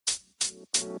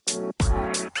Hello,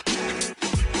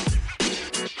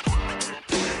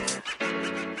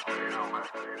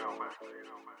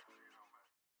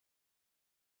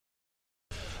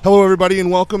 everybody, and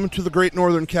welcome to the Great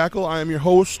Northern Cackle. I am your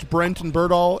host, Brenton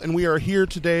Birdall, and we are here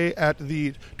today at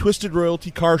the Twisted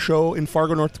Royalty Car Show in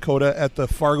Fargo, North Dakota at the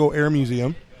Fargo Air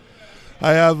Museum.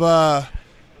 I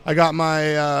got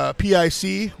my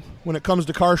PIC when it comes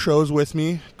to car shows with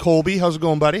me. Colby, how's it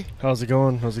going, buddy? How's it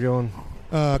going?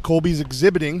 Colby's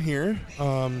exhibiting here.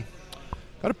 Got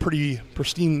a pretty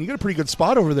pristine, you got a pretty good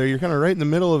spot over there. You're kind of right in the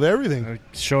middle of everything. I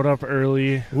showed up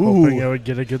early, hoping I would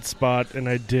get a good spot, and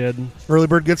I did. Early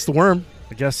bird gets the worm.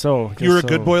 I guess so. You were a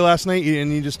good boy last night,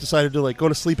 and you just decided to go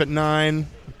to sleep at 9.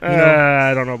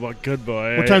 I don't know about good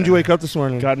boy. What time did you wake up this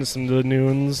morning? Got into some of the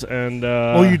noons, and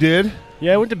oh, you did?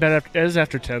 Yeah, I went to bed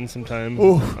after 10 sometime.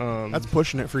 Oh, that's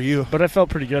pushing it for you. But I felt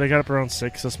pretty good. I got up around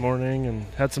 6 this morning and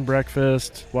had some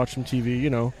breakfast, watched some TV.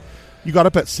 You got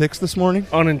up at 6 this morning?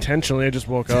 Unintentionally, I just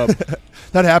woke up.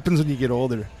 That happens when you get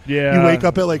older. Yeah. You wake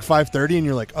up at 5:30 and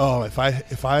you're like, oh, if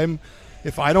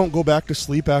I don't go back to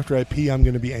sleep after I pee, I'm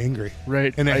going to be angry.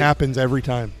 Right. And it happens every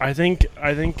time. I think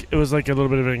it was like a little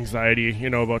bit of anxiety,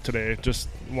 about today, just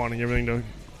wanting everything to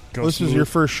go This smooth. is your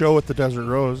first show at the Desert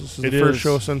Rose. This is the first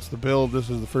show since the build. This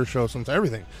is the first show since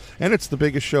everything. And it's the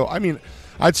biggest show. I mean,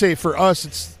 I'd say for us,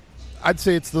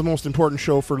 it's the most important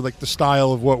show for the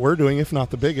style of what we're doing, if not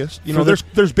the biggest.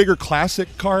 There's bigger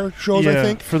classic car shows, I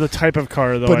think. For the type of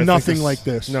car, though. But nothing like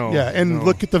this. No. Yeah, and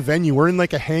look at the venue. We're in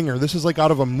a hangar. This is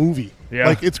out of a movie.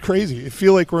 Yeah. It's crazy. It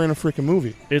feel like we're in a freaking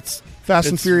movie. It's Fast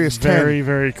and Furious 10. Very,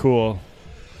 very cool.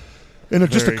 And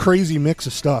it's just a crazy mix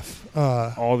of stuff.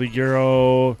 All the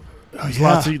Euro.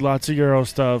 Lots of Euro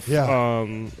stuff.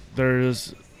 Yeah.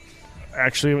 There's...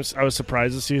 Actually, I was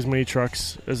surprised to see as many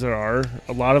trucks as there are.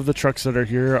 A lot of the trucks that are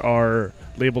here are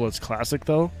labeled as classic,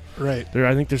 though. Right.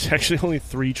 I think there's actually only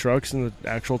 3 trucks in the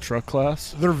actual truck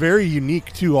class. They're very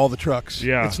unique, too, all the trucks.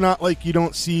 Yeah. It's not like you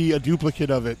don't see a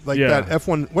duplicate of it. That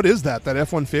F1... What is that? That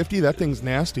F-150? That thing's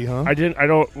nasty, huh?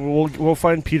 We'll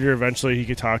find Peter eventually. He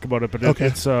could talk about it, but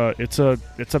it's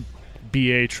a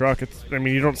BA truck.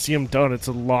 You don't see them done. It's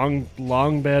a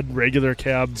long bed, regular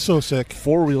cab. So sick.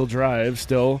 4-wheel drive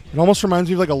still. It almost reminds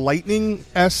me of a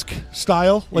Lightning-esque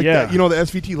style. The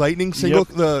SVT Lightning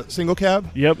the single cab.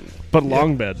 Yep. But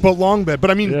long bed. But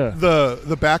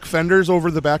the back fenders over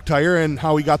the back tire and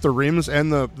how he got the rims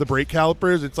and the brake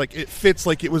calipers, it's it fits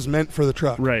like it was meant for the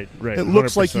truck. Right. It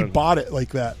looks 100%. Like he bought it like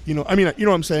that. You know what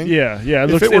I'm saying? Yeah. It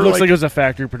looks like it was a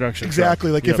factory production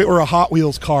exactly. truck. If it were a Hot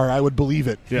Wheels car, I would believe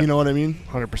it. Yep. You know what I mean?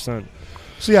 100%.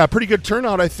 So, yeah, pretty good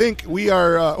turnout, I think. We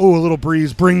are, a little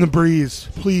breeze. Bring the breeze,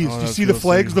 please. Do you see the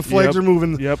flags? The flags are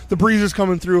moving. Yep. The breeze is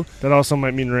coming through. That also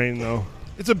might mean rain, though.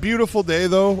 It's a beautiful day,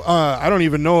 though. I don't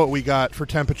even know what we got for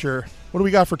temperature. What do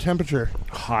we got for temperature?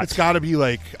 Hot. It's got to be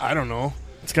I don't know.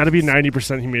 It's got to be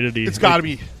 90% humidity. It's got to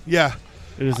be, yeah.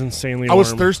 It is insanely warm. I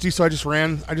was thirsty, so I just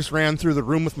ran through the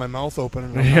room with my mouth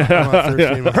open. And I'm not thirsty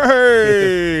anymore.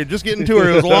 Hey, just getting to her.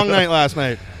 It was a long night last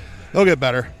night. They'll get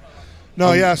better.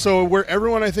 No, yeah, so where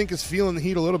everyone, I think, is feeling the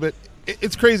heat a little bit.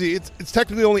 It's crazy. It's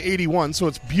technically only 81, so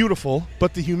it's beautiful.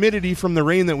 But the humidity from the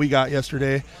rain that we got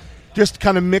yesterday just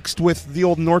kind of mixed with the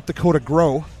old North Dakota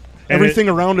grow. Everything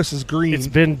around us is green. It's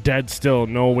been dead still,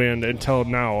 no wind until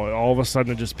now. All of a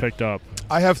sudden, it just picked up.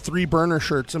 I have 3 burner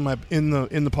shirts in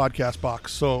the podcast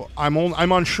box, so I'm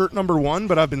on shirt number 1,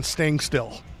 but I've been staying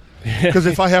still. Because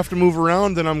if I have to move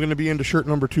around, then I'm going to be into shirt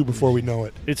number 2 before we know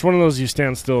it. It's one of those you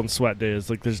stand still and sweat days.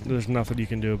 There's nothing you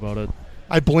can do about it.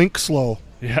 I blink slow.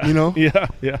 Yeah. You know?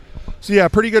 Yeah. So, yeah,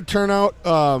 pretty good turnout.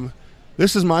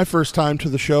 This is my first time to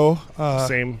the show.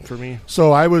 Same for me.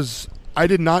 So I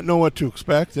did not know what to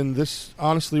expect, and this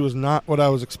honestly was not what I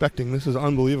was expecting. This is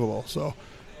unbelievable. So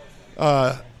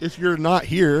if you're not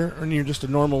here and you're just a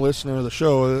normal listener of the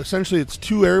show, essentially it's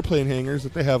 2 airplane hangars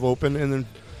that they have open, and then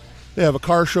they have a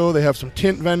car show. They have some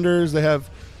tint vendors. They have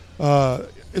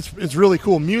it's really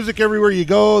cool. Music everywhere you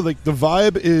go. The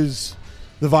vibe is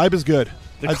good.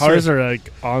 The cars are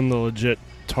on the legit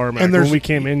tarmac. And when we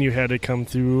came in, you had to come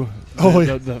through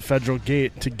the federal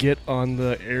gate to get on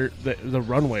the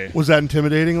runway. Was that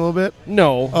intimidating a little bit?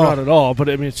 No, not at all. But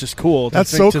it's just cool. That's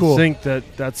so cool. To think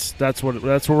that's where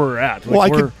we're at.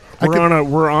 Well,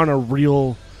 we're on a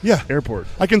real airport.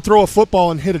 I can throw a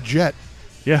football and hit a jet.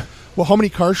 Yeah. Well, how many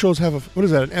car shows have what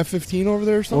is that, an F-15 over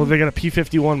there or something? Well, they got a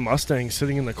P-51 Mustang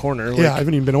sitting in the corner. Yeah, I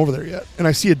haven't even been over there yet. And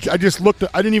I see I just looked.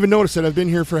 I didn't even notice it. I've been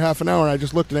here for half an hour, and I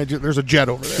just looked, and there's a jet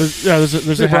over there.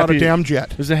 There's a damn jet.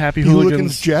 There's a Happy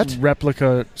Hooligans jet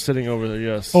replica sitting over there,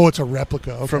 yes. Oh, it's a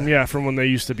replica. Okay. From when they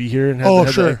used to be here. And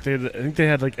sure. I think they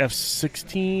had like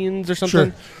F-16s or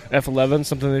something. Sure. F-11,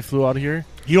 something they flew out of here.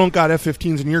 You don't got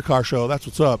F-15s in your car show. That's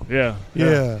what's up. Yeah.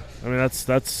 I mean,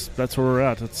 that's where we're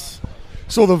at.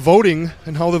 So the voting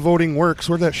and how the voting works,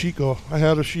 where'd that sheet go? I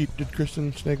had a sheet. Did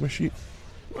Kristen snag my sheet?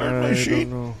 Where'd my sheet?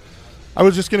 Don't know. I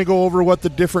was just going to go over what the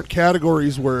different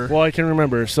categories were. Well, I can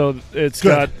remember. So it's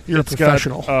got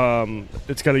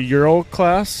a Euro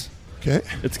class. Okay.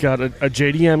 It's got a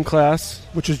JDM class,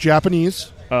 which is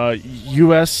Japanese.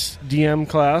 US DM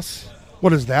class.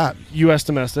 What is that? US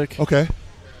domestic. Okay.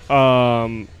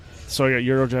 So I got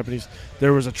Euro Japanese.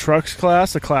 There was a trucks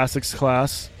class, a classics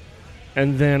class,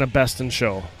 and then a best in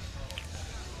show.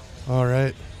 All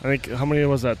right. I think, how many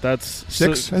was that? That's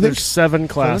 6, I think. There's 7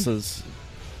 classes. 7?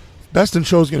 Best in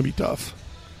show is going to be tough.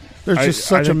 There's just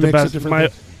such a mix of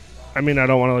different things. I mean, I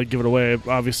don't want to give it away.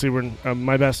 Obviously,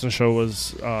 my best in show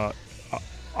was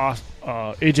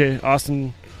AJ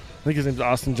Austin. I think his name's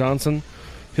Austin Johnson.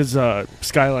 His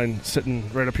Skyline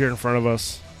sitting right up here in front of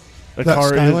us. That car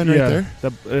Skyline right there?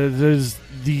 That is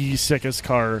the sickest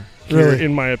car here, really?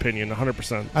 In my opinion,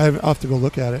 100%. I'll have to go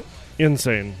look at it.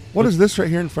 Insane. What is this right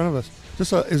here in front of us?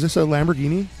 Is this a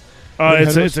Lamborghini?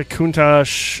 It's a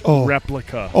Countach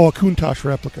replica. Oh, a Countach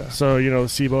replica. So,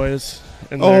 Seaboys.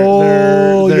 And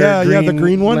the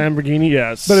green one? Lamborghini,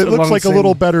 yes. But it looks like a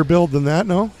little better build than that,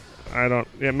 no?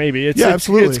 Maybe.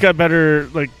 Absolutely. It's got better,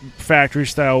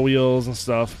 factory-style wheels and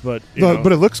stuff, but,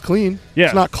 But it looks clean. Yeah.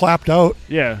 It's not clapped out.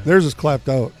 Yeah. Theirs is clapped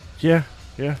out. Yeah.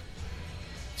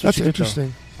 That's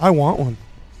interesting. I want one.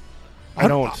 I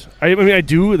don't. I mean, I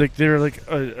do. They're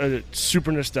a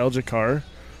super nostalgic car,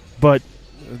 but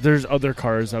there's other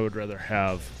cars I would rather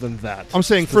have than that. I'm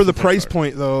saying for the price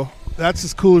point, though, that's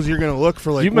as cool as you're going to look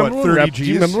for, 30 Gs? Do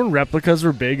you remember when replicas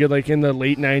were big, in the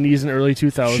late 90s and early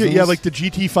 2000s? Shit, yeah, like the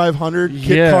GT500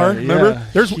 kit car. Remember?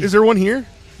 Yeah. Is there one here?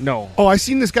 No. Oh, I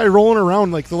seen this guy rolling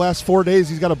around the last 4 days.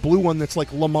 He's got a blue one that's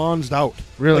Le Mans'd out.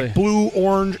 Really? Blue,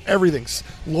 orange, everything's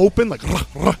loping,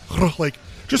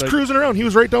 just cruising around. He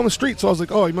was right down the street, so I was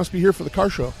like, oh, he must be here for the car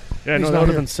show. Yeah, that would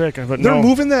have been sick. But they're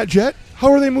moving that jet?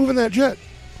 How are they moving that jet?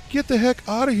 Get the heck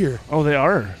out of here. Oh, they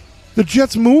are. The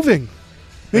jet's moving.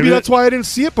 Maybe that's why I didn't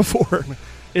see it before.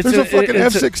 There's a fucking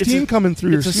F-16 coming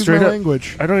through. Excuse my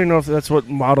language. I don't even know if that's what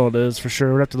model it is for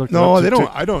sure. We'd have to look. No, they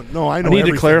don't. I don't know. I know. I need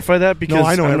everything. to clarify that because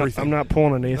I know everything. I'm not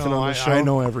pulling a Nathan on the show. I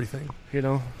know everything.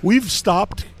 We've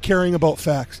stopped caring about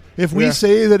facts. If we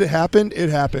say that it happened, it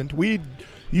happened. We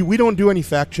don't do any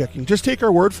fact checking. Just take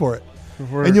our word for it,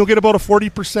 and you'll get about a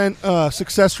 40%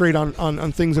 success rate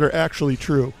on things that are actually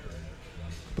true.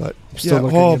 But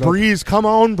Breeze, come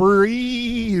on,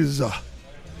 Breeze.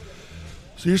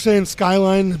 So you're saying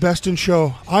Skyline, best in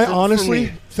show. I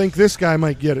honestly think this guy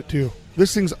might get it too.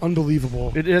 This thing's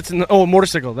unbelievable. It's a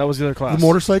motorcycle. That was the other class. The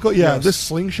motorcycle? Yeah, yes. This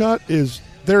slingshot is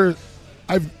there.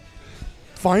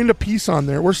 Find a piece on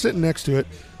there. We're sitting next to it.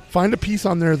 Find a piece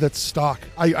on there that's stock.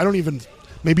 I don't even,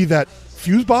 maybe that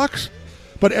fuse box,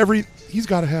 but he's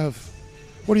got to have,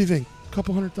 what do you think? A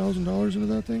couple $100,000 into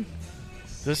that thing?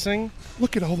 This thing?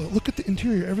 Look at the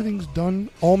interior. Everything's done.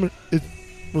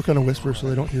 We're going to whisper so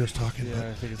they don't hear us talking. Yeah,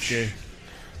 I think it's gay.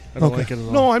 I don't like it at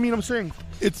all. No, I mean, I'm saying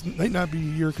it might not be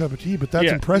your cup of tea, but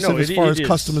that's impressive as far as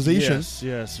customization.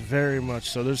 Yes, very much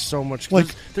so. There's so much.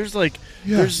 There's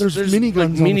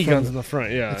miniguns in the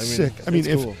front. Yeah, it's sick. I mean,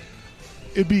 cool.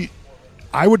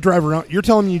 I would drive around. You're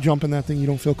telling me you jump in that thing, you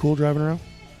don't feel cool driving around,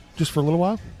 just for a little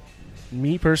while?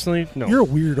 Me personally, no. You're a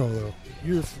weirdo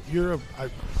though.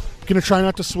 I'm gonna try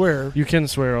not to swear. You can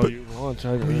swear all you want.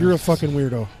 You're a fucking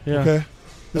weirdo. Yeah. Okay.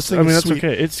 That's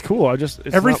okay. It's cool.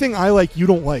 Everything I like, you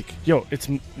don't like. It's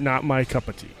not my cup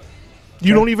of tea.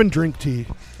 You don't even drink tea.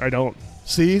 I don't.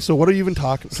 See? So what are you even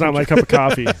talking? It's not my cup of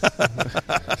coffee.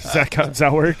 Does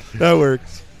that work? That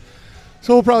works.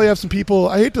 So we'll probably have some people.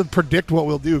 I hate to predict what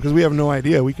we'll do because we have no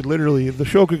idea. We could the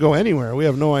show could go anywhere. We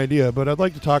have no idea. But I'd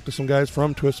like to talk to some guys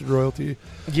from Twisted Royalty.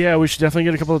 Yeah, we should definitely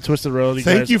get a couple of Twisted Royalty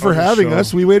guys. Thank you for having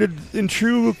us. We waited in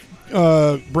true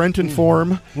Brenton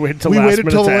form. We waited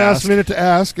till the last minute to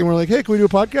ask, and we're like, "Hey, can we do a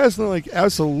podcast?" And they're like,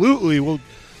 "Absolutely."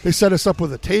 They set us up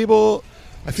with a table.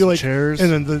 I feel like chairs,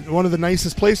 and then one of the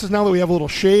nicest places now that we have a little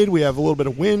shade. We have a little bit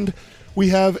of wind. We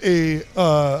have a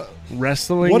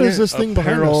wrestling. What is this thing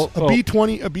behind us? A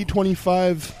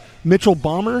B-25 Mitchell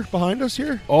Bomber behind us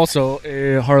here. Also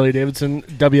a Harley Davidson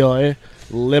WLA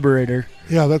Liberator.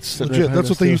 Yeah, that's legit. That's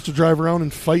what they used to drive around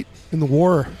and fight in the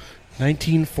war.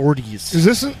 1940s.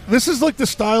 This is like the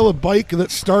style of bike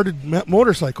that started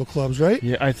motorcycle clubs, right?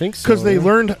 Yeah, I think so. Because they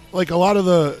learned, like, a lot of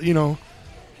the,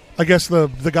 I guess the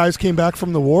guys came back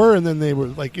from the war, and then they were,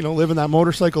 like, living that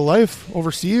motorcycle life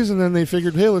overseas, and then they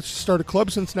figured, hey, let's just start a club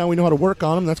since now we know how to work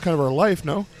on them. That's kind of our life,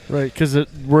 no? Right, because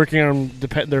working on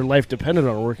them, their life depended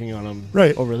on working on them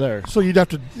over there. So you'd have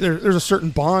to, there's a certain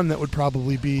bond that would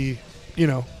probably be,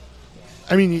 I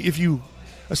mean, if you,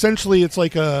 essentially it's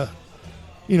like a,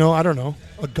 I don't know,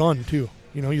 a gun too.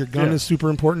 Your gun is super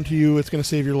important to you. It's going to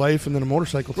save your life, and then a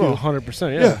motorcycle too. Oh,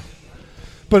 100%, yeah.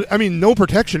 But, I mean, no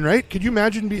protection, right? Could you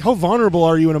imagine how vulnerable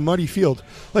are you in a muddy field?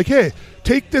 Like, hey,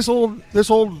 take this old,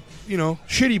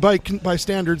 shitty bike by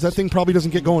standards. That thing probably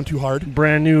doesn't get going too hard.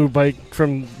 Brand new bike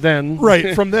from then.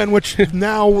 Right, from then, which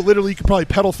now literally you could probably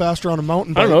pedal faster on a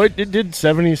mountain bike. I don't know. It did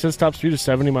 70. It says top speed is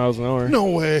 70 miles an hour.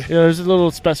 No way. Yeah, there's a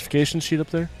little specification sheet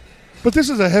up there. But this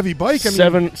is a heavy bike.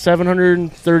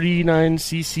 739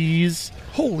 cc's.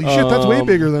 Holy shit, that's way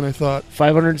bigger than I thought.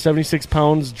 576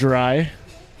 pounds dry.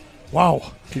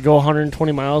 Wow. Could go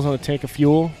 120 miles on a tank of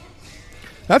fuel.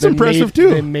 That's impressive, too.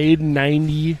 They made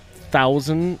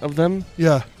 90,000 of them.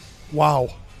 Yeah.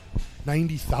 Wow.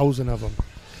 90,000 of them.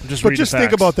 But just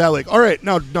think about that. Like, all right,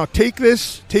 now take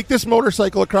this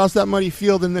motorcycle across that muddy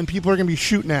field, and then people are going to be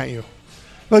shooting at you.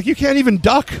 Like, you can't even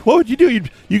duck. What would you do?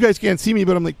 You guys can't see me,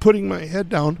 but I'm, like, putting my head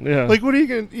down. Yeah. Like, what are you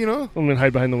going to, I'm going to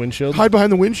hide behind the windshield. Hide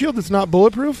behind the windshield? It's not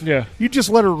bulletproof? Yeah. You just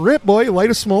let her rip, boy. Light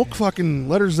a smoke. Fucking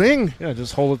let her zing. Yeah,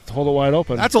 just hold it wide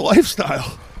open. That's a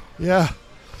lifestyle. Yeah.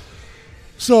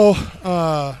 So,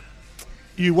 what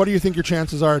do you think your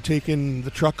chances are of taking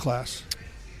the truck class?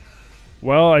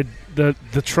 Well, the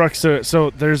trucks are, so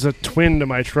there's a twin to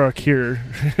my truck here,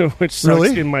 which sucks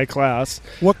in my class.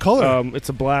 What color? It's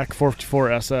a black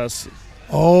 454 SS.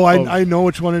 Oh, I know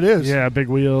which one it is. Yeah, big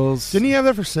wheels. Didn't he have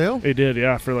that for sale? He did,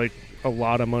 yeah, for like a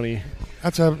lot of money.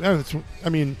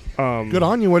 Good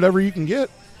on you, whatever you can get.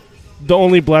 The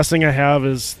only blessing I have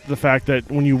is the fact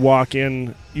that when you walk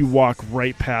in, you walk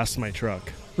right past my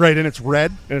truck. Right, and it's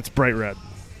red? And it's bright red.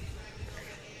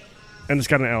 And it's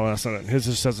got an LS on it. His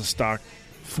just has a stock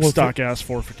ass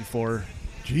 454.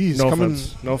 Jeez, no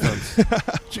offense.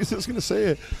 Jeez, I was gonna say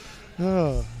it.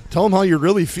 Tell him how you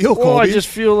really feel, Colby. Well, I just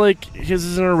feel like his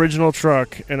is an original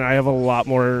truck, and I have a lot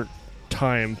more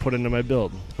time put into my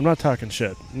build. I'm not talking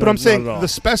shit. But I'm saying the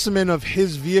specimen of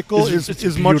his vehicle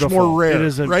is much more rare. It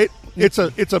is right? It's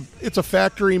a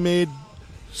factory made.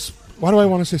 Why do I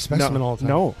want to say specimen all the time?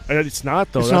 No, it's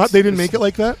not though. It's not. They didn't make it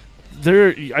like that.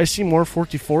 I see more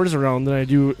 44s around than I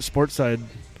do sport side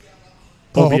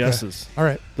OBSs. Okay. All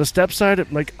right. The step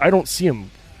side, like, I don't see them.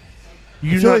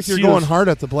 I feel like you're going hard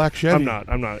at the black Chevy.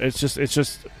 I'm not. It's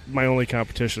just my only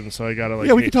competition, so I gotta like.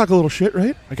 Yeah, we could talk a little shit,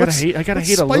 right? I gotta hate a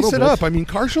little bit. Spice it up. I mean,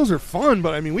 car shows are fun,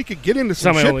 but I mean, we could get into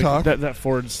some shit talk. That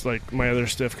Ford's like my other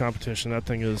stiff competition. That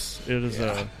thing is.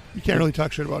 You can't really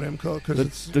talk shit about him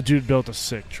because the dude built a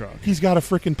sick truck. He's got a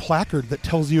freaking placard that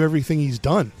tells you everything he's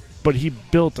done. But he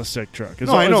built a sick truck.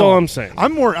 That's I know. all I'm saying.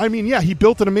 He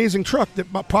built an amazing truck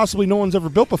that possibly no one's ever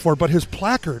built before, but his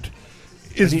placard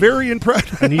is very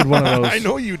impressive. I need one of those. I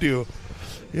know you do.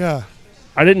 Yeah.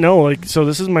 I didn't know, like, so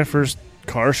this is my first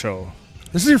car show.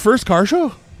 This is your first car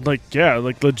show? Like, yeah,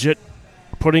 like legit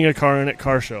putting a car in at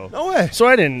car show. No way. So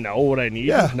I didn't know what I need.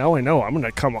 Yeah. Now I know. I'm going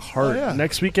to come hard. Oh, yeah.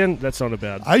 Next weekend, that sounded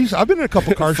bad. I've been in a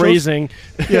couple car Phrasing.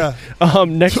 shows. Yeah.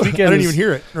 Next weekend I didn't even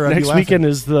hear it. Next weekend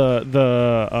is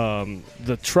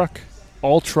the truck,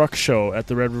 all truck show at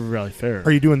the Red River Valley Fair.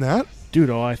 Are you doing that? Dude,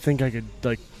 I think I could,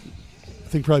 like.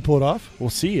 I think probably pull it off? We'll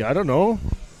see. I don't know.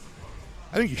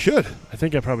 I think you should. I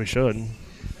think I probably should.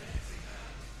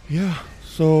 Yeah.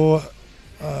 So,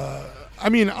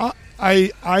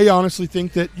 I honestly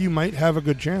think that you might have a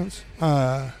good chance.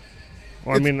 I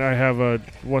have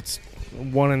what's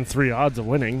 1 in 3 odds of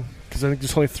winning because I think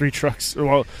there's only 3 trucks.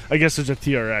 Well, I guess there's a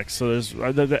TRX, so there's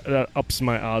that ups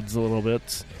my odds a little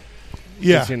bit.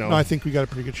 Yeah, I think we got a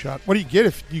pretty good shot. What do you get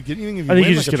if you get anything? I think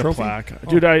you just get a plaque,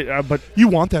 dude. But you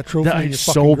want that trophy in your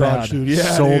fucking garage, dude. Yeah,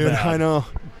 so dude, bad. I know.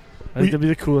 I think that'd be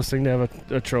the coolest thing to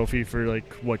have a trophy for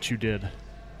like what you did.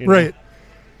 Right.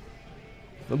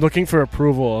 Looking for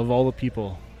approval of all the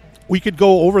people. We could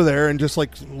go over there and just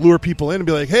like lure people in and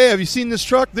be like, "Hey, have you seen this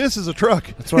truck? This is a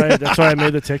truck." That's why I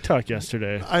made the TikTok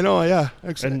yesterday. I know, yeah.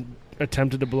 And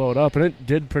attempted to blow it up, and it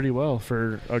did pretty well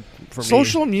for me.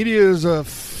 Social media is a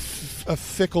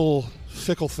fickle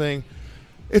thing.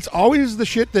 It's always the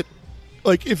shit that,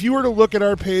 like, if you were to look at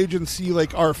our page and see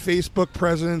like our Facebook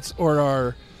presence or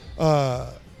our,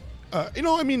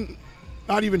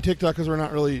 not even TikTok because we're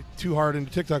not really too hard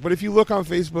into TikTok. But if you look on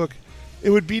Facebook it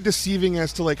would be deceiving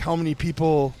as to like how many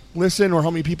people listen or how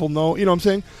many people know. You know what I'm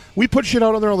saying? We put shit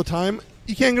out on there all the time.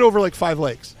 You can't get over like 5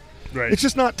 likes. Right. It's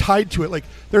just not tied to it. Like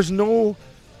there's no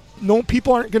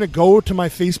people aren't going to go to my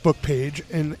Facebook page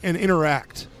and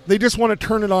interact. They just want to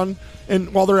turn it on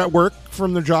and while they're at work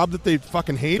from their job that they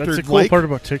fucking hate. That's or the cool like. part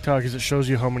about TikTok is it shows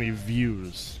you how many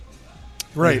views.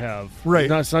 Right. You have. Right.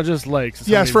 It's not just likes. It's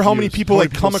Yes, for how many views. people How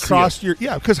like many come people see across it.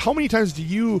 your because how many times do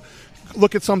you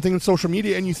look at something in social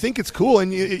media and you think it's cool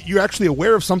and you're actually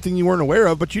aware of something you weren't aware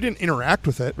of but you didn't interact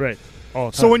with it. Right. All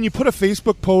the time. So when you put a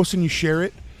Facebook post and you share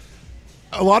it,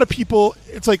 a lot of people,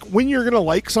 it's like when you're going to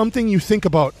like something, you think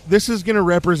about this is going to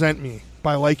represent me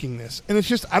by liking this, and it's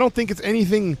just I don't think it's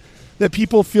anything that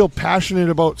people feel passionate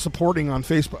about supporting on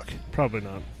Facebook. Probably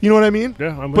not. You know what I mean? Yeah,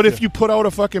 I'm with But if you you put out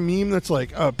a fucking meme that's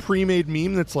like a pre-made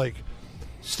meme that's like,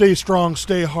 "Stay strong,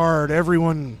 stay hard,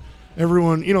 everyone,"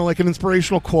 you know, like an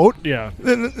inspirational quote. Yeah.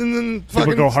 And then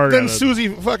fucking go hard then at it. Susie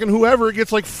fucking whoever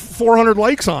gets like 400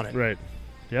 likes on it. Right.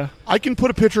 Yeah. I can put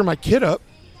a picture of my kid up,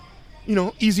 you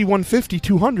know, easy 150,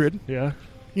 200. Yeah.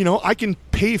 You know, I can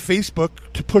pay Facebook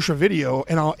to push a video,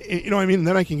 and I'll, you know what I mean? And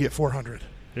then I can get 400.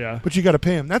 Yeah. But you got to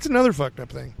pay them. That's another fucked up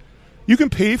thing. You can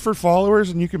pay for followers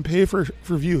and you can pay for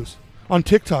views on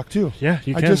TikTok too. Yeah,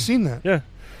 you I can. just seen that. Yeah.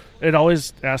 It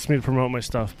always asks me to promote my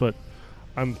stuff, but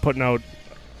I'm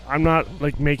not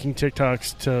like making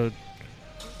TikToks to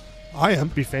I am.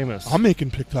 be famous. I'm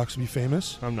making TikToks to be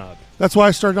famous. I'm not. That's why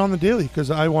I started on the daily,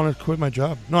 because I want to quit my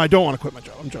job. No, I don't want to quit my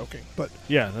job. I'm joking. But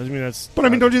I mean, that's.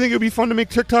 don't you think it would be fun to make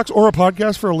TikToks or a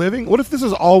podcast for a living? What if this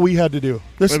is all we had to do?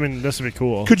 I mean, this would be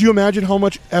cool. Could you imagine how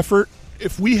much effort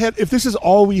if this is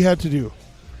all we had to do?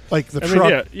 Like the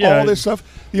truck, all this stuff,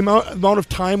 the amount of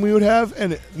time we would have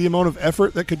and the amount of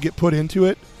effort that could get put into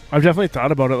it. I've definitely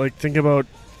thought about it. Like, think about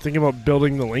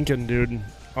building the Lincoln, dude,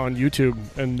 on YouTube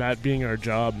and that being our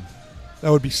job.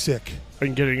 That would be sick.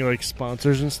 And getting, like,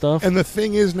 sponsors and stuff. And the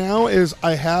thing is now is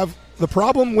I have the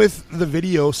problem with the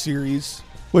video series,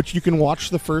 which you can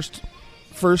watch the first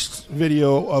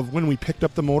video of when we picked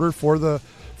up the motor for the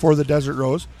Desert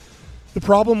Rose. The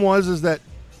problem is that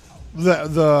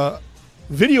the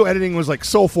video editing was like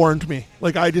so foreign to me.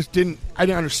 Like I didn't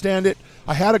understand it.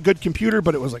 I had a good computer,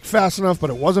 but it was like fast enough, but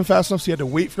it wasn't fast enough, so you had to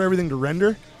wait for everything to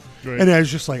render. Right. And I was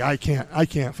just like, I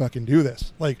can't fucking do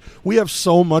this. Like, we have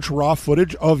so much raw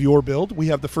footage of your build. We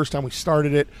have the first time we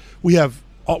started it. We have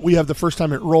the first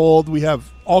time it rolled. We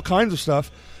have all kinds of stuff.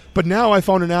 But now I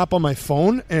found an app on my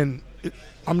phone, and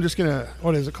I'm just gonna.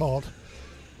 What is it called?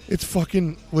 It's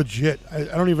fucking legit. I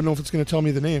don't even know if it's gonna tell me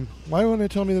the name. Why wouldn't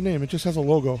it tell me the name? It just has a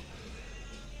logo.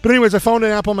 But anyways, I found an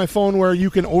app on my phone where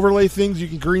you can overlay things, you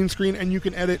can green screen, and you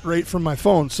can edit right from my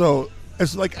phone. So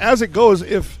as it goes,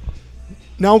 if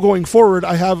now going forward,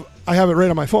 I have it right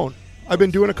on my phone. I've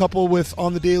been doing a couple with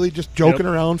on the daily, just joking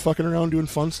around, fucking around, doing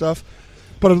fun stuff.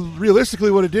 But realistically,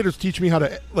 what it did is teach me how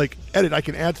to like edit. I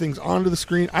can add things onto the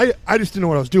screen. I just didn't know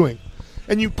what I was doing.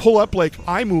 And you pull up like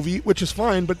iMovie, which is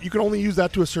fine, but you can only use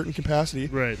that to a certain capacity.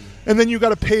 Right. And then you got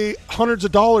to pay hundreds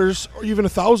of dollars or even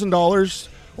 $1,000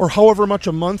 or however much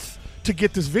a month to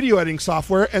get this video editing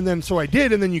software. And then so I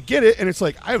did, and then you get it, and it's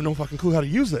like I have no fucking clue how to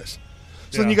use this.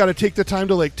 So then you got to take the time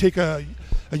to like take a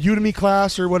Udemy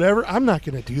class or whatever. I'm not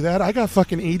going to do that. I got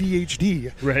fucking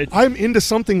ADHD. Right. I'm into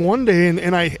something one day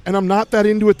and I'm not that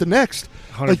into it the next.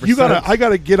 100%. Like I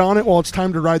gotta get on it while it's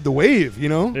time to ride the wave, you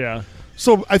know? Yeah.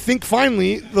 So I think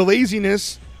finally the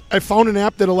laziness, I found an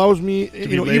app that allows me,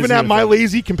 you know, even at my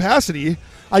lazy capacity,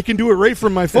 I can do it right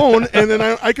from my phone, and then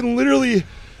I can literally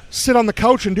sit on the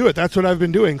couch and do it. That's what I've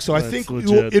been doing. So I think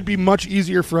it'd be much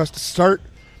easier for us to start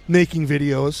making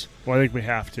videos. Well, I think we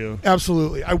have to.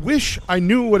 Absolutely. I wish I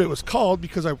knew what it was called,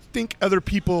 because I think other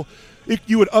people,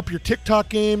 you would up your TikTok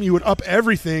game, you would up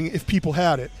everything if people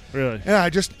had it. Really? Yeah,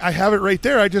 I have it right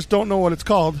there. I just don't know what it's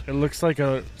called. It looks like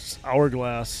a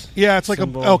hourglass. Yeah, it's like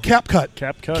CapCut.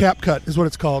 CapCut? CapCut is what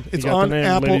it's called. It's on the name,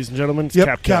 Apple. ladies and gentlemen. It's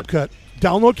Yep, CapCut.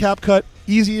 Download CapCut.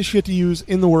 Easiest shit to use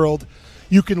in the world.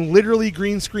 You can literally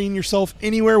green screen yourself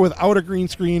anywhere without a green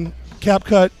screen.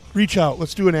 CapCut, reach out.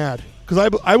 Let's do an ad.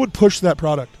 Because I would push that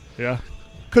product. Yeah.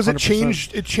 Because it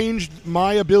changed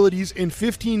my abilities in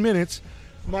 15 minutes.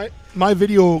 My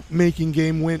video making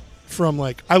game went from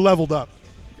like, I leveled up.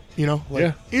 You know,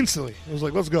 like instantly. I was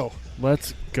like, let's go.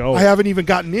 Let's go. I haven't even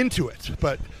gotten into it,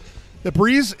 but the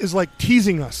breeze is like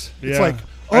teasing us. Yeah. It's like,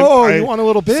 you want a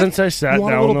little bit? Since I sat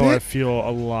down, though, I feel a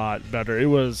lot better.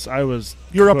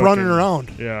 You're up running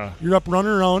around. Yeah. You're up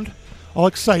running around, all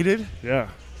excited. Yeah.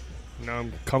 Now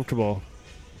I'm comfortable.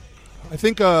 I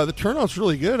think the turnout's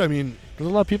really good. I mean, there's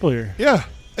a lot of people here. Yeah.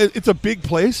 It's a big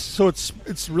place, so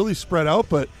it's really spread out,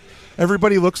 but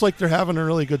everybody looks like they're having a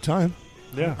really good time.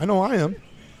 Yeah. I know I am.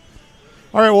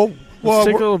 All right, well, Let's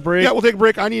take a little break. Yeah, we'll take a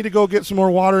break. I need to go get some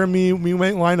more water in me. We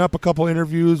might line up a couple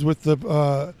interviews with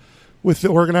the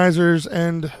organizers,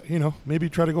 and maybe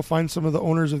try to go find some of the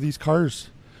owners of these cars,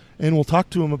 and we'll talk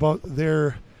to them about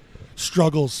their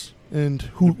struggles and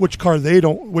which car they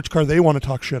want to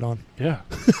talk shit on. Yeah.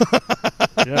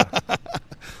 Yeah.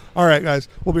 All right, guys,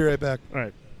 we'll be right back. All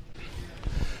right.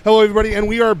 Hello, everybody, and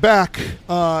we are back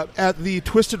at the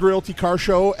Twisted Royalty Car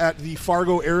Show at the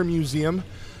Fargo Air Museum.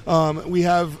 We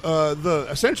have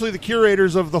essentially the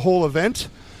curators of the whole event,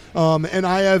 and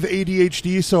I have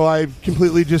ADHD, so I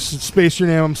completely just spaced your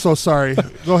name. I'm so sorry.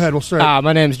 Go ahead, we'll start.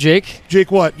 My name's Jake.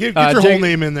 Jake what? Get your whole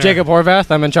name in there. Jacob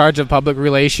Horvath. I'm in charge of public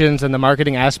relations and the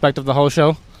marketing aspect of the whole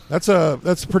show. That's a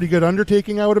pretty good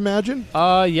undertaking, I would imagine.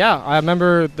 Yeah. I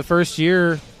remember the first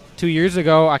year, 2 years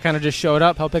ago, I kind of just showed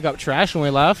up, helped pick up trash when we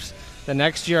left. The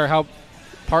next year, I helped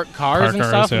park cars and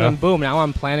stuff, and then boom, now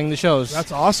I'm planning the shows.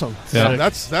 That's awesome. Yeah.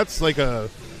 That's like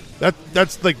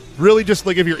that's like really just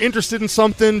like if you're interested in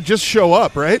something, just show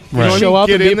up, right? You know what I mean? Show up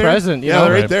and be present. Yeah,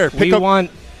 right there. We want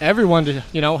everyone to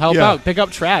help out, pick up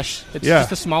trash. It's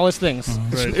just the smallest things.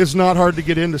 Right. It's not hard to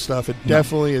get into stuff. It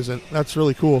definitely isn't. That's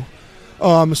really cool.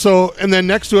 So, and then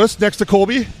next to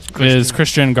Colby is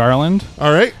Christian Garland.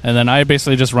 All right. And then I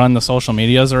basically just run the social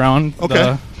medias around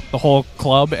the whole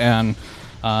club, and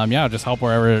just help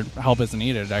wherever help is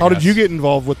needed. How did you get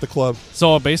involved with the club?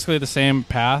 So basically the same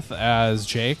path as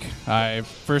Jake.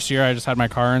 First year I just had my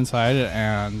car inside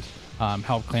and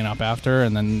helped clean up after,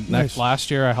 and then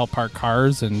last year I helped park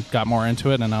cars and got more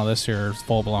into it, and now this year is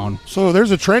full blown. So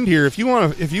there's a trend here. If you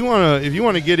want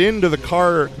to get into the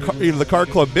car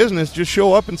club business, just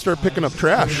show up and start picking up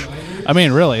trash. I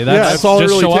mean, really, that's all it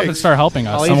just really show takes. up and start helping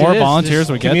us. All The more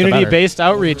volunteers we get, the better. Community-based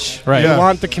outreach. Right. We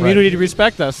want the community to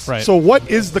respect us. Right. So what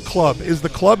is the club? Is the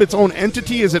club its own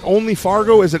entity? Is it only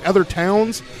Fargo? Is it other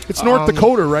towns? It's North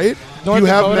Dakota, right? North Do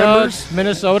you have Dakota, members?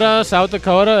 Minnesota, South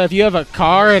Dakota. If you have a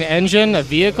car, an engine, a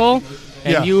vehicle,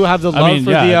 and you have the love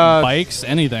for the bikes,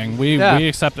 anything. We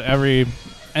accept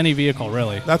any vehicle,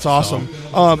 really. That's awesome.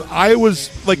 I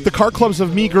was like the car clubs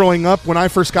of me growing up when I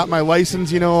first got my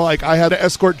license. Like I had an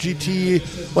Escort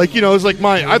GT. Like it was like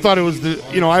I thought it was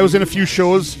I was in a few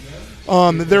shows.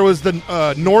 There was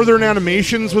the Northern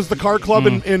Animations was the car club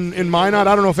in Minot.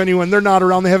 I don't know if they're not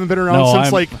around. They haven't been around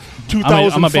since like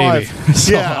 2005. I'm a baby.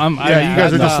 So yeah, you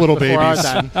guys are just little babies.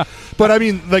 But I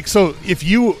mean, like, so if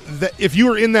you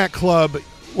were in that club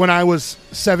when I was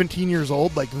 17 years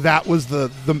old, like that was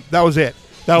that was it.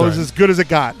 That was as good as it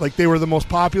got. Like they were the most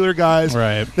popular guys.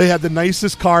 Right. They had the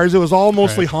nicest cars. It was all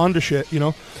mostly Honda shit,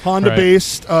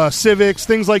 Honda-based Civics,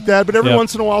 things like that. But every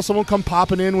once in a while, someone come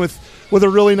popping in with a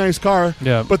really nice car.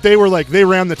 Yeah. But they were like they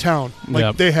ran the town.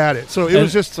 Like they had it. So it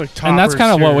was just like toppers. And that's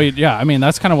kind of what we. Yeah. I mean,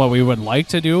 that's kind of what we would like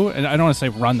to do. And I don't want to say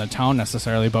run the town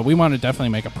necessarily, but we want to definitely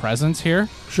make a presence here.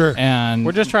 Sure. And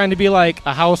we're just trying to be like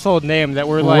a household name that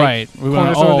we're like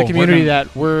cornerstone of the community,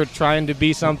 that we're trying to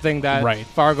be something that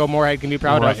Fargo Moorhead can be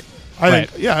proud of. I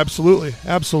think, absolutely.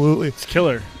 It's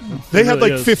killer. They had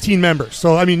like 15 members.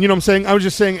 So, I mean, you know what I'm saying? I was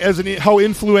just saying how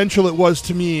influential it was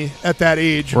to me at that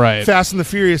age. Right. Fast and the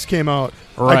Furious came out.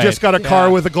 Right. I just got a car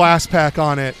with a glass pack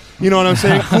on it. You know what I'm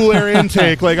saying? Cool air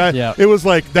intake. Like it was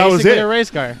like that Basically was it. A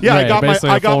race car. Yeah, right, I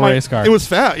got my race car. It was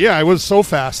fast. Yeah, it was so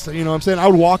fast. You know what I'm saying? I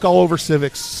would walk all over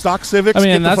Civics, stock Civics. I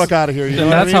mean, get the fuck out of here. You know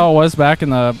that's what I mean? how it was back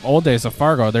in the old days of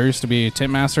Fargo. There used to be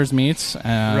Tint Masters meets,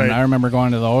 and I remember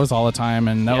going to those all the time.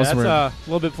 And that was that's where a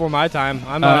little bit before my time.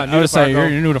 I'm I would say you're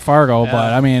new to Fargo, Yeah.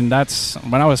 but I mean that's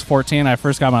when I was 14. I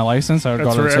first got my license. I would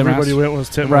go to the Tint everybody Masters. went was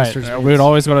Tint Masters. Right, we would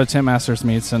always go to Tint Masters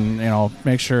meets, and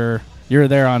make sure you're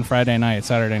there on Friday night,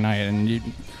 Saturday night, and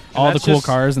all the cool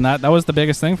cars, and that was the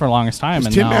biggest thing for the longest time.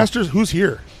 And Tint Masters, who's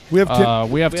here? We have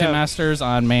Tint Masters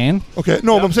on Main. Okay,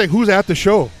 no, I'm saying who's at the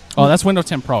show? Oh, that's Window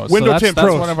Tint Pros. Window Tint Pros.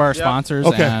 That's one of our sponsors,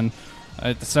 Okay. and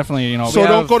it's definitely So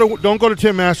don't go to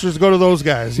Tint Masters. Go to those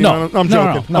guys. You know, I'm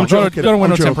joking. No, I'm joking. Go to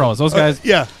Window I'm joking. Tint Pros. Those guys,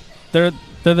 yeah, they're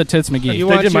the Tits McGee. You They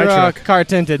want did my your truck. car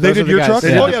tinted. they those did are the your guys. truck.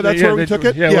 Yeah. Oh yeah, that's where we took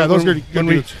it. Yeah, those are good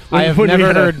dudes. I have when we never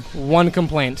had heard one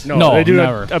complaint. No, they do.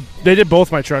 never. They did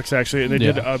both my trucks actually, and they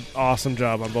did Yeah. an awesome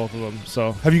job on both of them.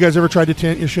 So Have you guys ever tried to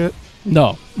tint your shit?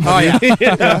 No. Oh yeah.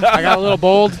 I got a little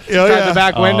bold. Tried the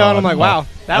back window, and I'm like, wow,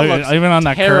 that looks even on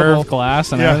that terrible. curved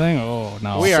glass and Yeah. everything. Oh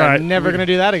no. We are Side- never going to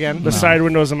do that again. the side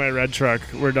windows of my red truck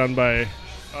were done by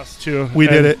us too. We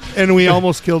did And- it, and we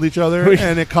almost killed each other,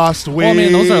 and it cost way Well, I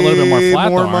mean, those are a little bit more flat,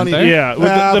 though, aren't money. they? Yeah, with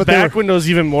Yeah, the but they back were- window's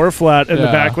even more flat, and the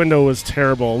Yeah. back window was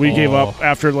terrible. We gave up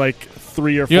after like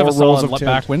 3 or 4 You have a rolls solid of tint.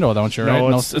 back window, don't you? Right? No,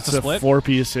 No, it's a split.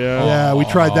 4-piece. Yeah. Yeah, we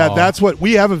tried that. That's what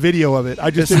we have a video of it.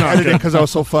 I just didn't edit it because I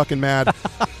was so fucking mad.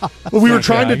 Well, we were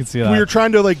trying I can see that. we were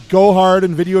trying to like go hard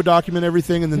and video document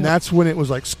everything, and then that's when it was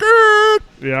like skirt.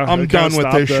 Yeah, I'm it done kinda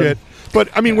with this stopped shit. But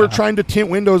I mean, we're trying to tint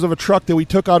windows of a truck that we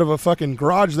took out of a fucking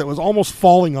garage that was almost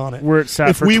falling on it. Where it sat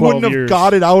if for we 12 wouldn't years. have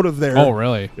got it out of there. Oh,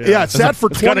 really? Yeah, it sat for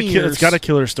It's got 20 a years. It's got a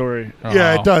killer story.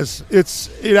 Yeah, Oh. it does.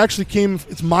 It actually came.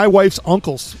 It's my wife's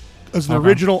uncle's as the Okay.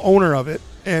 original owner of it,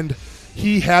 and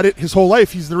he had it his whole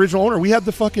life. He's the original owner. We had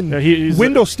the fucking Yeah, he's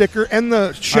window sticker and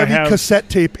the Chevy have- cassette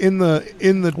tape in the.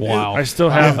 Wow. I still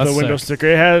have That's the window sick. sticker.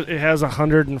 It has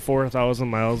 104,000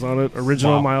 miles on it.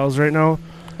 Original Wow. miles right now.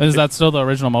 Is that still the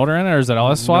original motor in it, or is it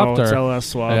LS swapped? No, it's or? LS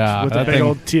swapped Yeah, with the that big thing-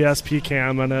 old TSP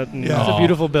cam in it. And Yeah. It's a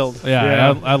beautiful build. Yeah,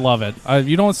 Yeah. I love it.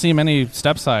 You don't see many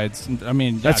step sides. I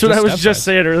mean, That's yeah, what I was step just sides.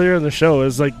 saying earlier in the show.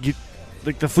 Is like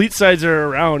like the fleet sides are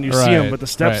around, you see them, Right, but the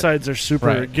step right. sides are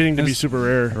getting to be It's- super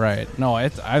rare. Right. No,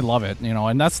 I love it.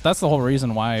 And that's the whole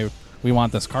reason why we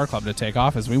want this car club to take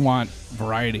off is we want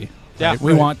variety. Yeah. right?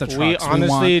 We want the trucks. We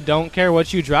honestly want, don't care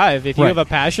what you drive. If you Right. have a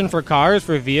passion for cars,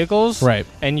 for vehicles, right.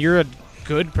 and you're a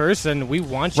good person, we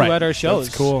want you Right. at our shows.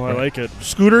 That's cool. I like it.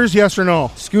 Scooters, yes or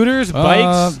no? Scooters,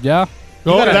 bikes. Yeah.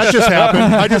 Oh, that just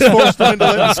happened. I just forced him into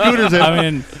letting the scooters in. I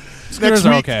mean, scooters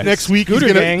are okay. Next week,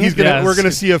 Scooter gang. Yes. we're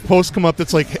gonna see a post come up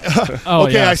that's like, Oh,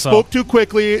 okay, yeah, I so- spoke too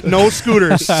quickly. No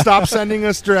scooters. Stop sending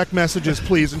us direct messages,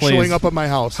 please, and Please. showing up at my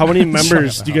house. How many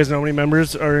members? Shut Do you guys know how many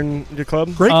members are in your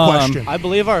club? Great Um, question. I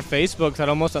believe our Facebook's had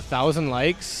almost 1,000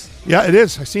 likes. Yeah, it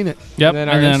is. I seen it. Yep. And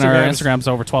And then then, our our Instagram's Instagram's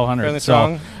over 1,200. fairly So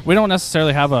strong. we don't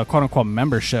necessarily have a quote unquote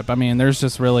membership. I mean, there's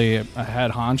just really a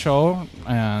head honcho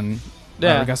and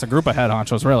Yeah. I guess a group of head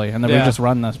honchos really, and then we Yeah. just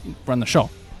run the show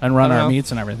and run I don't our know.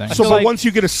 meets and everything. So, feel but like- once you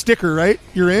get a sticker, right,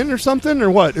 you're in or something, or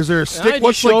what? Is there a I stick? just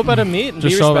What's show like? up at a meet and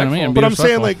Just be show up at a respectful. meet and But be I'm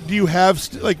saying, respectful. like, do you have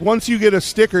like once you get a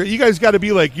sticker, you guys got to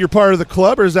be like you're part of the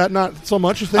club, or is that not so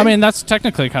much a thing? I mean, that's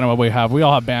technically kind of what we have. We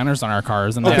all have banners on our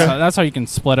cars, and Okay. that's how you can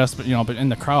split us. But but in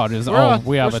the crowd is we have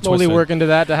we're a slowly twisted. working to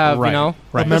that to have Right. you know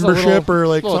Right. a There's membership little- or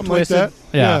like little something like twisted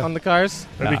that. Yeah. on the cars.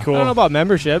 That'd be I cool. don't know about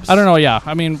memberships. I don't know. Yeah,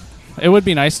 I mean, it would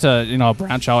be nice to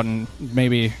branch out and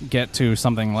maybe get to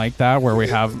something like that where we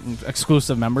have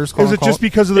exclusive members. Quote Is it unquote. just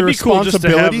because of the It'd be cool just to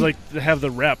have responsibility? to have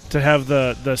the rep, to have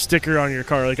the sticker on your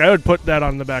car. Like I would put that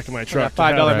on the back of my Like a truck. to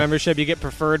 $5 have- membership, you get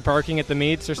preferred parking at the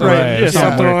meets or something. Right. Yeah, Yeah.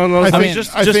 something along those I lines. think,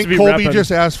 just I to think be Colby repping.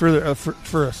 just asked for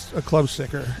a club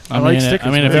sticker. I like mean, stickers,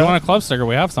 I mean, if man. you want a club sticker,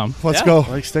 we have some. Let's Yeah. go.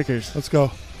 I like stickers. Let's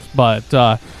go. But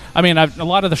I mean, a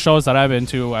lot of the shows that I've been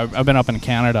to, I've been up in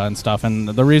Canada and stuff, and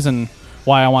the reason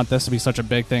why I want this to be such a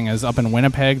big thing is up in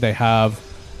Winnipeg they have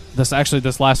this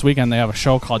last weekend they have a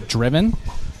show called Driven,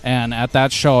 and at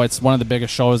that show it's one of the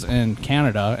biggest shows in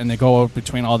Canada, and they go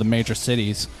between all the major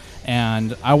cities,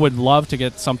 and I would love to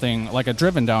get something like a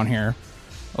Driven down here,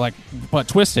 like but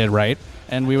twisted, right?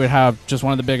 And we would have just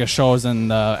one of the biggest shows in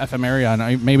the FM area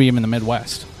and maybe even the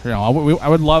Midwest. I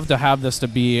would love to have this to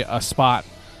be a spot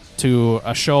to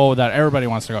a show that everybody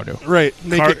wants to go to. Right.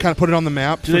 Make Car- it kind of put it on the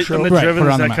map Do for they, sure. on the Right, Driven, put it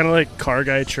is on the that map. kind of like Car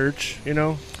Guy Church?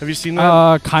 Have you seen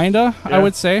that? Kinda, Yeah. I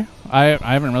would say. I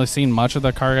haven't really seen much of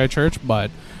the Car Guy Church,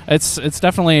 but it's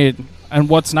definitely. And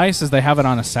what's nice is they have it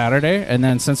on a Saturday, and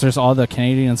then since there's all the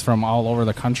Canadians from all over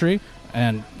the country,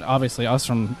 and obviously us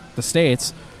from the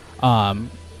States,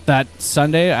 that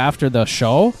Sunday after the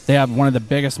show, they have one of the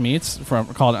biggest meets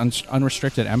called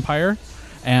Unrestricted Empire,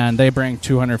 and they bring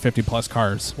 250 plus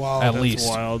cars Wow, at that's least.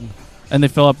 Wild. And they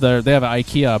fill up they have an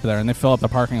IKEA up there, and they fill up the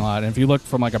parking lot. And if you look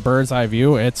from like a bird's eye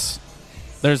view,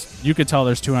 you could tell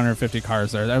there's 250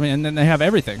 cars there. I mean, and then they have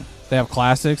everything. They have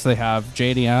classics, they have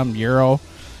JDM, Euro,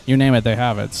 you name it, they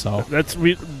have it. So That's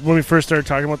when we first started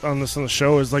talking about on the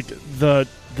show is like the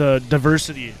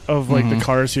diversity of like the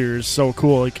cars here is so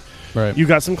cool. Like right. you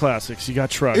got some classics, you got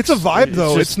trucks. It's a vibe,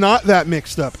 though. just- It's not that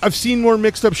mixed up. I've seen more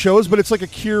mixed up shows, but it's like a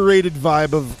curated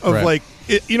vibe of Right. like,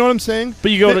 you know what I'm saying?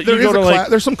 But you go to There you go is to a like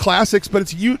there's some classics, but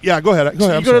it's you. Yeah, go ahead. Go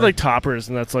ahead. you I'm go to sorry. like Toppers,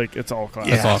 and that's like it's all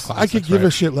classics. yeah, all I classics, could give a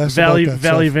right. shit less Valley about that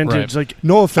Valley stuff. Vintage. Right. Like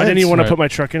No offense. I didn't even want to Right. put my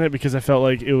truck in it because I felt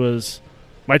like it was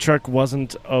my truck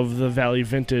wasn't of the Valley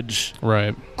Vintage.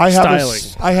 Right. I have styling.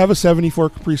 I have a 74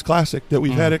 Caprice Classic that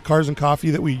we've had at Cars and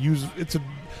Coffee that we use. It's And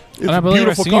a I believe I've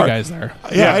beautiful seen car. you guys there.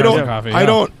 Yeah, I Cars don't. and Coffee, I yeah.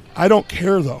 don't. I don't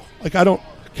care though. Like I don't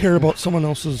care about someone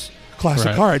else's classic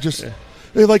Right. car. I just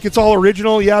like it's all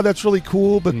original. Yeah, that's really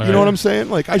cool. But you Right. know what I'm saying?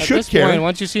 Like I At should this care. point,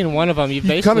 once you've seen one of them, you've You've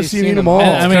basically kind of seen them all. all.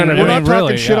 And, I mean, We're not talking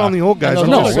really, shit yeah. on the old guys. And I'm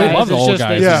No, those just we saying- love the it's old just guys,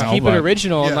 They you just know, keep it but-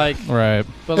 original. Yeah. Like, Right.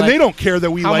 but and like, they don't care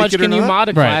that we how like much it or can you not. mod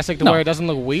a Right. classic to No. where it doesn't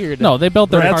look weird? No, they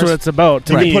built their That's cars. what it's about.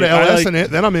 To Right, me, put an I LS like- in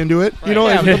it, then I'm into it. You know,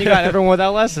 yeah, if- but then you got everyone with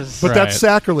LSs. but that's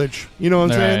Right. sacrilege. You know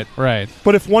what I'm saying? Right.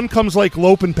 But if one comes like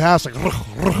lope and pass, like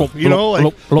you know,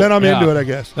 like then I'm Yeah. into it, I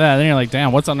guess. Yeah, then you're like,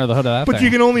 damn, what's under the hood of that But thing?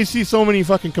 you can only see so many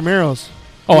fucking Camaros.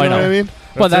 Oh, You I know. what I mean?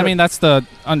 But I mean,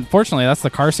 unfortunately, that's the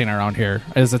car scene around here.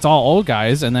 Is it's all old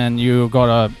guys, and then you go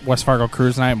to West Fargo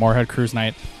Cruise Night, Moorhead Cruise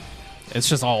Night. It's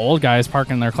just all old guys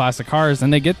parking their classic cars,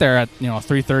 and they get there at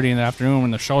 3:30 in the afternoon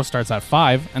when the show starts at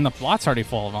 5, and the lot's already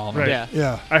full of all of them. Right.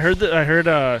 Yeah. I heard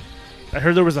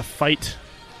there was a fight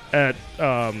at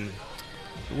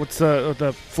what's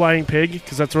the Flying Pig,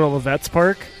 because that's where all the vets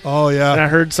park. Oh yeah. And I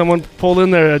heard someone pulled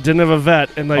in there that didn't have a vet,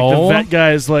 and the vet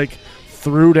guys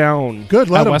threw down. Good.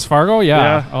 Let At 'em. West Fargo, yeah.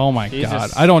 Yeah. Oh my Jesus.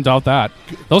 God, I don't doubt that.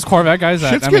 Those Corvette guys.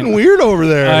 Shit's getting weird over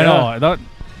there. I know.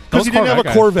 Because you didn't have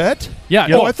a Corvette? Yeah.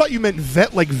 Oh, I thought you meant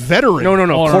veteran. No, Oh,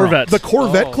 no. Corvette. The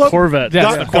Corvette Club? Corvette. Yeah,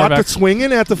 Got, the got Corvette. to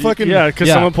swinging at the fucking... Yeah, because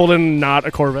Yeah. someone pulled in not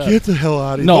a Corvette. Get the hell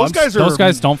out of here. No, those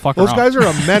guys don't fuck Those around. guys are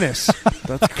a menace.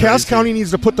 That's Cass crazy. County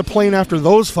needs to put the plane after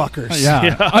those fuckers.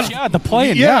 Yeah. The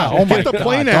plane. Yeah, Oh my get the God.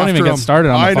 plane Don't after even them. get started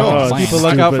on the I know. fucking Oh, plane. People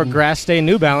look out for Stupid. grass stained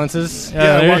New Balances.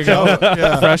 Yeah, there watch you go. out.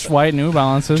 Yeah. Fresh white New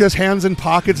Balances. Just hands in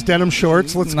pockets, denim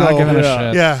shorts. Let's Not go. giving a Yeah.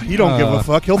 shit. Yeah, he don't give a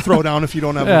fuck. He'll throw down if you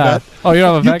don't have a Yeah. vet. Oh, you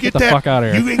have a You vet? get Get the that? fuck out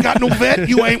of here. You ain't got no vet.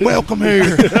 You ain't welcome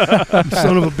here.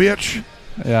 Son of a bitch.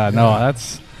 Yeah, no,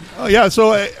 that's... Oh yeah,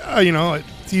 so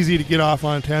it's easy to get off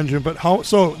on a tangent, but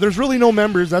so there's really no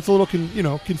members. That's a little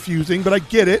confusing, but I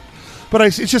get it. But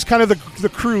it's just kind of the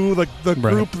crew, like the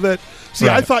Right. group that. See,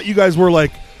 I Right. thought you guys were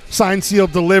like signed,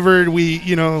 sealed, delivered. We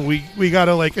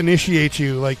gotta initiate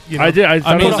you. I did. I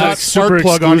thought mean, it was put a super spark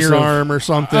plug on your exclusive. arm or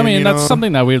something. I mean, that's know?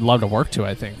 something that we'd love to work to,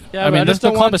 I think. Yeah, I but mean, I just the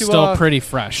don't club want is to, still pretty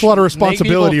fresh. It's a lot of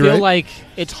responsibility, Make people feel right? like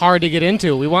it's hard to get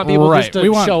into. We want people Right. just to We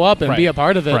want- show up and right. be a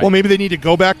part of it. Right. Well, maybe they need to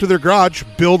go back to their garage,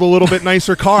 build a little bit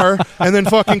nicer car, and then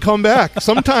fucking come back.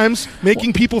 Sometimes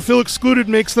making people feel excluded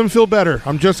makes them feel better.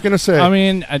 I'm just gonna say. I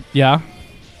mean, yeah.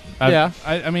 Yeah.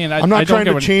 I mean, I'm not I don't trying get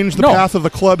to what- change the No. path of the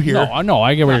club here. No,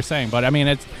 I get what you're saying, but I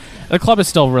mean, the club is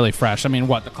still really fresh. I mean,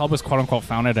 the club was quote unquote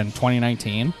founded in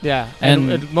 2019. Yeah,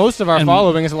 And- and most of our and-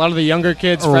 following is a lot of the younger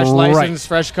kids, fresh Right. license,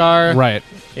 fresh car. Right.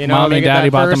 You know, Mommy they and get daddy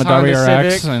that bought them a first Honda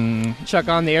WRX, Civic, and chuck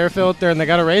on the air filter, and they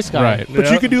got a race car. right. But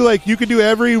Yeah. you could do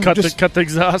every Cut just the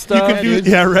exhaust you out. could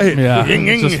do right. Yeah. Ying,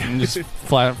 ying. Just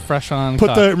flat, fresh on. Put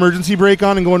cut. the emergency brake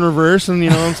on and go in reverse, and you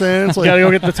know what I'm saying? It's You like gotta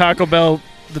go get the Taco Bell.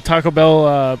 The Taco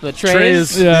Bell The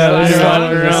trays. Yeah, Slide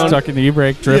sliding around. around. stuck in the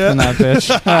e-brake, drifting that bitch.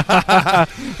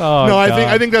 Oh, no, God.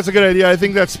 I think that's a good idea. I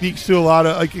think that speaks to a lot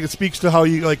of it speaks to how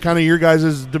you kind of your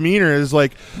guys' demeanor is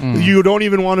you don't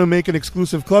even want to make an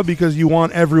exclusive club because you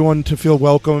want everyone to feel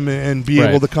welcome and be Right.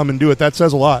 able to come and do it. That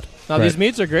says a lot. Now Right. these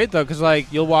meets are great though, because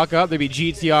you'll walk up, there'd be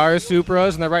GTRs,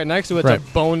 Supras, and they're right next to it. It's Right.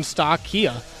 a bone stock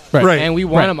Kia, Right. and we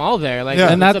want Right. them all there. Yeah.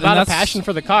 It's And about that's- a passion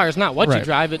for the car. It's not what you Right.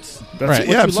 drive; it's That's Right. what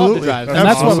Yeah, you absolutely. love to drive. And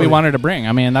that's what we Absolutely. wanted to bring.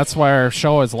 I mean, that's why our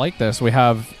show is like this. We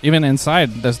have even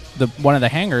inside the one of the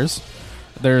hangars.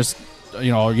 There's,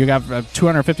 you got a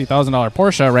 $250,000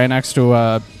 Porsche right next to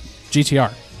a GTR,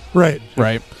 Right.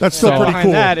 right? That's still so pretty behind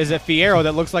cool. that is a Fiero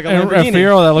that looks like a And a Lamborghini.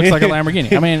 Fiero that looks like a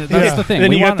Lamborghini. I mean, that's Yeah. the thing. Then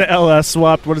We you got want- the LS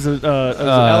swapped. What is it?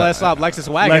 LS Swap Lexus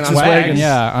Wagon on Lexus bags. Wagon,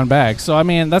 Yeah, on bags. So I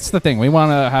mean, that's the thing. We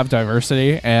want to have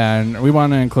diversity, and we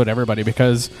want to include everybody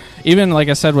because even like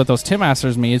I said with those Tim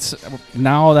Masters meets,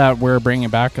 now that we're bringing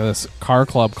back this car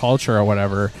club culture or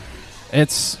whatever,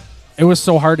 it was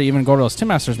so hard to even go to those Tim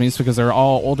Masters meets because they're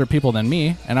all older people than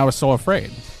me, and I was so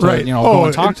afraid to Right. go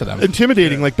and talk to them.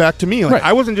 Intimidating, like back to me. Like Right.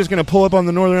 I wasn't just going to pull up on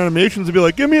the Northern Animations and be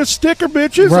like, "Give me a sticker,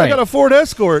 bitches! I Right. got a Ford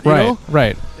Escort." You Right, know?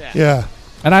 right. Yeah.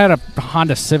 And I had a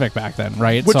Honda Civic back then,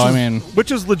 right? Which so is, I mean,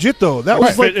 which is legit though. That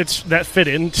Right. was like That fit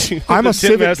into. I'm the a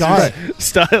Tim Civic Masters guy.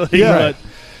 styling. Yeah. But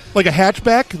like a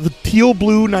hatchback, the teal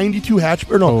blue 92 hatchback,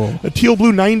 or no, Oh. a teal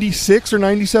blue 96 or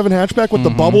 97 hatchback with the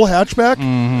bubble hatchback.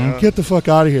 Get the fuck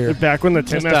out of here. back when the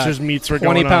Tim Just a Masters meets were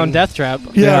going 20-pound on. death trap.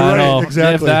 Yeah, I right, know.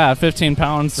 exactly. If that, 15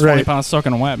 pounds, 20 Right. pounds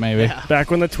soaking wet, maybe. Yeah. Back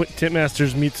when the Tim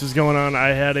Masters meets was going on, I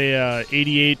had a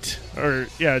 88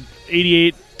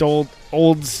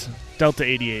 Olds Delta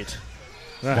 88.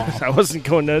 I wasn't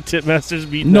going to Tim Masters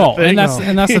meet. No, that thing.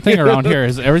 and that's the thing around here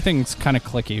is everything's kind of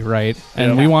clicky, right?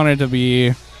 And Yeah. we wanted to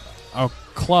be a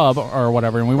club or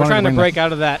whatever, and we We're wanted trying to bring break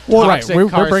out of that Well, right. toxic We're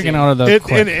car breaking scene. out of the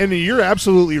clique. And you're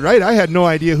absolutely right. I had no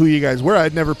idea who you guys were.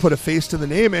 I'd never put a face to the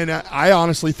name, and I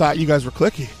honestly thought you guys were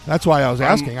clicky. That's why I was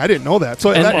asking. I didn't know that.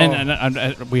 So that,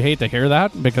 And we hate to hear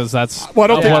that because that's Well, I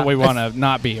don't think- what we want to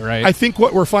not be, right? I think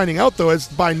what we're finding out though is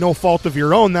by no fault of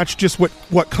your own. That's just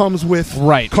what comes with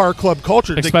Right. car club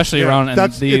culture, Especially around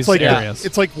in these it's like areas.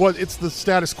 It's like it's the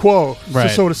status quo,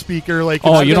 Right. so to speak, or like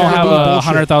oh, it's you don't never have been a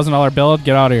bullshit. $100,000 bill?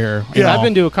 Get out of here. You Yeah. know? I've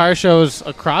been to car shows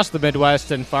across the Midwest,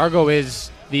 and Fargo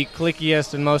is the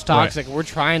clickiest and most toxic. We're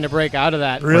trying to break out of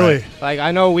that. Really? Like,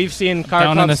 I know we've seen car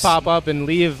Down in clubs this- pop up and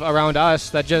leave around us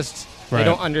that just they Right.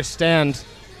 don't understand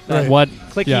that Right. What?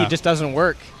 clicky yeah. just doesn't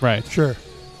work. Right. Sure.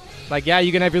 Like, yeah,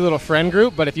 you can have your little friend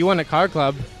group, but if you want a car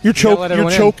club, you're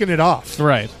everyone choking it off.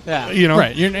 Right. Yeah. You know.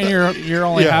 Right. You're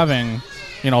only having,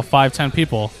 5-10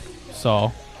 people.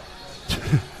 So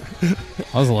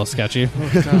that was a little sketchy.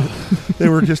 They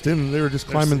were just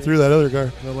climbing through that other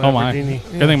car. Oh my! Good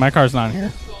thing my car's not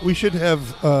here. We should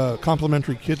have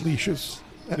complimentary kid leashes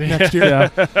next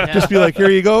year. Just be like, here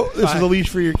you go. This is a leash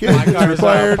for your kid. My car's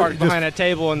required. parked behind a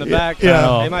table in the back.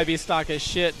 Yeah. They might be stock as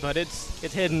shit, but it's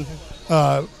hidden.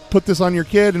 Put this on your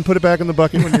kid and put it back in the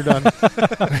bucket when you're done.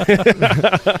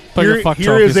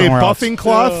 Here is a buffing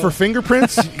cloth for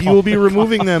fingerprints. You will be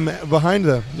removing them behind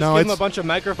them. Just give them a bunch of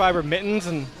microfiber mittens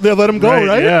and they let them go,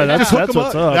 right? Yeah, that's what's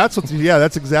up.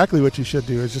 That's exactly what you should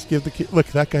do. Is just give the kid. Look,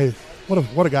 that guy.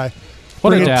 What a guy.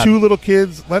 What a dad. 2 little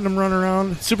kids, letting them run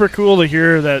around. Super cool to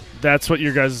hear that that's what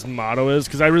your guys' motto is,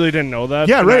 because I really didn't know that.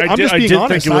 Yeah, right. I did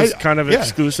honest. think it was kind of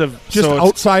exclusive. Just so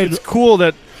outside. It's cool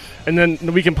that, and then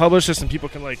we can publish this and people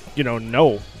can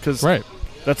know, because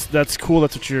that's cool.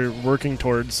 That's what you're working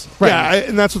towards. Right. Yeah,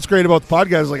 and that's what's great about the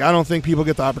podcast. Like, I don't think people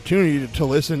get the opportunity to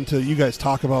listen to you guys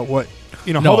talk about what.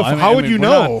 How would you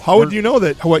know? How would you know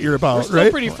that what you're about? We're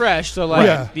still pretty fresh, so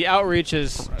the outreach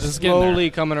is slowly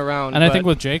coming around. And I think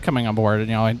with Jake coming on board,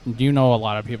 you know a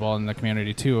lot of people in the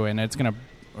community too, and it's gonna.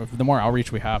 The more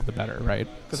outreach we have, the better, right?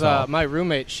 Because my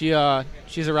roommate, she's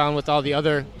around with all the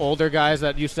other older guys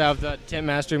that used to have the Tint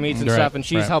Master meets and stuff, and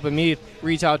she's helping me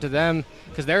reach out to them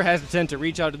because they're hesitant to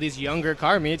reach out to these younger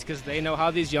car meets because they know how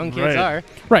these young kids are.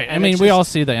 Right. And we all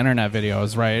see the internet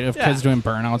videos, right, of kids doing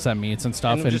burnouts at meets and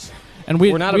stuff, and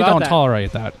we don't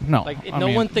tolerate that. No,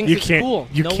 no one thinks it's cool.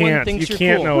 You can't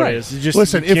nowadays. Right.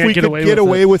 Listen, if we could get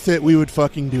away with it, we would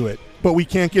fucking do it. But we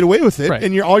can't get away with it,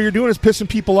 and all you're doing is pissing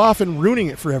people off and ruining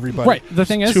it for everybody. Right. The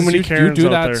thing is, you do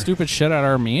that stupid shit at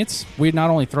our meets, we'd not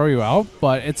only throw you out,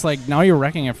 but it's like now you're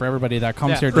wrecking it for everybody that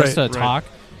comes here just to talk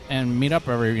and meet up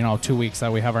every 2 weeks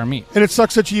that we have our meet. And it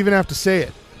sucks that you even have to say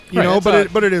it.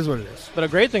 But it is what it is. But a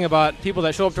great thing about people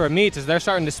that show up to our meets is they're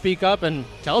starting to speak up and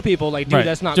tell people, like, dude,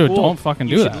 that's not cool. Dude, don't fucking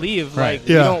do that. You should leave. Like,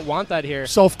 we don't want that here.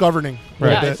 Self-governing.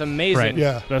 Yeah, it's amazing. Right.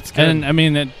 Yeah. That's good. And, I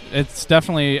mean, it's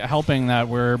definitely helping that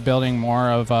we're building more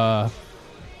of a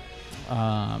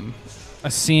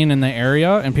scene in the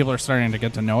area, and people are starting to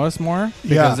get to know us more.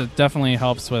 Because it definitely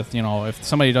helps with, if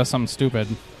somebody does something stupid,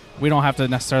 we don't have to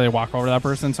necessarily walk over to that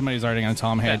person. Somebody's already going to tell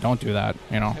them, hey, don't do that,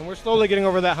 And we're slowly getting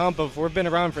over that hump of we've been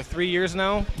around for 3 years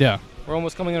now. Yeah. We're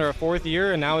almost coming into our 4th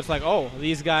year, and now it's like, oh,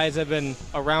 these guys have been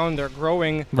around, they're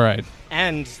growing. Right.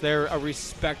 And they're a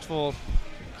respectful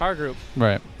car group.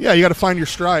 Right. Yeah, you got to find your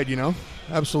stride,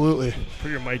 Absolutely. Put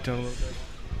your mic down a little bit.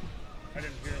 I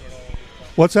didn't hear him at all.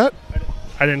 What's that?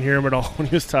 I didn't hear him at all when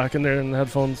he was talking there in the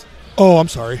headphones. Oh, I'm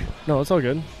sorry. No, it's all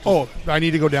good. Oh, I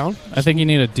need to go down? I think you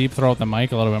need to deep throat the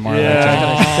mic a little bit more.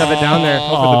 Yeah, shove it down there.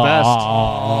 Hope for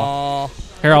the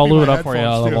best. Here, I'll lube it up for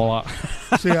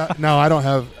you. See, no, I don't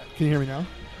have. Can you hear me now?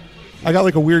 I got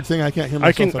like a weird thing. I can't hear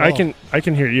myself at all. I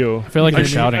can hear you. I feel like you're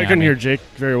shouting. I couldn't hear Jake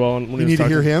very well when he was talking. You need to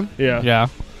hear him? Yeah. Yeah.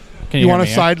 You want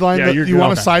to sideline? You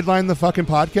want to sideline the fucking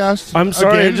podcast? I'm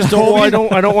sorry. I just don't. I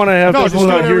don't want to have people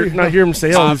not hear him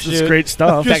say, "Oh, this is great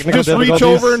stuff." Just reach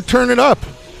over and turn it up.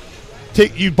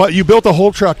 You built a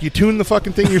whole truck. You tuned the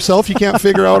fucking thing yourself. You can't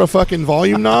figure out a fucking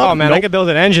volume knob. Oh man, I could build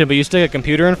an engine, but you stick a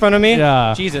computer in front of me.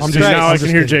 Yeah, Jesus Christ. Now I can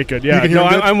hear Jake good. Yeah, no,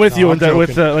 I'm with you with that.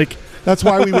 With like. That's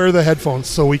why we wear the headphones,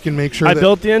 so we can make sure. I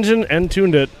built the engine and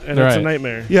tuned it, and it's a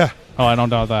nightmare. Yeah. Oh, I don't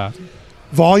doubt that.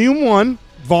 Volume 1,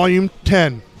 Volume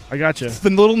 10. I got you. It's the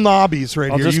little knobbies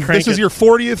right here. This is your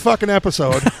 40th fucking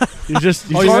episode. It's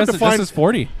hard to find. This is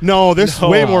 40. No, this is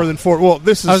way more than 40. Well,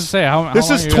 this is. I was say how this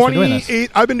long is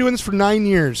 28. I've been doing this for 9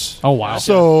 years. Oh wow!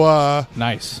 So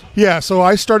nice. Yeah, so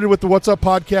I started with the What's Up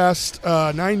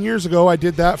podcast 9 years ago. I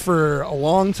did that for a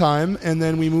long time, and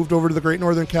then we moved over to the Great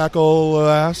Northern Cackle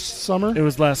last summer. It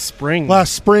was last spring.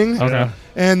 Okay.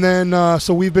 And then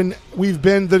so we've been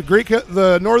the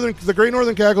Great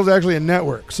Northern Cackle is actually a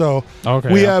network. So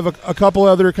we have a couple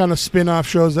other kind of spin-off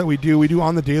shows that we do. We do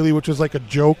On the Daily, which is like a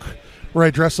joke where I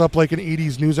dress up like an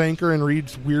 80s news anchor and read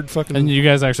weird fucking... And you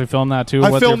guys actually film that too?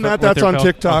 I film that. That's on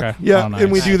TikTok. Okay. Yeah, nice.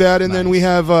 And we do that. And then we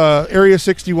have Area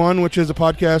 61, which is a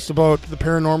podcast about the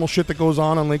paranormal shit that goes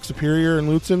on Lake Superior and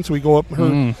Lutsen. So we go up...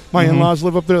 My in-laws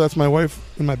live up there. That's my wife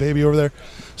and my baby over there.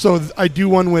 So I do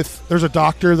one with... There's a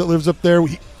doctor that lives up there.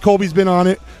 Colby's been on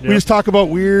it. Yep. We just talk about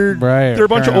weird... Right. They're a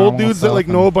bunch of old dudes that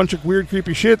know a bunch of weird,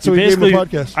 creepy shit, so we gave them a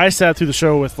podcast. I sat through the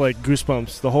show with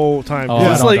goosebumps the whole time.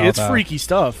 It's freaky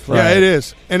stuff. Right. Yeah, it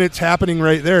is. And it's happening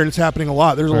right there, and it's happening a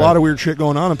lot. There's a lot of weird shit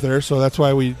going on up there, so that's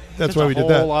why we did that.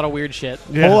 A whole lot of weird shit.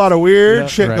 A whole lot of weird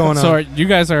shit going on. So are you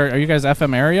guys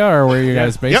FM area, or where are you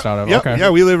guys based out of? Okay. Yeah,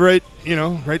 we live right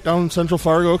right down Central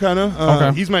Fargo, kind of.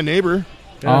 Okay. He's my neighbor.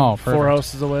 Yeah, Oh, 4 4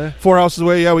 houses away. 4 houses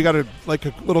away. Yeah, we got a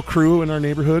little crew in our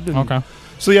neighborhood. And Okay.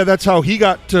 So yeah, that's how he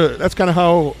got to. That's kind of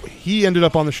how he ended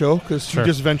up on the show, because Sure. he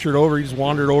just ventured over. He just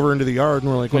wandered over into the yard,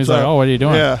 and we're like, "What's He's up?" like, oh, what are you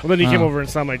doing? Yeah. Well, then he came Oh. over and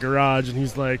saw my garage, and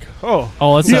he's like, "Oh,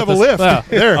 let's You set have a this- lift. Yeah.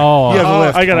 There. Oh, He has a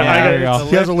lift. I got there you go.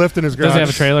 He has a lift in his garage. Does he have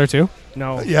a trailer too?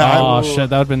 no." Yeah. Oh shit, that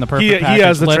would have been the perfect He package.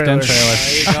 has the lift and trailer. trailer.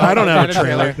 There you go. I don't have a Got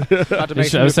trailer. About to You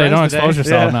make should some I new would say don't friends today. expose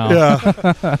yourself now.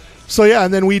 Yeah. So yeah,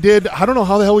 and then we did. I don't know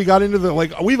how the hell we got into the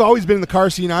we've always been in the car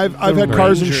scene. I've had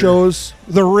cars in Ranger. shows.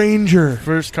 The Ranger.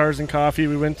 First Cars and Coffee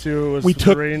we went to was We the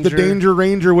took Ranger. the Danger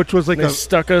Ranger, which was like They a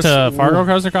stuck us To Fargo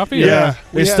Cars and Coffee? Yeah.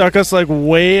 They We had- stuck us like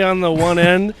way on the one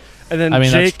end, and then I mean,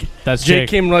 Jake that's Jake Jake.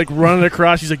 came like running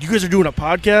across. He's like, "You guys are doing a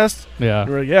podcast?" Yeah. And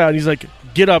we're like, "Yeah," and he's like,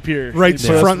 "Get up here!" right He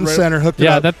put us front and right- center, hooked it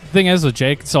Yeah, up. that thing is with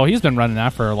Jake. So he's been running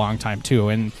that for a long time too,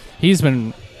 and he's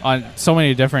been on so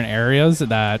many different areas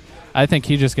that I think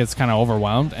he just gets kind of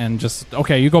overwhelmed and just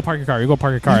you go park your car, you go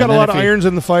park your car. He's got And a then lot if of he- irons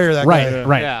in the fire. That Right, guy.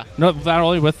 right. Yeah. No, not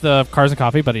only with the Cars and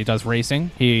Coffee, but he does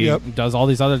racing. He Yep. does all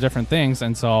these other different things,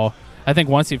 and so I think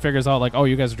once he figures out like, oh,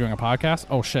 you guys are doing a podcast.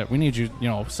 Oh shit, we need you,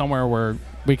 somewhere where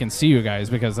we can see you guys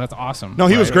because that's awesome. No,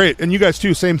 he was Right. great, and you guys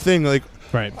too. Same thing. Like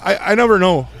Right. I never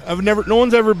know. No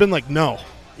one's ever been like no.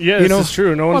 Yeah, You this know? is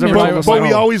true. No one's I mean, ever. why told would- us But no.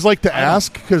 we always like to I know.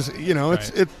 ask, because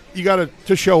Right. you got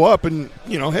to show up, and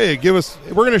hey, give us.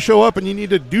 We're gonna show up, and you need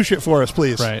to do shit for us,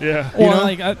 please. Right. Yeah. Well,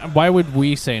 You know? why would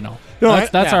we say no? No,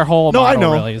 that's yeah. our whole No, I motto,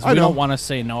 know. really. Is I we know. don't want to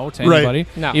say no to Right. anybody,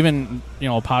 No. even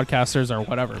podcasters or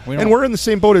whatever. We don't. And we're in the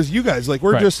same boat as you guys. Like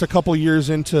we're Right. just a couple years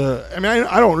into. I mean,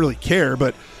 I don't really care,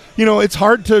 but it's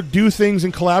hard to do things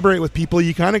and collaborate with people.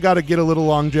 You kind of got to get a little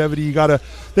longevity.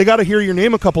 They got to hear your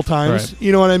name a couple times. Right.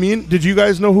 You know what I mean? Did you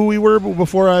guys know who we were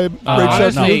before I reached out to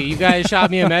Honestly, you? you guys shot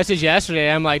me a message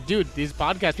yesterday. I'm like, dude, these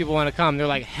podcast people want to come. They're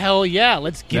like, hell yeah,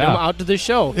 let's get Yeah. them out to the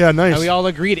show. Yeah, nice. And we all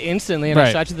agreed instantly, and I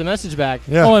Right. shot you the message back.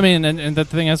 Yeah. Well, I mean, and the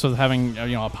thing is with having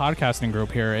a podcasting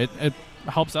group here, it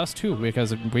helps us too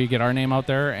because we get our name out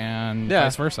there and Yeah.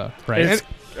 vice versa, right? It's,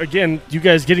 again, you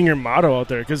guys getting your motto out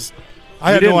there because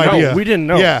I had no idea. We didn't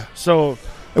know. Yeah. So It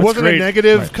that's wasn't great. a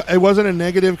negative. It wasn't a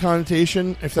negative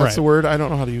connotation, if that's Right. the word. I don't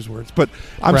know how to use words, but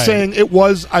I'm Right. saying it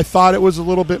was. I thought it was a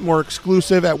little bit more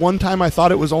exclusive. At one time, I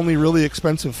thought it was only really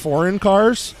expensive foreign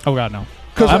cars. Oh God, no!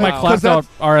 'Cause I have my wow. classed 'cause out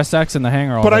RSX in the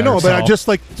hangar. But over I know, there, but I so just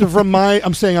like from my.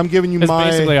 I'm saying I'm giving you it's my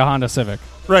basically a Honda Civic.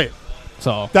 right.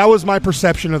 So That was my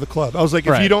perception of the club. I was like,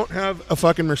 if Right. you don't have a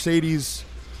fucking Mercedes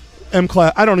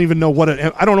M-Class, I don't even know what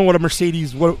I don't know what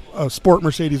a sport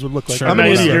Mercedes would look like. Sure. I'm an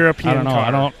Nice idiot. European I don't know.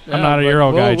 car. I'm not a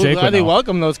Euro guy. We'll Jake would gladly know.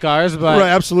 welcome those cars, but Right,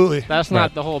 absolutely. that's not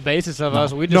Right. the whole basis of No.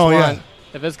 us. We just No, yeah. want,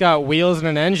 if it's got wheels and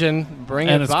an engine, bring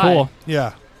and it it's by. cool.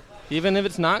 Yeah. Even if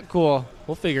it's not cool,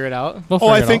 we'll figure it out. We'll Oh,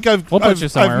 I figure it think out. We'll put you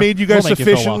I've somewhere. made you guys We'll make you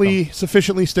feel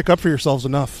sufficiently stick up for yourselves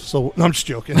enough. So no, I'm just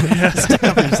joking. welcome.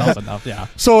 Yourself enough, yeah.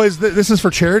 So this is for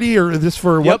charity, or is this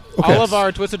for Yep. what? Okay. All of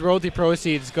our Twisted Royalty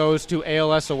proceeds goes to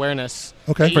ALS awareness.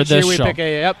 Okay. Each For this year we show.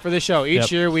 pick for this show. Each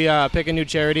Yep. year we pick a new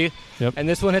charity. Yep. And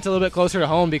this one hits a little bit closer to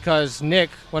home because Nick,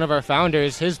 one of our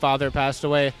founders, his father passed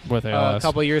away With a ALS.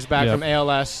 couple years back Yep. from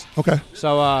ALS. Okay.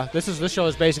 So this show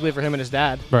is basically for him and his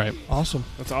dad. Right. Awesome.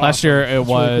 That's awesome. Last year it really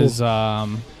was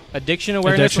Addiction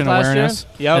awareness addiction was last awareness.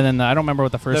 year. Yep. And then I don't remember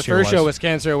what the the first year first show was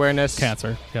cancer awareness.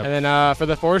 cancer. Yep. And then for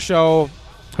the fourth show,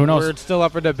 Who knows? we're still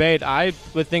up for debate. I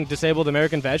would think disabled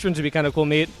American veterans would be kind of cool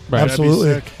meet. Right. That'd be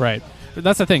Absolutely. sick. Right. But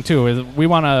that's the thing too is we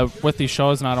want to with these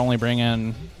shows not only bring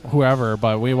in whoever,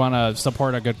 but we want to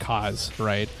support a good cause.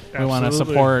 Right. We want to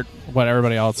Absolutely. support what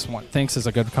everybody else thinks is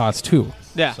a good cause too.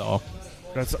 Yeah. So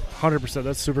That's 100%.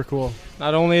 That's super cool.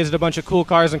 Not only is it a bunch of cool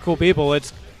cars and cool people,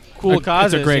 it's cool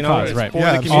causes. It's a great you know, cause, it's right? For Yeah,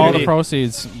 the absolutely. all community. the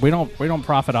proceeds we don't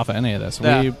profit off of any of this.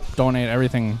 Yeah. We donate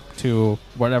everything to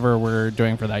whatever we're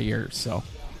doing for that year. So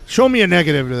Show me a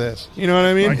negative to this. You know what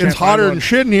I mean? I can't It's hotter find than one.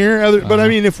 shit in here. But I Uh-huh.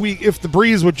 mean, if the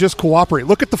breeze would just cooperate,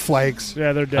 look at the flags.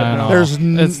 Yeah, they're dead I now. know. There's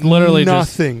It's literally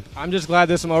just- nothing. I'm just glad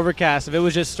there's some overcast. If it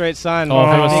was just straight sun, Oh, if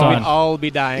it I was think sun. we'd all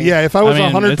be dying. Yeah, if I was I mean,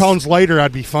 100 it's- pounds lighter,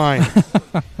 I'd be fine.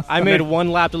 I made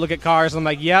one lap to look at cars. And I'm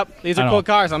like, yep, these I are know. cool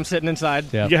cars. I'm sitting inside.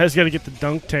 yeah. You guys got to get the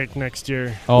dunk tank next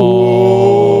year.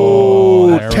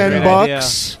 Oh, there we go.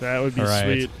 $10. That would be All right.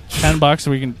 sweet. $10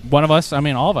 we can one of us, I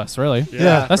mean all of us really.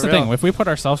 Yeah. That's for the thing. real. If we put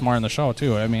ourselves more in the show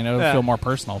too, I mean it'll Yeah. feel more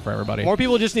personal for everybody. More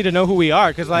people just need to know who we are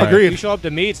because, like, Agreed. you show up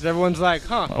to meets and everyone's like,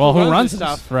 huh, well, who runs this this?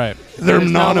 stuff? Right. They're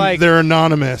It's not like- they're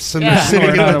anonymous, and Yeah. they're sitting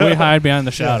We're in not- the. we hide behind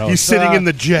the shadows. He's sitting Uh, in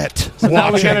the jet. So now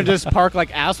we watching. kind of just park like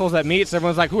assholes at meets.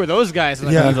 Everyone's like, who are those guys?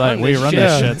 And Yeah. He's like, we run shit.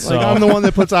 this Yeah, shit. So like I'm the one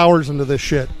that puts hours into this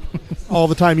shit all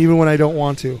the time, even when I don't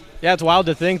want to. Yeah, it's wild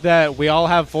to think that we all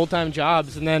have full-time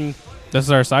jobs and then This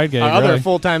is our side gig. Our other really.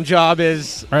 full-time job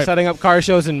is setting up car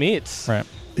shows and meets. Right.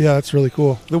 Yeah, that's really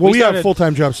cool. Well, we have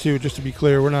full-time jobs too. Just to be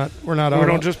clear, we're not. We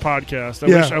don't just podcast.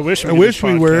 I wish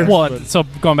we were. Well, so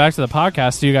going back to the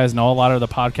podcast, do you guys know a lot of the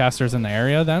podcasters in the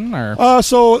area then, or?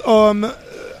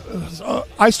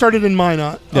 I started in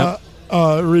Minot. Yep.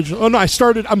 Originally. Oh no,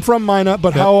 I'm from Minot,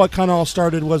 but how it kind of all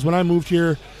started was when I moved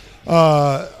here.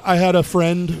 I had a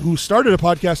friend who started a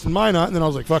podcast in Minot, and then I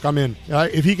was like, "Fuck, I'm in.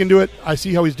 If he can do it, I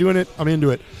see how he's doing it. I'm into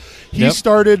it." He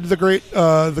started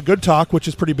the Good Talk, which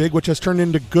is pretty big, which has turned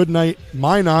into Good Night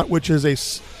Minot, which is a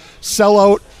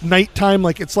sellout nighttime.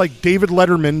 Like it's like David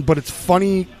Letterman, but it's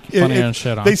funny. And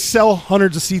shit on. They sell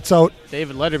hundreds of seats out.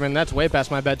 David Letterman, that's way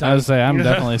past my bedtime. I would say I'm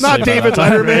definitely not David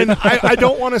Letterman. I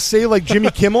don't want to say like Jimmy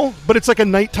Kimmel, but it's like a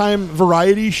nighttime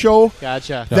variety show.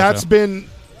 Gotcha. That's been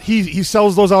he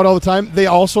sells those out all the time. They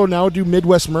also now do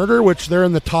Midwest Murder, which they're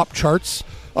in the top charts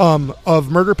of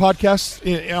murder podcasts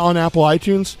on Apple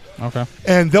iTunes. Okay.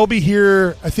 And they'll be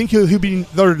here. I think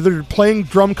they're playing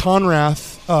Drum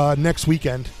Conrath next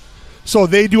weekend, so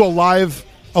they do a live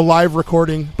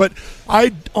recording. But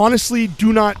I honestly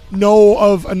do not know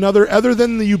of another other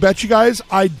than the You Betcha guys.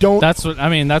 I don't. That's what I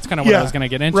mean. That's kind of what I was going to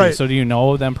get into. Right. So do you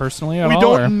know them personally at all? We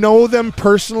don't know them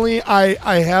personally.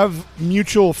 I have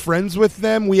mutual friends with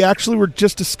them. We actually were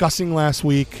just discussing last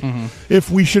week if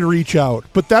we should reach out.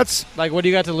 But that's like, what do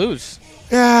you got to lose?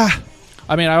 Yeah.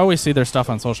 I mean, I always see their stuff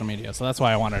on social media, so that's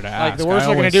why I wanted to ask. Like, the worst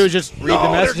they're going to do is just read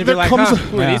the message and be like, who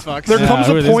are these fucks? There comes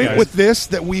a point with this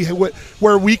that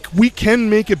where we can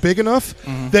make it big enough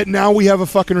that now we have a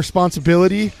fucking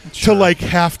responsibility to, like,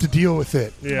 have to deal with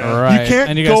it. Yeah. Right. You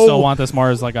can't and you guys still want this more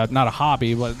as, like, not a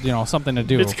hobby, but, something to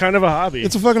do. It's kind of a hobby.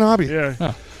 It's a fucking hobby. Yeah.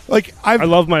 Huh. Like, I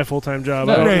love my full-time job.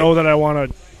 I don't know that I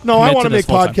want to... No, I want to make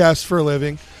podcasts for a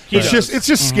living. It's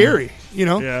just scary,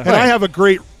 Yeah. And I have a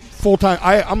great full-time...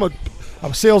 I'm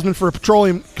a salesman for a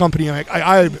petroleum company.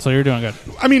 So you're doing good.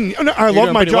 I mean, I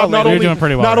love my job. You're doing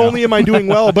pretty well. Not only am I doing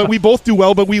well, but we both do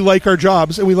well. But we like our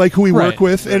jobs and we like who we work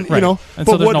with, and And but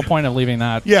so there's no point of leaving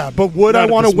that. Yeah, but would I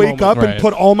want to wake up and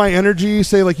put all my energy,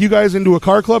 say like you guys, into a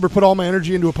car club, or put all my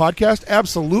energy into a podcast?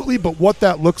 Absolutely. But what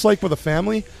that looks like with a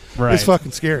family is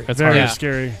fucking scary. It's very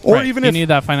scary. Or even you need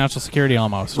that financial security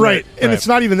almost. Right. And it's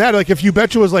not even that. Like if You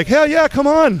Betcha was like, hell yeah, come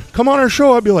on our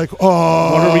show, I'd be like,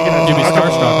 oh, what are we gonna do? Be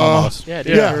starstruck almost. Yeah,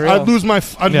 dude, I'd lose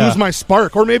my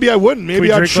spark, or maybe I wouldn't.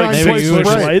 Maybe I'd shine twice as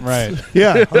bright. Right.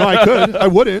 Yeah, no, I could. I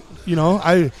wouldn't.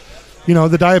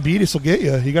 The diabetes will get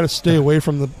you. You got to stay away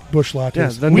from the Busch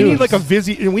lattes. Yeah, we need like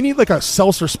a we need like a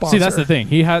seltzer sponsor. See, that's the thing.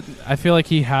 I feel like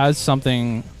he has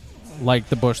something like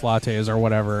the Busch lattes or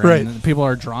whatever, right? And people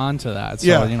are drawn to that.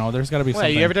 So there's got to be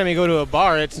something. Every time you go to a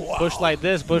bar, it's Busch Light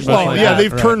this, Busch Light that. Yeah,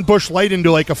 they've turned Busch Light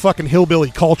into like a fucking hillbilly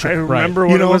culture. I remember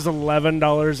when it was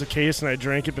 $11 a case, and I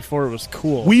drank it before it was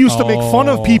cool. We used to make fun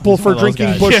of people for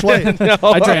drinking Busch Light.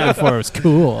 I drank it before it was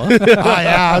cool.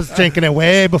 I was drinking it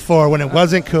way before when it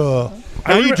wasn't cool.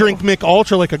 Now you drink Mick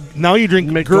Ultra now you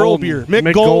drink girl beer.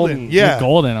 Mick Golden. Yeah. Mick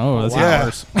Golden. Oh, that's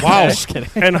worse. Wow. Just kidding.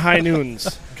 And High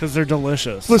Noons, because they're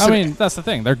delicious. Listen, I mean, that's the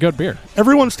thing. They're good beer.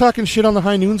 Everyone's talking shit on the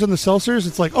High Noons and the seltzers.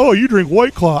 It's like, oh, you drink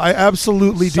White Claw. I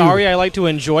absolutely do. Sorry, I like to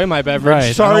enjoy my beverage.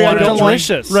 Right. Sorry, I don't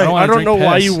delicious. Right. I don't know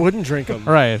why you wouldn't drink them.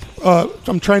 Right.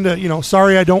 I'm trying to,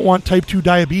 sorry, I don't want type 2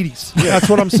 diabetes. That's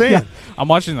what I'm saying. I'm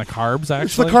watching the carbs, actually.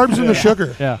 It's the carbs and the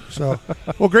sugar. Yeah. So,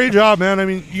 well, great job, man. I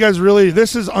mean, you guys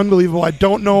this is unbelievable. I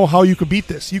don't know how you could beat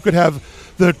this. You could have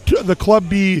the club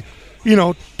be,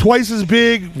 twice as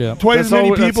big, twice as many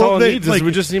people. That's all it needs.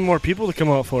 We just need more people to come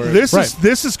out for it.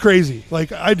 This is crazy. Like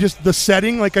the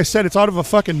setting, like I said, it's out of a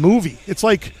fucking movie. It's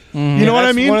like, you know what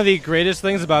I mean? One of the greatest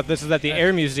things about this is that the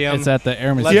Air Museum. It's at the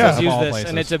Air Lets Museum. us use this,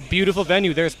 and it's a beautiful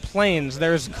venue. There's planes,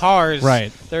 there's cars.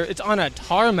 Right. It's on a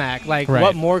tarmac. Like,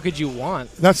 what more could you want?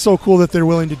 That's so cool that they're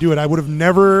willing to do it. I would have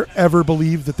never ever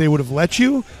believed that they would have let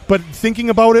you. But thinking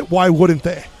about it, why wouldn't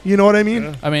they? You know what I mean?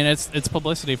 Yeah. I mean, it's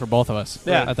publicity for both of us.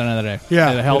 Yeah. At the end of the day.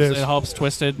 Yeah. It helps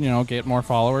Twisted, get more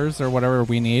followers or whatever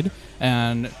we need,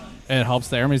 and it helps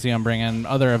the Air Museum bring in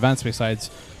other events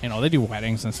besides, they do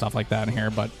weddings and stuff like that in here,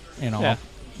 but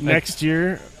next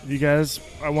year, you guys,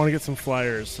 I want to get some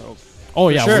flyers. So. Oh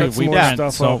yeah, sure. we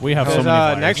have so many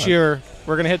flyers. Next year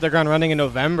we're gonna hit the ground running in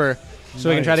November. So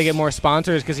we can try to get more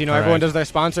sponsors because everyone does their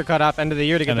sponsor cutoff end of the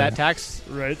year to get that tax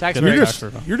break.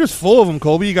 You're just full of them,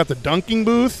 Colby. You got the dunking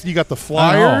booth. You got the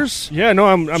flyers. Yeah, no,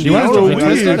 I'm doing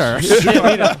it.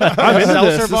 I'm in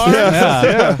Seltzer bar.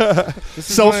 Yeah.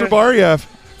 Seltzer bar. Yeah.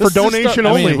 For donation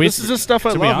only. This is the stuff I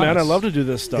love, man. I love to do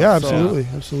this stuff. Yeah, absolutely.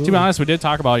 Absolutely. To be honest, we did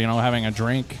talk about having a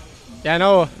drink. Yeah, I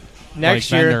know.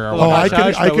 Next year, I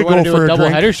could we go do for a a double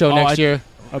drink. header show next year.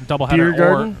 double beer header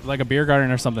garden? or like a beer garden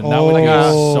or something. Oh, that would be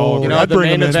so good. You know, I'd the bring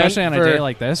main them in. event Especially on a for day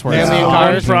like this where family it's and hot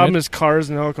cars. The problem humid. is cars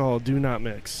and alcohol do not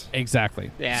mix.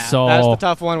 Exactly. Yeah, So that's the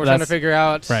tough one. We're trying to that's- figure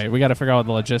out. Right. We got to figure out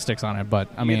the logistics on it, but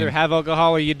I You mean, either have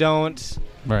alcohol or you don't.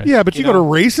 right. Yeah, but you You go to know.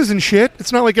 races and shit.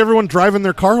 It's not like everyone driving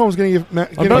their car home is going to I'm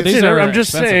get. not these saying are I'm just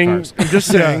expensive saying. cars. I'm just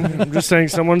saying. I'm just saying.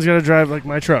 Someone's got to drive like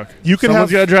my truck. You could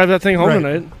Someone's have got to drive that thing home Right.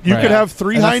 tonight. You Right. could have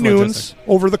 3 And high that's noons logistics.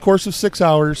 over the course of 6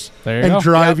 hours There you and go.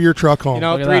 drive Yep. your truck home. You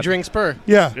know, Look at 3 that. drinks per.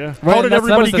 Yeah. Yeah. Right, How and did that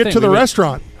everybody was the get thing. to the We would-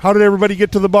 restaurant? How did everybody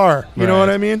get to the bar? You know Right. what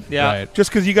I mean? Yeah. Right. Just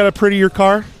because you got a prettier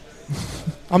car?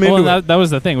 I'm Well, into and it. that was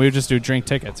the thing. We would just do drink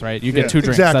tickets, right? You get Yeah. 2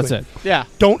 drinks. Exactly. That's it. Yeah.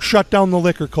 Don't shut down the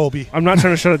liquor, Colby. I'm not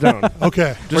trying to shut it down.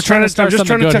 Okay. We're trying to start I'm just something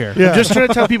trying to good tell- here. Yeah. I'm just trying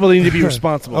to tell people they need to be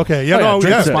responsible. Okay. Yeah. Oh, No.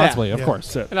 drink Yeah. responsibly, of Yeah.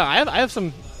 course. That's it. No, I have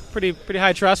some pretty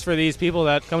high trust for these people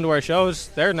that come to our shows.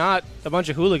 They're not a bunch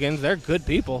of hooligans. They're good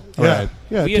people. Yeah. Right.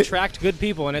 Yeah. We ta- attract good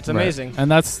people, and it's Right. amazing.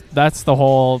 And that's the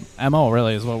whole MO.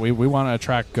 Really, is what we want to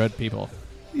attract good people.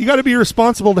 you got to be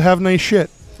responsible to have nice shit.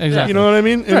 Exactly. You know what I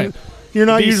mean? And Right. you're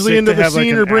not Be usually sick into to the have, like,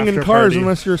 scene an or bringing after cars party.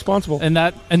 unless you're responsible. And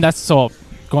that's so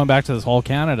going back to this whole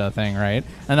Canada thing, right?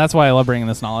 And that's why I love bringing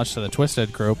this knowledge to the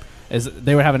Twisted group. Is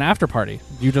they would have an after party.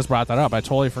 You just brought that up. I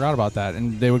totally forgot about that.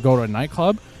 And they would go to a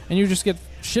nightclub, and you just get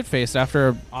shit faced after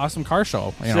an awesome car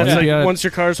show. You So know, it's you'd like be at a- once your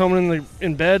car's home and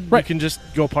in bed, Right. you can just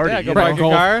go party. Yeah, go you park know?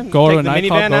 your car, go take to a the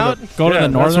nightclub, minivan go out. to Yeah, the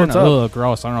that's northern. what's up. Ugh,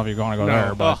 gross. I don't know if you want to go No.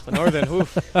 there, but Oh, the northern.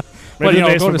 Oof. but Maybe you know,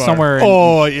 the go to basement bar. somewhere. in-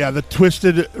 Oh yeah, the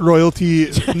Twisted Royalty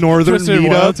Northern Twisted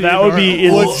Meetup. Royalty. That would be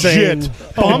Legit. insane.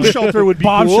 Bomb shelter would be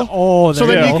bomb cool. Oh, So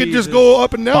there then you you go. could just go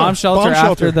up and down. bomb shelter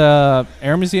after the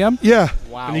Air Museum. Yeah.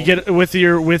 Wow. And you get with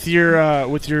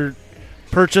your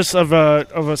purchase of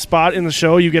a spot in the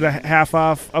show, you get a half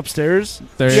off upstairs.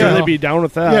 There you Yeah. Sure, go. they'd be down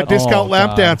with Yeah. that. Discount Oh, lap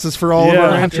God. dances for all of Yeah.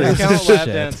 our entries. Discount lap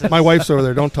Shit. dances. My wife's over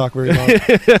there. Don't talk very loud.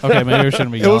 Okay, maybe we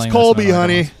shouldn't be. It was yelling this Colby, when we're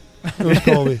honey. going. It was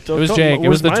Colby. It was Jake. It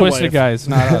was the Twisted guys,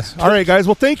 not us. All right, guys.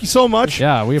 Well, thank you so much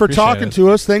Yeah, we for appreciate talking it.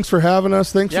 to us. Thanks for having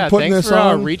us. Thanks Yeah, for putting thanks this for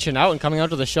on. reaching out and coming out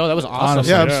to the show. That was awesome.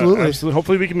 Honestly. Yeah, absolutely.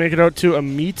 Hopefully, we can make it out to a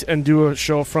meet and do a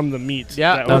show from the meet.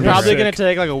 Yeah, That we're would be probably sick. going to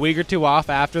take like a week or two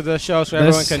off after the show so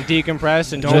everyone can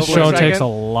decompress and chill This for a show second. takes a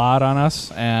lot on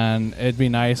us, and it'd be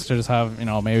nice to just have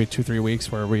maybe 2-3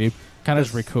 weeks where we kind of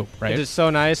just recoup, right? It's just so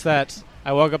nice that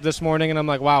I woke up this morning and I'm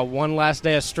like, wow, one last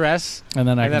day of stress, and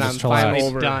then I and can then just I'm chillax. finally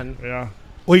Over. done. Yeah.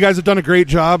 Well, you guys have done a great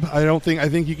job. I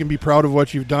think you can be proud of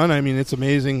what you've done. I mean, it's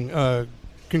amazing.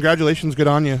 Congratulations. Good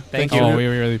on you. Thank Oh, you. we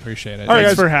really appreciate it. All right,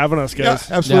 Thanks guys. for having us, Yeah, guys.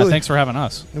 absolutely. Yeah, thanks for having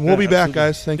us. And we'll Yeah, be back, absolutely.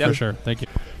 guys. Thank Yep. you. For sure. Thank you.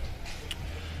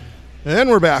 And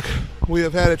we're back. We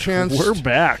have had a chance. We're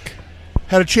back.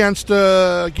 Had a chance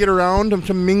to get around and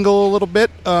to mingle a little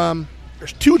bit.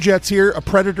 There's 2 jets here. A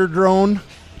Predator drone.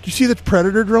 Did you see the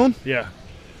Predator drone? Yeah.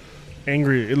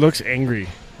 Angry. It looks angry.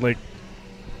 Like,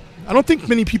 I don't think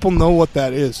many people know what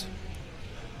that is.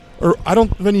 Or I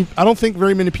don't think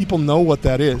very many people know what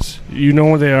that is. you know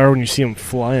what they are when you see them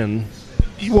flying.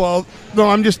 Well, no,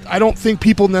 I don't think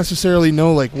people necessarily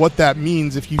know like what that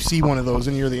means if you see one of those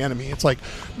and you're the enemy. It's like,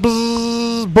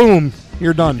 bzzz, boom,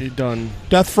 you're done. You're done.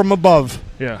 Death from above.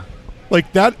 Yeah.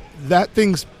 Like that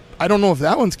thing's, I don't know if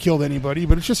that one's killed anybody,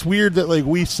 but it's just weird that like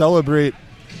we celebrate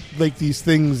like these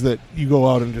things that you go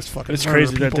out and just fucking It's murder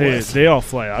crazy that people with. they all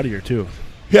fly out of here, too.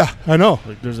 Yeah, I know.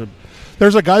 Like,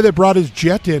 There's a guy that brought his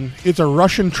jet in. It's a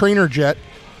Russian trainer jet.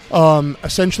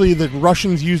 Essentially, the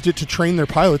Russians used it to train their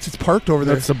pilots. It's parked over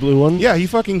there. that's the blue one? Yeah, he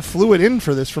fucking flew it in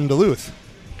for this from Duluth.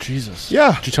 Jesus.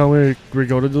 Yeah. Did you tell me we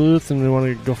go to Duluth and we want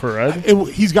to go for a ride?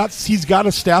 He's got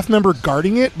a staff member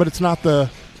guarding it, but it's not the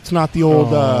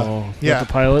old Not the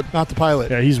pilot? not the pilot.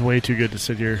 Yeah, he's way too good to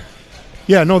sit here.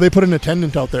 Yeah, no, they put an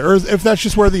attendant out there, or if that's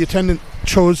just where the attendant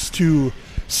chose to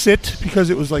sit because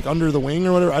it was like under the wing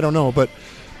or whatever. I don't know, but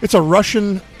it's a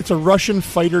Russian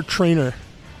fighter trainer.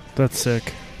 That's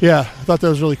sick. Yeah, I thought that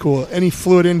was really cool, and he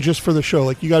flew it in just for the show.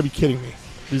 Like, you got to be kidding me.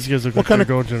 These guys look What like kind they're of-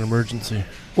 going to an emergency.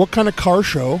 What kind of car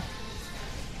show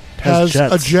Has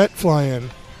has a jets. jet fly in?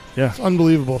 Yeah. It's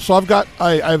unbelievable. So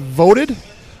I've voted.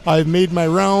 I've made my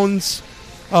rounds.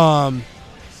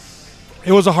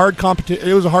 It was a hard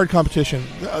competition.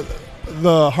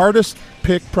 The hardest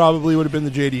pick probably would have been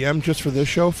the JDM just for this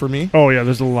show for me. Oh, yeah,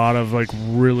 there's a lot of, like,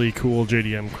 really cool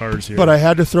JDM cars here. But I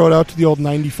had to throw it out to the old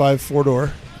 95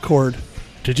 4-door Accord.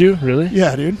 Did you? Really?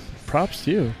 Yeah, dude. Props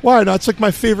to you. Why not? It's like my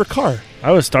favorite car.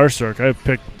 I was starstruck. I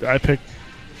picked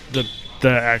the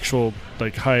actual,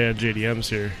 like, high-end JDMs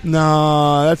here.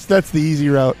 Nah, that's the easy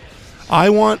route.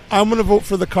 I'm gonna vote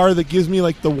for the car that gives me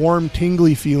like the warm,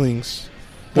 tingly feelings.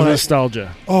 The When I-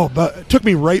 nostalgia. Oh, but it took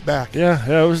me right back. Yeah,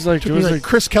 it was like Took me right-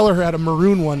 Chris Keller had a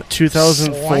maroon one.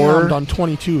 2004 slammed on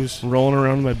 22s. rolling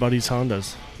around in my buddy's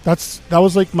Hondas. That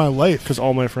was like my life. Because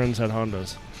all my friends had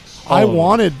Hondas. I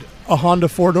wanted a Honda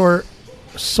 4-door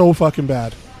so fucking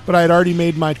bad. But I had already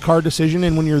made my car decision,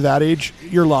 and when you're that age,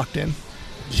 you're locked in.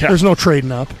 Yeah. There's no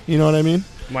trading up. You know what I mean?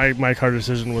 My car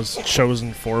decision was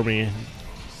chosen for me.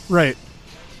 Right.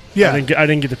 Yeah. I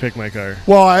didn't get to pick my car.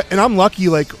 Well, I'm lucky.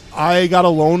 Like, I got a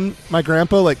loan. My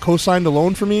grandpa like co-signed a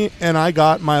loan for me, and I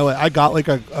got like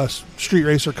a street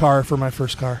racer car for my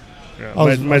first car.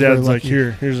 Yeah. My dad's like,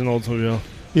 here's an Oldsmobile.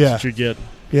 Yeah. That's what you get.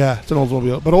 Yeah, it's an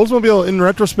Oldsmobile. But Oldsmobile, in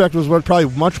retrospect, was probably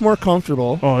much more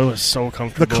comfortable. Oh, it was so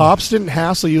comfortable. The cops didn't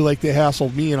hassle you like they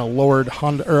hassled me in a lowered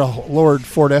Honda or a lowered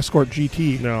Ford Escort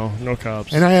GT. No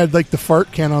cops. And I had like the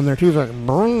fart can on there too. It was like,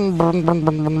 brung, brung, brung,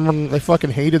 brung, brung. They fucking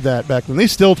hated that back then. They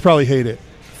still probably hate it.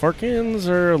 Fart cans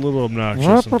are a little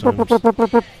obnoxious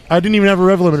sometimes. I didn't even have a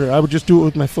rev limiter. I would just do it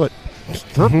with my foot.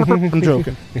 I'm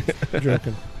joking.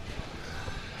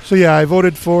 So yeah, I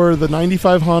voted for the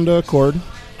 95 Honda Accord.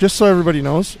 Just so everybody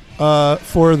knows,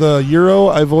 for the Euro,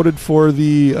 I voted for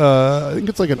the, I think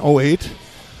it's like an 08.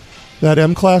 That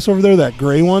M-Class over there, that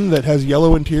gray one that has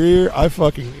yellow interior. I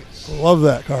fucking love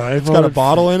that car. It's got a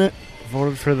bottle in it.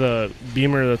 Voted for the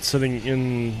Beamer that's sitting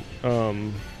in...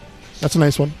 that's a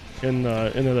nice one. In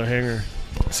the hangar.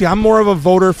 See, I'm more of a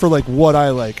voter for like what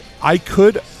I like. I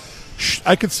could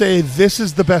say this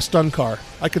is the best done car.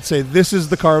 I could say this is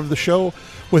the car of the show.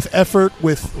 With effort,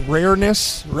 with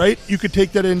rareness, right? You could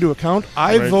take that into account.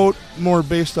 I vote more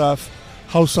based off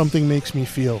how something makes me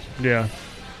feel. Yeah.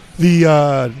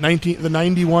 The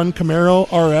 91 Camaro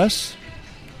RS.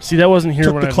 See, that wasn't here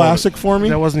took when the I classic voted. for me.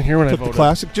 That wasn't here when I voted. Took the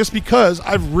classic just because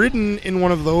I've ridden in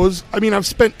one of those. I mean, I've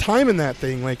spent time in that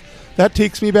thing. Like that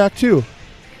takes me back too.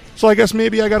 So I guess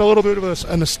maybe I got a little bit of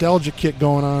a nostalgia kick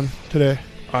going on today.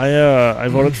 I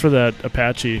voted for that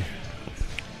Apache.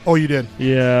 Oh, you did?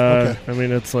 Yeah. Okay. I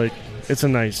mean, it's a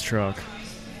nice truck.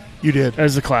 You did.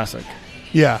 As a classic.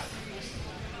 Yeah.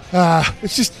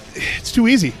 It's too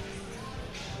easy.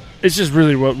 It's just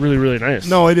really, really nice.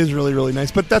 No, it is really, really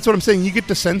nice. But that's what I'm saying. You get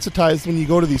desensitized when you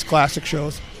go to these classic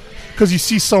shows because you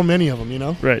see so many of them, you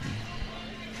know? Right.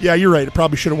 Yeah, you're right. It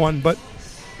probably should have won, but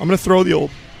I'm going to throw the old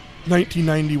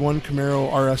 1991 Camaro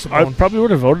RS a bone. I probably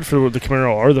would have voted for the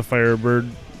Camaro or the Firebird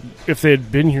if they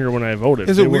had been here when I voted.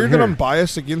 Is it weird that I'm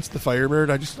biased against the Firebird?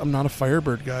 I'm not a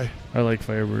Firebird guy. I like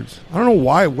Firebirds. I don't know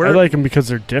why. I like them because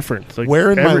they're different. Like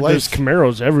where in my life? There's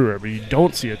Camaros everywhere, but you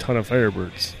don't see a ton of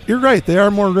Firebirds. You're right. They are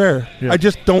more rare. Yeah. I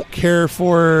just don't care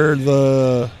for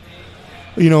the,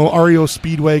 Ario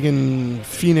Speedwagon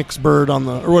Phoenix Bird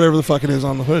or whatever the fuck it is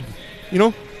on the hood. You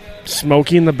know?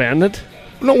 Smokey and the Bandit?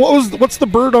 No, what's the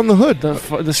bird on the hood?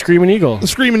 The Screaming Eagle. The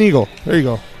Screaming Eagle. There you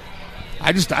go.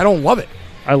 I don't love it.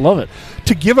 I love it.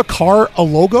 To give a car a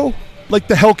logo, like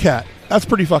the Hellcat, that's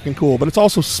pretty fucking cool, but it's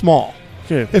also small.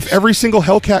 Okay. If every single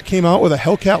Hellcat came out with a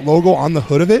Hellcat logo on the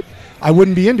hood of it, I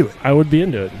wouldn't be into it. I would be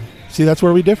into it. See, that's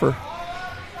where we differ.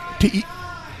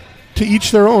 To each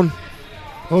their own.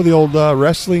 Oh, the old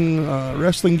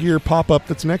wrestling gear pop-up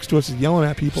that's next to us is yelling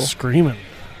at people. Screaming.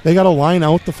 They got a line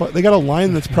they got a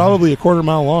line that's probably a quarter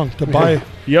mile long to buy.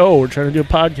 Yo, we're trying to do a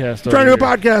podcast. Trying to do a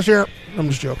podcast here. I'm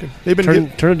just joking. They've been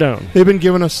turn it down. They've been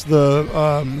giving us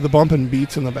the bumping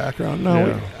beats in the background.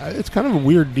 No, it's kind of a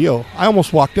weird deal. I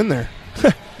almost walked in there.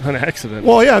 On accident.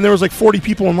 Well, yeah, and there was like 40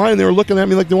 people in line. They were looking at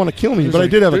me like they want to kill me, but I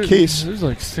did have a case. There's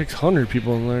like 600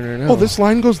 people in line right now. Oh, this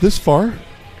line goes this far?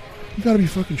 You got to be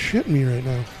fucking shitting me right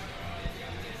now.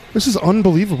 This is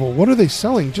unbelievable. What are they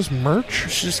selling? Just merch?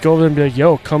 We should just go over there and be like,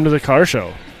 yo, come to the car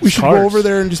show. We should go over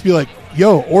there and just be like,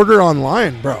 yo, order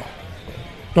online, bro.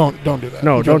 Don't do that.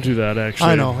 No, don't do that,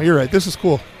 actually. I know. You're right. This is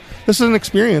cool. This is an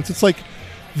experience. It's like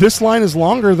this line is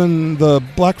longer than the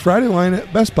Black Friday line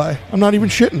at Best Buy. I'm not even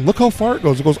shitting. Look how far it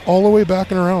goes. It goes all the way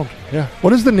back and around. Yeah.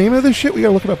 What is the name of this shit? We got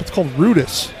to look it up. It's called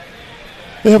Rudis.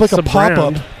 They have like a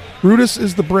pop-up. Rudis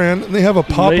is the brand, and they have a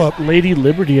pop-up. Lady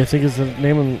Liberty, I think, is the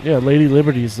name. Lady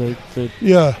Liberty is the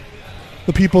Yeah,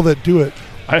 the people that do it.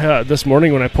 This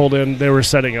morning when I pulled in, they were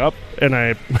setting up, and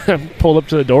I pulled up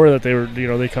to the door that they were,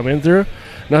 they come in through,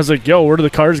 and I was like, "Yo, where do the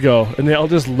cars go?" And they all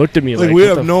just looked at me like, we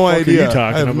have no idea.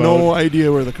 I have no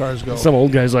idea where the cars go. Some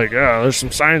old guy's like, "Yeah, there's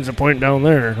some signs that point down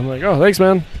there." I'm like, "Oh, thanks,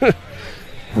 man."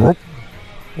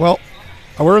 Well,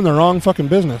 we're in the wrong fucking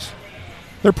business.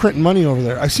 They're printing money over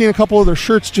there. I've seen a couple of their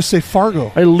shirts just say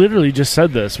Fargo. I literally just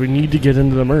said this. We need to get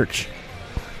into the merch.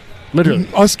 Literally.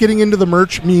 Us getting into the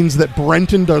merch means that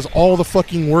Brenton does all the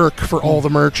fucking work for all the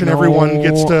merch, and everyone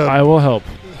gets to... I will help.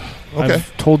 Okay.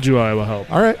 I've told you I will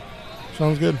help. All right.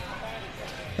 Sounds good.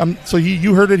 So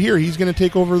you heard it here. He's going to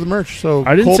take over the merch. So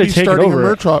I didn't Colby's say take starting it over. a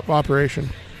merch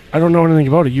operation. I don't know anything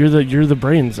about it. You're the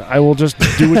brains. I will just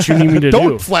do what you need me to Don't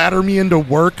do. flatter me into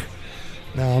work.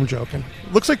 No, I'm joking.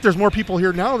 Looks like there's more people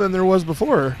here now than there was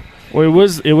before. Well,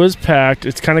 it was packed.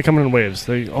 It's kind of coming in waves.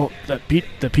 The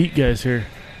Pete guy's here.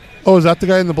 Oh, is that the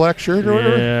guy in the black shirt or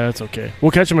whatever? Yeah, it's okay.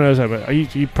 We'll catch him another time. But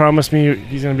he promised me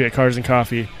he's going to be at Cars and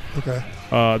Coffee. Okay.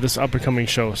 This up and coming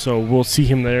show. So we'll see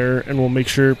him there, and we'll make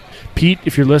sure. Pete,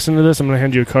 if you're listening to this, I'm going to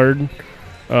hand you a card.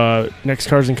 Next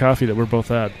Cars and Coffee that we're both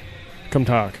at. Come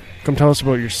talk. Come tell us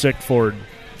about your sick Ford.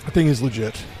 That thing is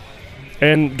legit.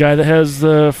 And guy that has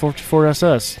the 44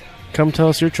 SS. Come tell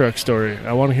us your truck story.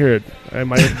 I want to hear it. I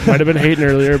might have been hating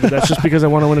earlier, but that's just because I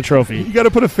want to win a trophy. You got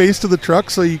to put a face to the truck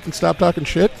so you can stop talking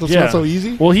shit. That's not so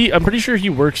easy. Well, I'm pretty sure he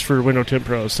works for Window Tint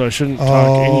Pros, so I shouldn't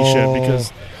talk any shit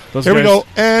because those Here guys... we go.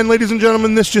 And ladies and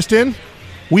gentlemen, this just in.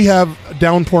 We have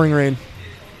downpouring rain.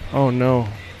 Oh, no.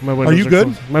 My windows are you good?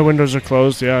 Closed. My windows are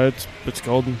closed. Yeah, it's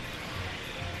golden.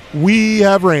 We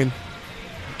have rain.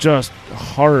 Just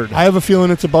hard. I have a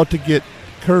feeling it's about to get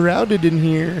crowded in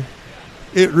here.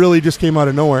 It really just came out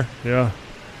of nowhere. Yeah.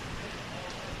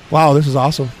 Wow, this is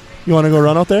awesome. You want to go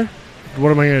run out there?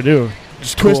 What am I going to do?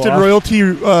 Just Twisted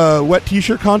Royalty wet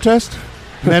t-shirt contest?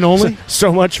 Men only?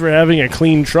 So much for having a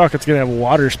clean truck. It's going to have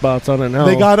water spots on it now.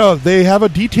 They have a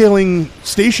detailing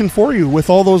station for you with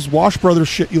all those Wash Brothers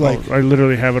shit you like. I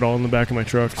literally have it all in the back of my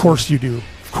truck. Of course you do.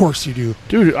 Of course you do.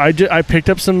 Dude, I picked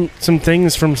up some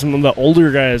things from some of the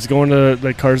older guys going to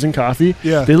like Cars and Coffee.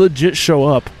 Yeah. They legit show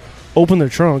up, open their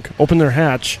trunk, open their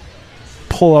hatch,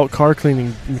 pull out car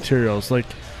cleaning materials.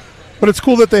 But it's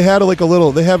cool that they had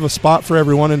they have a spot for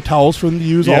everyone and towels for them to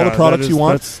use, all the products you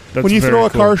want. That's when you throw a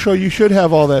car show, you should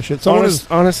have all that shit.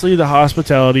 Honestly, the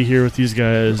hospitality here with these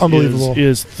guys unbelievable.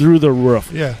 Is through the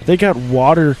roof. Yeah. They got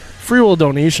water, free will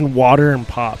donation, water and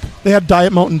pop. They have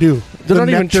Diet Mountain Dew. They're not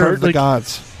even charged. The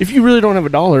gods. If you really don't have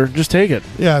 $1, just take it.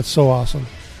 Yeah, it's so awesome.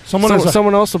 Someone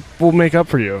else will make up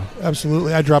for you.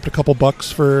 Absolutely. I dropped a couple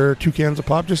bucks for 2 cans of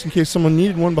pop just in case someone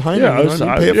needed one behind them.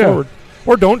 Pay it forward.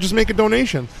 Or don't, just make a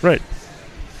donation. Right.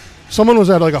 Someone was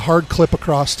at a hard clip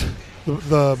across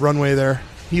the runway there.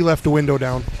 He left a window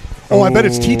down. Oh, I bet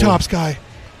it's T-Top's guy.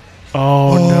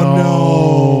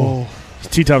 Oh no.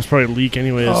 T-Tops probably leak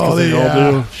anyways because they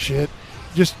all do. Shit.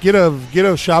 Just get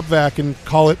a shop vac and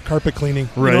call it carpet cleaning.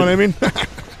 You know what I mean?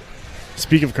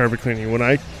 Speaking of carpet cleaning, when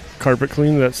I carpet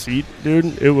cleaned that seat,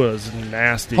 dude, it was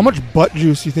nasty. How much butt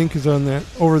juice you think is on that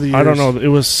over the years? I don't know. It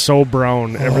was so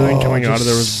brown. Everything coming out of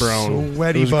there was brown.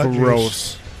 Sweaty it was butt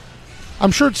gross. Juice.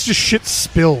 I'm sure it's just shit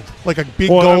spilled, like a big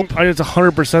gulp. It's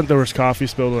 100% there was coffee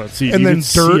spilled on that seat. And you then could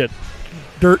see it.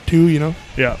 Dirt too, you know?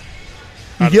 Yeah.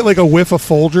 You get like a whiff of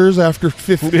Folgers after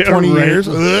 20 years.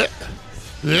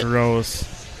 Gross.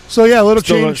 So yeah, a little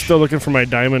change. Still looking for my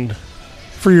diamond.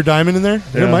 For your diamond in there?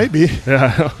 Yeah. There might be.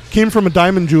 Yeah. Came from a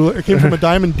diamond jeweler. It came from a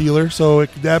diamond dealer, so it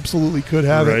absolutely could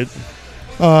have it.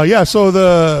 Yeah, so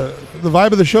the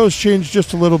vibe of the show has changed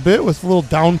just a little bit with a little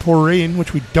downpour rain,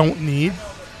 which we don't need.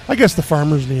 I guess the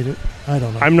farmers need it. I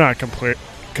don't know. I'm not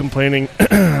complaining.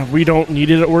 We don't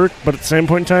need it at work, but at the same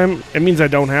point in time, it means I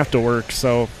don't have to work,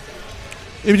 so...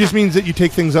 It just means that you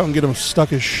take things out and get them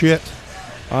stuck as shit.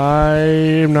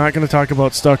 I'm not going to talk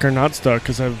about stuck or not stuck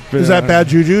because I've been... Is that bad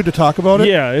juju to talk about it?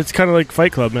 Yeah, it's kind of like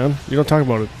Fight Club, man. You don't talk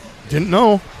about it. Didn't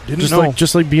know.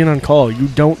 Just like being on call. You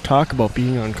don't talk about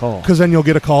being on call. Because then you'll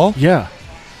get a call? Yeah.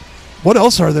 What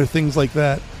else are there things like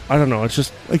that? I don't know. It's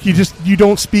just... Like you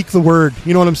don't speak the word.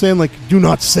 You know what I'm saying? Like, do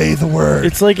not say the word.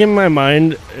 It's like in my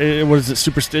mind, what is it,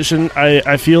 superstition?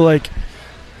 I feel like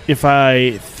if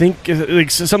I think... like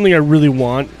something I really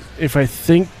want... If I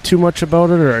think too much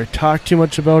about it or I talk too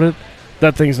much about it,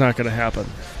 that thing's not going to happen.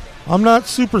 I'm not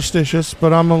superstitious,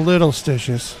 but I'm a little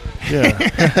stitious.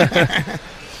 Yeah.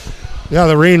 Yeah,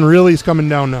 the rain really is coming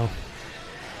down now.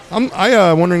 I'm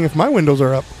wondering if my windows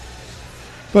are up.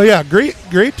 But yeah, great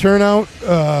turnout,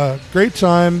 great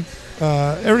time.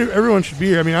 Everyone should be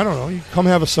here. I mean, I don't know. You come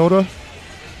have a soda,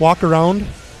 walk around.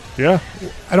 Yeah.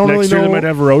 I don't really know. Next year they might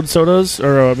have road sodas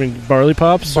or barley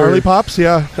pops. Barley pops,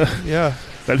 yeah. Yeah.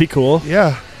 That'd be cool.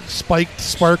 Yeah. Spiked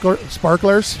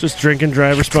sparklers. Just drink and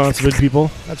drive responsibly, people.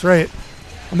 That's right.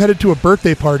 I'm headed to a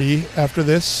birthday party after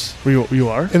this. You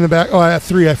are? In the back. Oh, at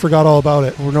 3. I forgot all about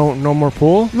it. No more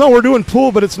pool? No, we're doing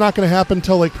pool, but it's not going to happen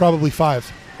until like probably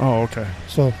 5. Oh, okay.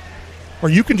 So, or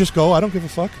you can just go. I don't give a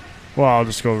fuck. Well, I'll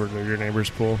just go over to your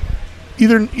neighbor's pool.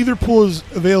 Either pool is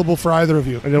available for either of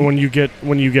you. And then when you get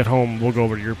home, we'll go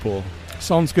over to your pool.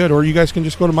 Sounds good. Or you guys can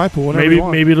just go to my pool whenever you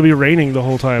want. Maybe it'll be raining the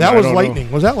whole time. That was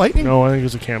lightning. Was that lightning? No, I think it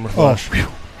was a camera flash.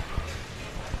 Oh,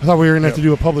 I thought we were going to have to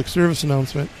do a public service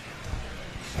announcement.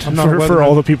 I'm not a for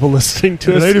all the people listening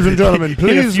to us. Ladies and gentlemen,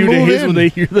 please in a few move days in. when they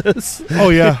hear this. Oh,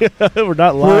 yeah. We're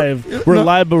not live. We're no.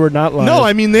 live, but we're not live. No,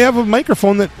 I mean, they have a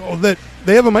microphone that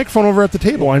they have a microphone over at the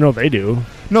table. Well, I know they do.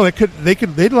 No,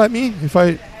 they'd let me if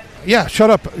I. Yeah, shut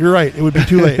up. You're right. It would be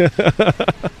too late.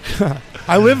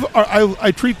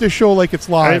 I treat this show like it's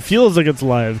live. It feels like it's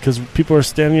live because people are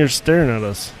standing here staring at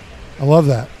us. I love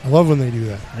that. I love when they do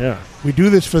that. Yeah. We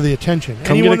do this for the attention.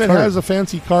 Come Anyone get a that card. has a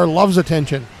fancy car loves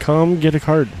attention. Come get a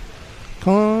card.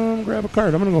 Come grab a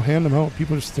card. I'm going to go hand them out.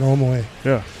 People just throw them away.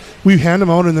 Yeah. We hand them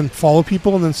out and then follow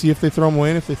people and then see if they throw them away.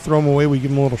 And if they throw them away, we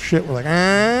give them a little shit. We're like, Like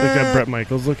that Bret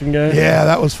Michaels looking guy. Yeah,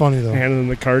 that was funny, though. Handed him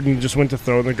the card and he just went to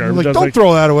throw it in the garbage. Like, don't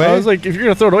throw that away. I was like, if you're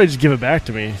going to throw it away, just give it back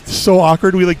to me. It's so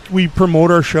awkward. We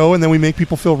promote our show and then we make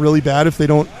people feel really bad if they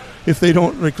don't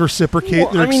like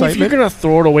reciprocate their excitement. If you're going to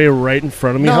throw it away right in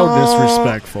front of me, how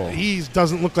disrespectful. He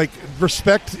doesn't look like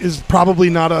respect is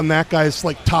probably not on that guy's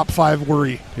like top 5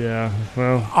 worry. Yeah,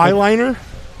 well. Eyeliner?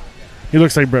 He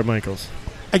looks like Bret Michaels.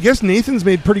 I guess Nathan's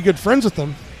made pretty good friends with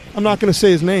him. I'm not going to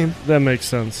say his name. That makes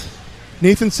sense.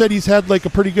 Nathan said he's had like a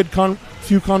pretty good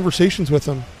few conversations with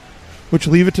him, which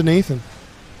leave it to Nathan.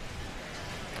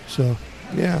 So,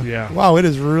 yeah. Wow, it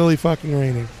is really fucking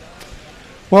raining.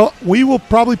 Well, we will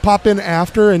probably pop in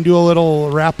after and do a little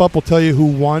wrap up. We'll tell you who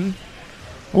won.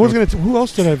 I was going to. Who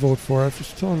else did I vote for? I was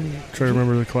just telling you. Try to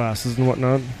remember the classes and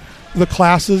whatnot. The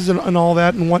classes and all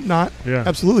that and whatnot. Yeah,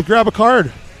 absolutely. Grab a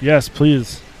card. Yes,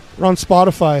 please. We're on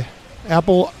Spotify,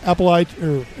 Apple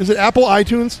is it Apple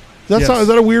iTunes? Yes. Is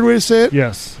that a weird way to say it?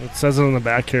 Yes, it says it on the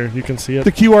back here. You can see it.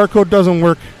 The QR code doesn't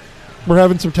work. We're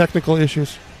having some technical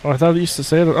issues. Oh, I thought it used to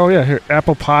say it. Oh yeah, here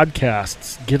Apple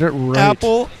Podcasts. Get it right.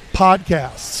 Apple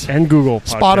Podcasts and Google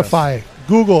Podcasts. Spotify,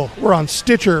 Google. We're on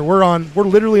Stitcher. We're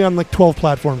literally on like 12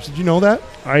 platforms. Did you know that?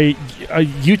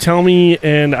 You tell me,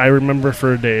 and I remember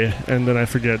for a day, and then I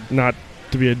forget. Not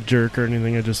to be a jerk or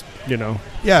anything. I just,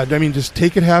 Yeah, I mean, just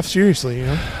take it half seriously,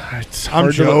 It's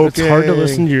hard to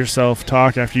listen to yourself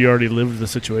talk after you already lived the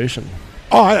situation.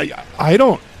 Oh, I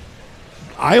don't.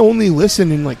 I only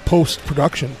listen in like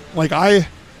post-production. Like I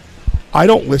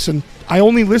don't listen. I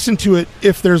only listen to it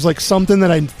if there's like something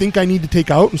that I think I need to take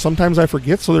out, and sometimes I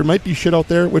forget. So there might be shit out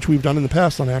there, which we've done in the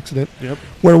past on accident,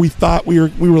 where we thought we were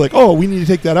like, oh, we need to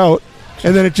take that out.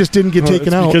 And then it just didn't get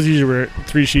taken out. Because usually we're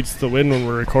 3 sheets to the wind when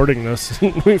we're recording this.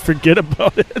 We forget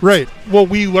about it. Right. Well,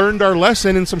 we learned our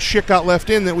lesson and some shit got left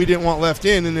in that we didn't want left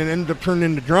in, and it ended up turning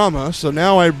into drama. So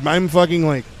now I'm fucking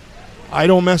like, I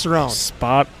don't mess around.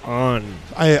 Spot on.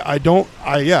 I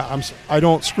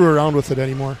don't screw around with it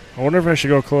anymore. I wonder if I should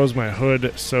go close my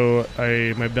hood so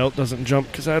my belt doesn't jump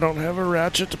because I don't have a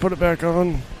ratchet to put it back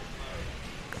on.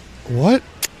 What?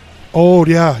 Oh,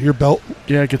 yeah, your belt.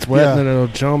 Yeah, it gets wet and then it'll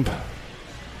jump.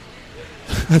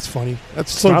 That's funny. That's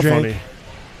it's so not jank. funny.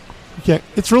 You can't.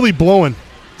 It's really blowing.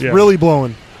 It's really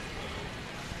blowing.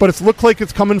 But it's looked like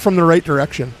it's coming from the right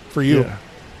direction for you. Yeah.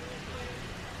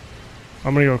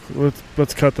 I'm gonna go.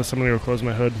 Let's cut this. I'm gonna go close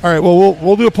my hood. All right. Well,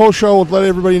 we'll do a post show. We'll let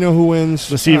everybody know who wins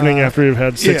this evening after we've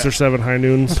had 6 or 7 high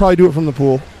noons. We'll probably do it from the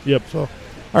pool. Yep. So,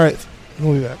 all right,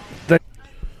 we'll do that.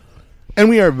 And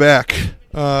we are back.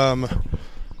 I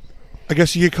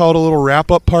guess you could call it a little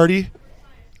wrap-up party.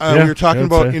 We were talking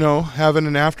about having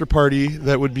an after party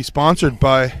that would be sponsored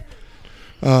by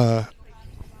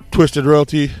Twisted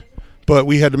Royalty, but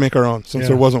we had to make our own since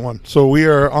there wasn't one. So we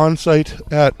are on site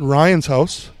at Ryan's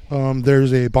house.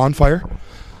 There's a bonfire.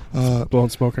 Blowing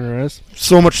smoke in our eyes.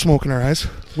 So much smoke in our eyes.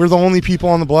 We're the only people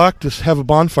on the block to have a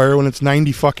bonfire when it's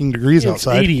 90 fucking degrees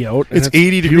outside. It's 80 out. It's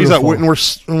 80 degrees out, and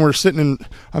we're sitting in.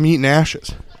 I'm eating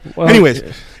ashes. Well, anyways,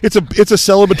 it's a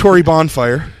celebratory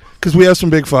bonfire because we have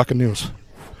some big fucking news.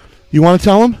 You want to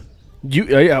tell them?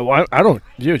 I don't.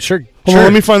 Yeah, sure. Hold on,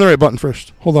 let me find the right button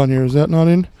first. Hold on here. Is that not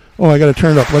in? Oh, I got to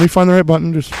turn it up. Let me find the right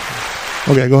button. Just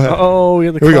okay. Go ahead. Oh, we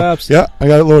have the claps. Yeah, I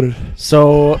got it loaded.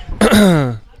 So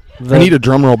I need a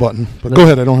drum roll button, but go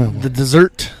ahead. I don't have one. The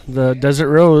Desert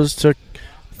Rose took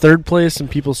 3rd place in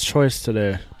People's Choice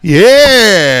today.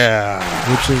 Yeah,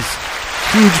 which is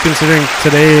huge considering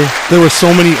today there were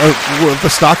so many the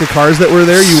stock of cars that were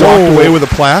there. You walked away with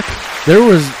a plaque. There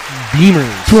was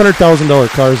Beamers, $200,000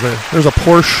 cars there. There's a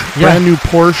Porsche, brand new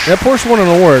Porsche. That Porsche won an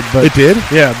award, but it did.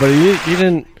 Yeah, but he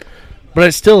didn't. But I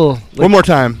still one more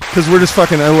time because we're just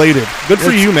fucking elated. Good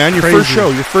for you, man. Your first show,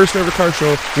 your first ever car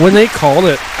show. When they called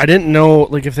it, I didn't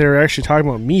know if they were actually talking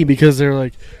about me because they're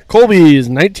like Colby's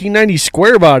 1990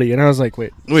 square body, and I was like,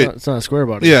 wait, it's not a square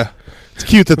body. Yeah, it's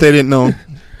cute that they didn't know.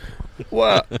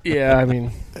 Well, yeah, I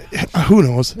mean, who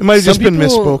knows? It might have just been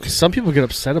misspoke. Some people get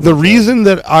upset about the reason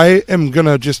that I am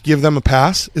gonna just give them a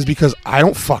pass is because I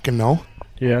don't fucking know.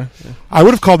 Yeah. I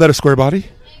would have called that a square body.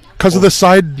 because of the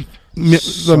side.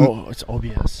 It's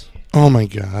OBS. Oh my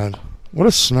god! What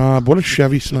a snob! What a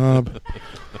Chevy snob!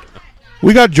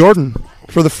 We got Jordan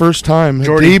for the first time.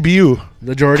 Debut.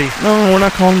 The Jordy. No, we're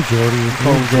not calling him Jordy. We're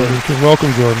calling him Jordan.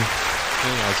 Welcome, Jordan.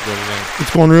 Hey, how's it going today?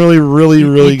 It's going really, really,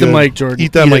 really good. Eat the mic, Jordan.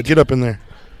 Eat that mic. Get up in there.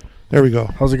 There we go.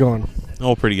 How's it going?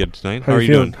 Oh, pretty good tonight. How are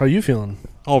you doing? How you feeling?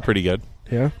 Oh, pretty good.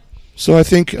 Yeah. So I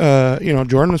think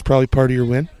Jordan was probably part of your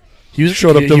win. He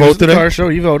showed up to vote he was today. The car show.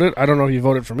 He voted. I don't know if he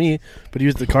voted for me, but he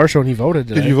was at the car show and he voted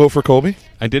today. Did you vote for Colby?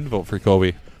 I did vote for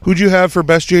Colby. Who'd you have for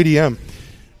best JDM?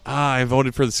 I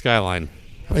voted for the Skyline.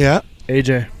 Yeah,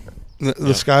 AJ.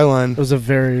 The Skyline. It was a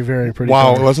very, very pretty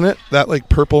Wow, car. wasn't it? That like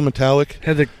purple metallic.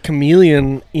 Had the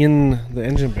chameleon in the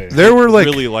engine bay. There were like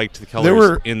really liked the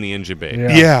colors in the engine bay.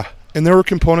 Yeah. And there were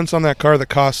components on that car that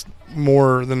cost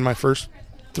more than my first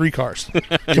 3 cars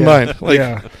combined.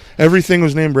 Everything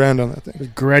was name brand on that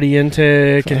thing. Greddy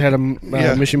intake. It had a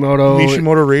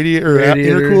Mishimoto radiator,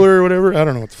 intercooler or whatever. I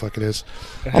don't know what the fuck it is.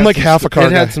 I'm like half a car It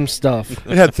guy. had some stuff.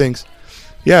 It had things.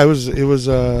 Yeah, it was.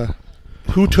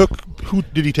 Who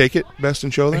did he take it? Best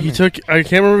in show then? I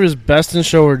can't remember if it was best in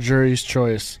show or jury's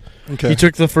choice. Okay. He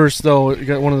took the first though. He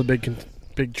got one of the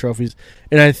big trophies,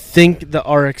 and I think the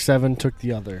RX-7 took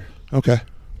the other. Okay.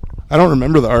 I don't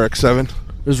remember the RX-7.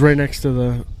 It was right next to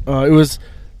the. It was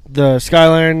the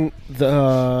Skyline,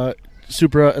 the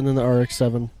Supra, and then the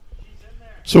RX-7.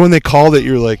 So when they called it,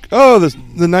 you're like, "Oh,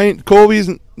 the Colby's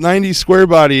 90 square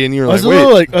body," and you're like,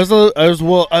 "Wait." I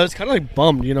was kind of like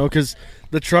bummed, because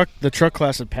the truck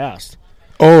class had passed.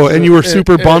 Oh, and you were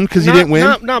super bummed because you didn't win?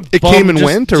 Not it bummed, came and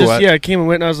went, or what? Yeah, it came and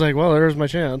went, and I was like, well, there's my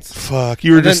chance. Fuck.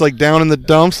 You were just like down in the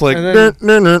dumps, like, then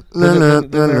they're like,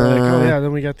 oh, yeah,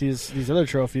 then we got these other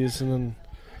trophies, and then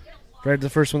right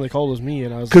the first one they called was me,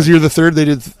 and I was because you're the third, they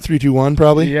did 3-2-1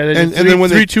 probably? Yeah, they did and then when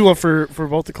 3-2 for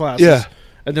both the classes. Yeah.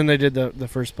 And then they did the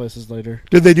first places later.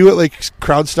 Did they do it like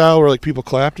crowd style where like people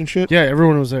clapped and shit? Yeah,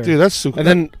 everyone was there. Dude, that's super. And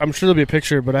then I'm sure there'll be a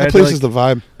picture, but that place is the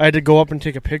vibe. I had to go up and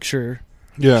take a picture.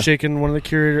 Yeah, shaking one of the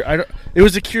curator. It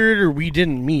was a curator we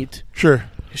didn't meet. Sure.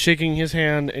 Shaking his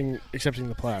hand and accepting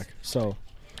the plaque. So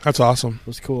that's awesome. It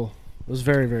was cool. It was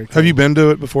very, very cool. Have you been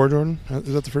to it before, Jordan?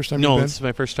 Is that the first time you've been? No, this is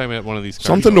my first time at one of these cars.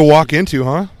 Something to walk into,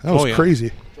 huh? That was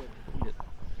crazy.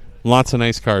 Lots of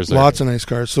nice cars there. Lots of nice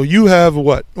cars. So you have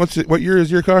what? What year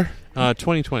is your car?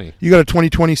 2020. You got a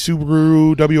 2020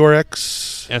 Subaru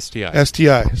WRX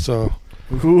STI. So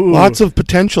lots of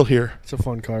potential here. It's a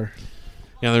fun car.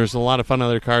 Yeah, there's a lot of fun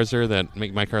other cars there that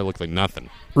make my car look like nothing.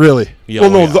 Really? Yeah,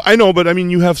 well, no, I know, but I mean,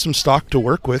 you have some stock to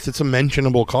work with. It's a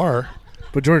mentionable car.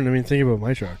 But Jordan, I mean, think about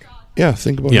my truck. Yeah,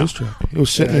 think about his truck. It was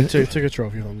sitting. Took a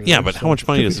trophy home. Yeah, but how much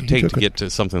money does it take to get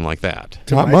to something like that?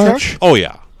 Not much. Truck? Oh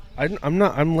yeah.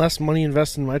 I'm less money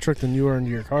invested in my truck than you are into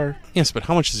your car. Yes, but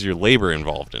how much is your labor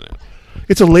involved in it?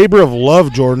 It's a labor of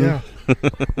love, Jordan. Yeah.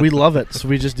 We love it, so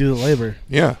we just do the labor.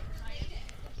 Yeah.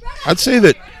 I'd say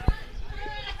it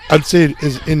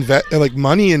is like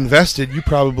money invested. You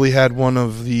probably had some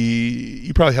of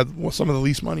the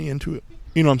least money into it.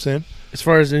 You know what I'm saying? As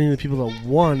far as any of the people that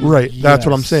won, right? Yes. That's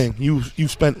what I'm saying. You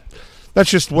spent. That's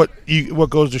just what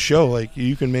goes to show. Like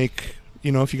you can make.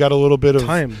 If you got a little bit of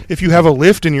time. If you have a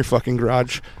lift in your fucking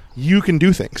garage, you can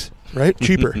do things right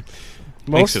cheaper.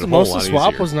 most of the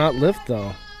swap was not lift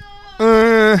though.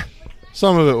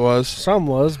 Some of it was. Some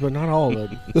was, but not all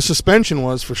of it. The suspension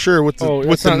was for sure with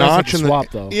the notch and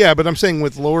swap though. Yeah, but I'm saying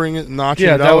with lowering it, and notching it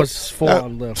out. Yeah, that was full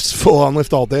on lift. Full on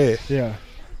lift all day. Yeah.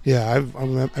 Yeah, I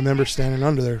remember standing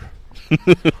under there.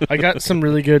 I got some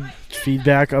really good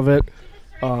feedback of it.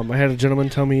 I had a gentleman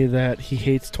tell me that he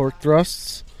hates torque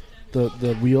thrusts,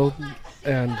 the wheel,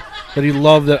 and that he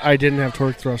loved that I didn't have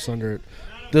torque thrusts under it.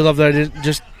 They loved that I didn't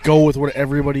just go with what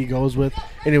everybody goes with,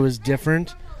 and it was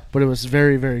different, but it was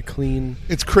very, very clean.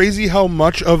 It's crazy how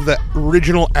much of the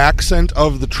original accent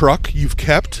of the truck you've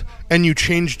kept, and you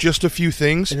changed just a few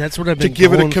things, and that's what I've been to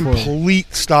give it a going complete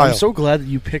for. style. I'm so glad that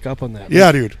you pick up on that.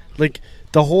 Yeah, dude. Like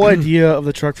the whole idea of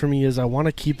the truck for me is I want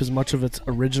to keep as much of its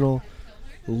original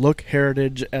look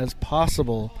heritage as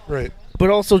possible, right? But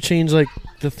also change like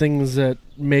the things that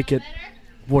make it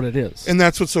what it is. And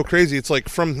that's what's so crazy. It's like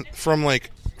from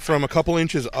a couple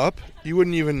inches up, you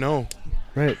wouldn't even know.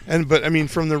 Right. But I mean,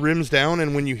 from the rims down,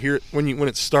 and when you hear it, when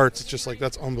it starts, it's just like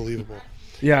that's unbelievable.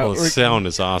 Yeah. Oh, the sound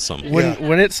is awesome.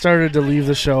 When it started to leave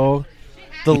the show,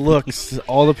 the looks,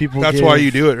 all the people. That's why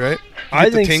you do it, right? I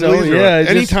think so. Yeah.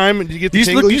 Anytime you get the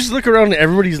you just look around and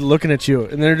everybody's looking at you,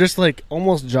 and they're just like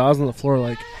almost jaws on the floor.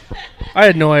 Like, I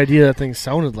had no idea that thing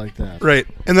sounded like that. Right.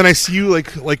 And then I see you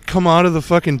like come out of the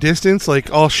fucking distance,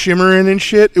 like all shimmering and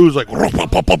shit. It was like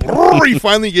you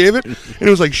finally gave it, and it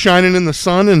was like shining in the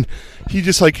sun, and he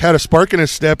just like had a spark in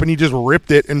his step and he just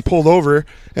ripped it and pulled over.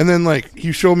 And then like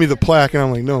he showed me the plaque and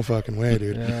I'm like, no fucking way,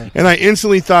 dude. Yeah. And I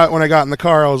instantly thought when I got in the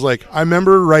car, I was like, I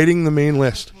remember writing the main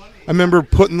list. I remember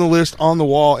putting the list on the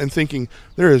wall and thinking,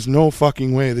 there is no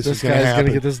fucking way this is going to guy's happen.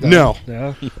 gonna get this done. No.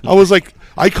 Yeah. I was like,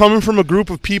 I come from a group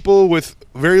of people with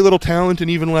very little talent and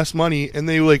even less money, and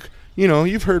they like, you know,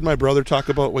 you've heard my brother talk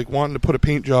about like wanting to put a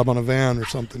paint job on a van or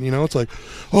something. You know, it's like,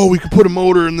 oh, we could put a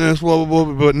motor in this, blah blah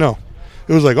blah. But no,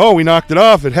 it was like, oh, we knocked it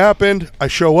off. It happened. I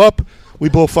show up. We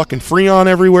blow fucking Freon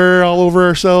everywhere, all over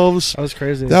ourselves. That was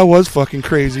crazy. That was fucking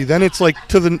crazy. Then it's like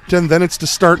then it's to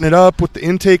starting it up with the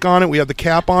intake on it. We had the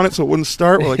cap on it so it wouldn't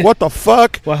start. We're like, what the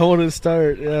fuck? Why wouldn't it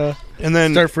start? Yeah. And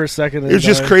then start for a second. It was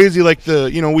just crazy. Like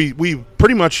we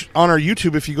pretty much on our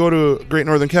YouTube. If you go to Great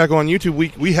Northern Cackle on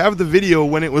YouTube, we have the video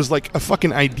when it was like a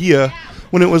fucking idea,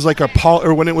 when it was like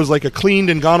when it was like a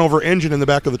cleaned and gone over engine in the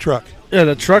back of the truck. Yeah,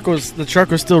 the truck was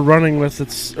still running with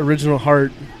its original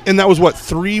heart. And that was what,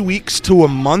 3 weeks to a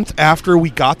month after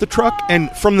we got the truck. And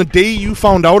from the day you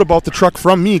found out about the truck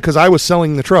from me, because I was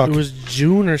selling the truck, it was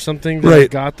June or something that I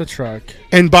got the truck.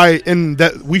 And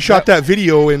we shot that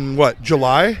video in what,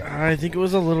 July? I think it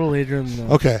was a little later than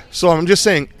that. Okay, so I'm just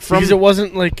saying because it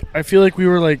wasn't like, I feel like we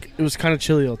were like, it was kind of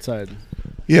chilly outside.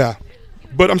 Yeah,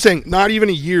 but I'm saying not even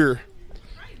a year.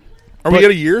 We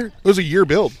at a year? It was a year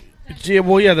build. Yeah,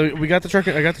 well, yeah, we got the truck.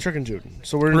 I got the truck in June,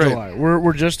 so we're in July.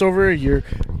 We're just over a year,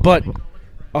 but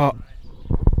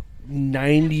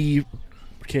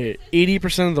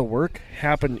 80% of the work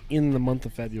happened in the month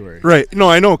of February. Right. No,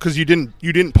 I know, because you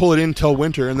didn't pull it in till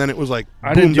winter, and then it was like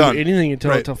I boom, didn't do done. anything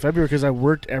until February because I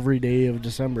worked every day of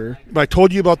December. But I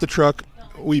told you about the truck.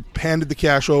 We handed the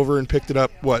cash over and picked it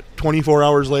up. What, 24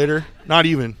 hours later? Not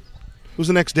even. It was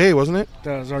the next day, wasn't it?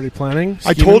 I was already planning.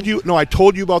 I told you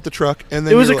about the truck, and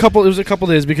then it was a couple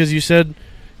days because you said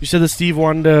that Steve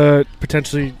wanted to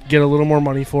potentially get a little more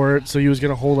money for it, so he was going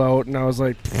to hold out, and I was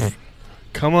like,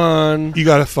 come on. You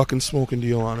got a fucking smoking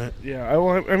deal on it. Yeah,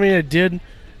 I mean, I did and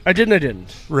I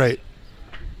didn't. Right.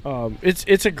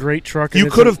 It's a great truck. You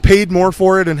could have paid more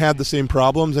for it and had the same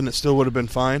problems, and it still would have been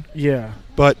fine. Yeah.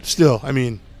 But still, I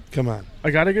mean, come on. I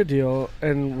got a good deal,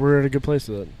 and we're at a good place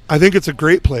with it. I think it's a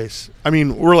great place. I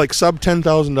mean, we're like sub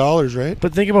 $10,000, right?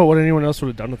 But think about what anyone else would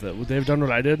have done with it. Would they have done what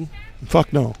I did?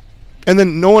 Fuck no. And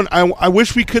then no one. I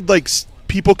wish we could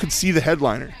people could see the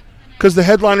headliner, because the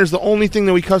headliner is the only thing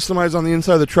that we customize on the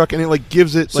inside of the truck, and it like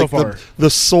gives it like the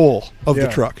soul of the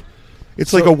truck.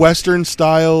 It's like a Western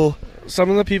style. Some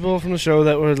of the people from the show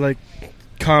that would like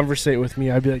conversate with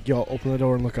me, I'd be like, "Yo, open the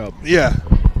door and look up." Yeah.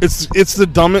 It's the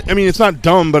dumb. I mean, it's not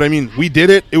dumb, but I mean, we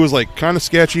did it. It was like kind of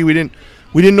sketchy. We didn't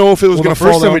know if it was going to fall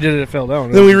down. The first time we did it fell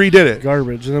down. Then we redid it.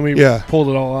 Garbage, and then we pulled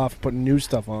it all off, put new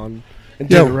stuff on, and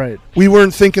did it right. We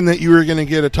weren't thinking that you were going to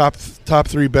get a top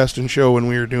 3 best in show when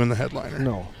we were doing the headliner.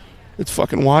 No, it's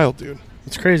fucking wild, dude.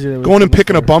 It's crazy. Going and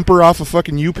picking a bumper off a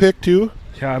fucking U-Pick too.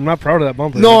 Yeah, I'm not proud of that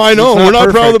bumper. No, I know we're not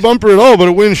proud of the bumper at all, but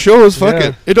it wins shows. Fuck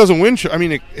it. It doesn't win shows. I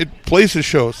mean, it places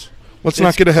shows. Let's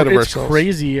not get ahead of ourselves. It's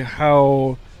crazy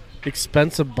how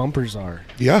expensive bumpers are.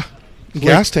 Yeah,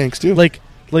 gas tanks too. Like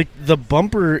the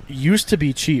bumper used to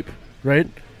be cheap, right?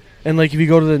 And like if you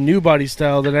go to the new body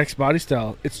style, the next body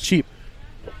style, it's cheap.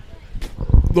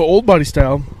 The old body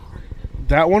style,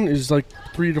 that one is like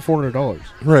 $300 to $400.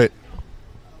 Right.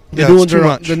 The new ones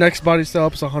are the next body style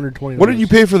up is $120. What did you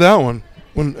pay for that one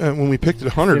when we picked it?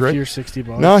 $100, right? $50 or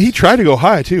 $60. No, he tried to go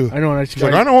high too. I know. I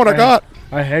know what I got.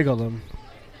 I haggled him.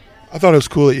 I thought it was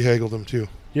cool that you haggled him too.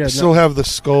 Yeah, I still have the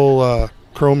skull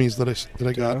chromies that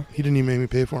I got. Yeah. He didn't even make me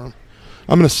pay for them.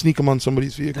 I'm gonna sneak them on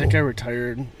somebody's vehicle. That guy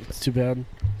retired. It's too bad.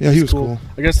 Yeah, he was cool.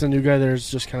 I guess the new guy there is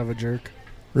just kind of a jerk.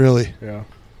 Really? Yeah.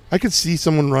 I could see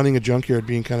someone running a junkyard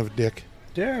being kind of a dick.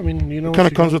 Yeah, I mean, you know, kind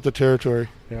of comes with the territory.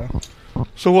 Yeah.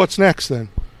 So what's next then?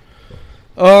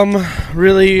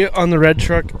 Really on the red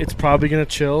truck, it's probably gonna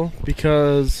chill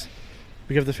because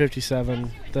we have the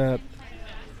 57 that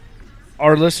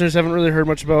our listeners haven't really heard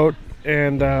much about,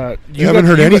 and you haven't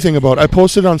heard anything about. I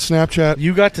posted on Snapchat.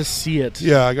 You got to see it.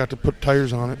 Yeah, I got to put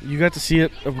tires on it. You got to see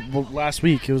it last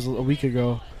week. It was a week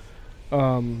ago.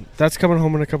 That's coming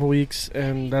home in a couple weeks,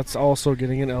 and that's also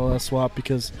getting an LS swap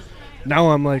because now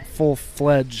I'm like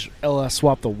full-fledged LS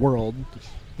swap the world.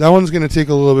 That one's going to take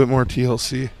a little bit more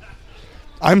TLC.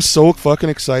 I'm so fucking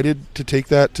excited to take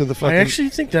that to the fucking... I actually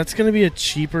think that's going to be a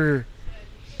cheaper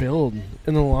build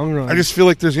in the long run. I just feel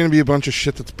like there's going to be a bunch of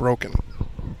shit that's broken.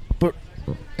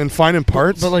 And finding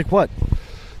parts. But like what?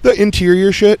 The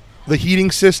interior shit, the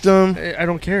heating system. I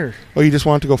don't care. Oh, you just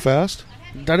want it to go fast?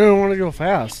 I don't want to go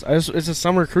fast. It's a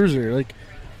summer cruiser. Like,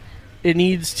 it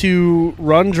needs to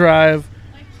run, drive.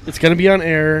 It's going to be on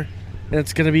air. And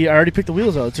it's going to be, I already picked the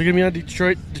wheels out. It's going to be on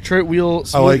Detroit wheel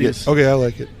smoothies. I like it. Okay, I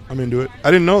like it. I'm into it.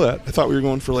 I didn't know that. I thought we were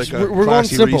going for like we're going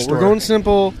simple. restore. We're going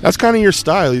simple. That's kind of your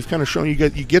style. You've kind of shown you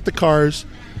get the cars,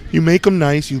 you make them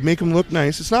nice, you make them look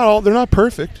nice. It's not all, they're not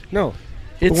perfect. No.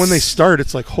 But when they start,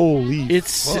 it's like, holy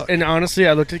fuck. And honestly,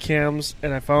 I looked at cams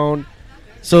and I found,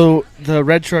 so the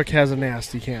red truck has a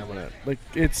nasty cam in it. Like,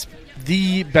 it's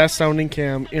the best sounding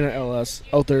cam in an LS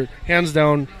out there. Hands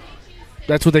down,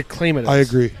 that's what they claim it is. I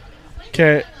agree.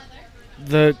 Okay,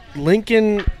 the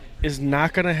Lincoln is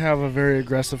not going to have a very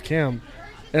aggressive cam.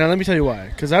 And let me tell you why.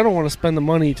 Because I don't want to spend the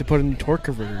money to put a new torque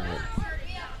converter in it.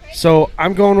 So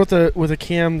I'm going with a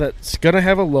cam that's going to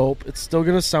have a lope. It's still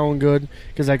going to sound good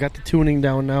because I got the tuning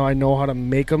down now. I know how to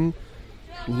make them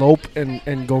lope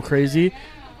and go crazy.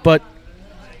 But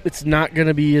it's not going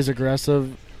to be as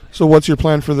aggressive. So what's your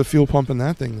plan for the fuel pump in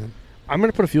that thing then? I'm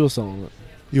going to put a fuel cell in it.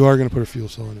 You are going to put a fuel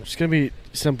cell in it. It's going to be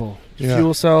simple. Yeah.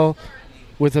 Fuel cell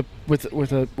with a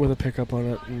pickup on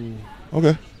it. And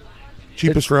okay.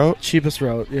 Cheapest route? Cheapest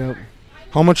route, yeah.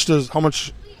 How much does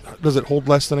it hold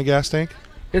less than a gas tank?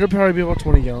 It'll probably be about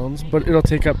 20 gallons, but it'll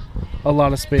take up a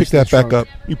lot of space. Pick that back up.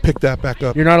 You pick that back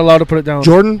up. You're not allowed to put it down.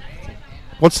 Jordan,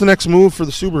 what's the next move for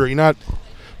the Subaru?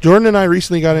 Jordan and I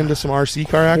recently got into some RC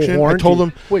car action. Warranty. I told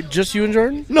him. Wait, just you and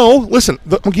Jordan? No, listen.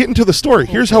 I'm getting to the story.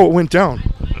 Here's how it went down.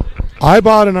 I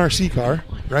bought an RC car,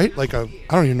 right? Like I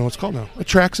don't even know what it's called now. A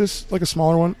Traxxas, like a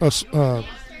smaller one. I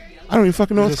don't even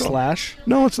fucking know what it's called. Slash?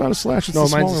 No, it's not a Slash. It's no, a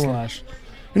smaller mine's a one. Slash.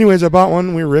 Anyways, I bought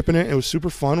one. We were ripping it. It was super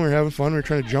fun. We were having fun. We were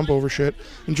trying to jump over shit.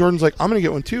 And Jordan's like, I'm going to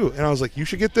get one too. And I was like, you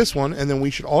should get this one. And then we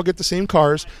should all get the same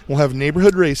cars. We'll have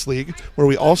neighborhood race league where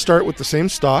we all start with the same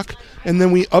stock. And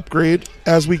then we upgrade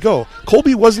as we go.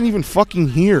 Colby wasn't even fucking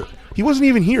here. He wasn't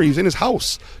even here. He was in his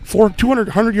house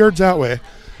 100 yards that way.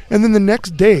 And then the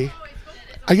next day,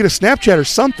 I get a Snapchat or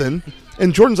something.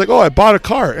 And Jordan's like, oh, I bought a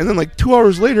car. And then like 2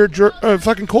 hours later,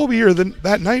 fucking Colby or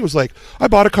that night was like, I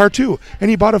bought a car too. And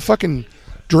he bought a fucking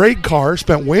drag car,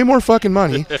 spent way more fucking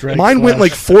money. Mine went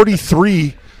like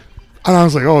 43. And I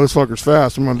was like, oh, this fucker's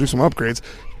fast. I'm going to do some upgrades.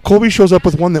 Colby shows up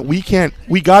with one that we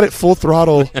got it full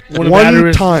throttle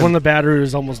one time. When the battery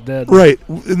was almost dead. Right.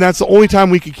 And that's the only time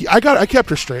we could I kept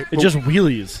her straight. It just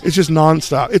wheelies. It's just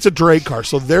nonstop. It's a drag car.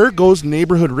 So there goes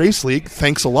Neighborhood Race League.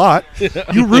 Thanks a lot.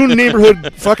 You ruined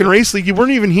Neighborhood fucking Race League. You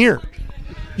weren't even here.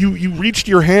 You reached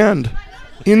your hand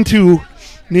into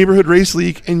Neighborhood Race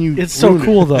League and you It's so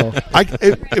cool though.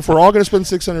 If we're all going to spend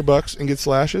 $600 and get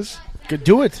slashes,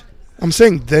 do it. I'm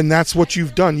saying then that's what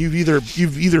you've done. You've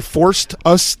either forced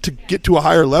us to get to a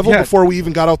higher level before we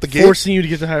even got out the gate. Forcing you to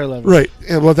get to higher level. Right.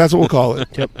 Yeah, well, that's what we'll call it.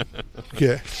 Yep.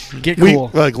 Okay. Get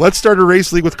cool. Let's start a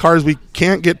race league with cars we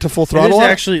can't get to full throttle.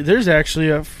 There's actually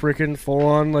a freaking full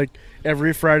on like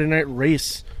every Friday night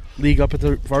race league up at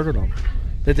the Fargo Dome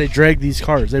that they drag these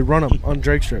cars. They run them on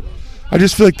drag strip. I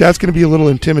just feel like that's going to be a little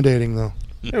intimidating though.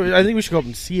 I think we should go up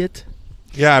and see it.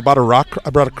 Yeah, I brought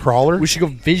a crawler. We should go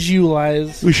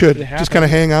visualize. We should just kind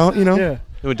of hang out, you know. Yeah,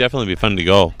 it would definitely be fun to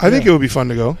go. I think it would be fun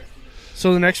to go.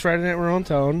 So the next Friday night we're on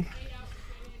town,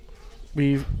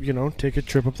 we take a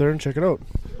trip up there and check it out.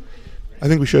 I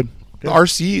think we should. Yeah.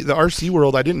 The RC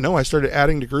world. I didn't know. I started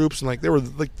adding to groups and like they were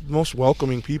like the most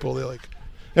welcoming people. They like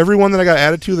everyone that I got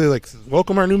added to. They like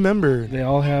welcome our new member. They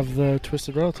all have the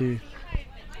Twisted Royalty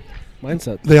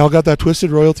mindset. They all got that Twisted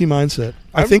Royalty mindset.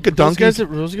 I think a donkey.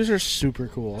 Those guys are super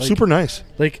cool. Like, super nice.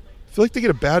 Like I feel like they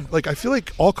get a bad. Like I feel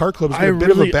like all car clubs get a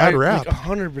bit of a bad rap.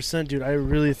 100%, dude. I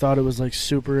really thought it was like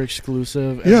super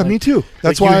exclusive. And, yeah, me too.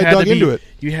 That's why I dug into it.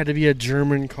 You had to be a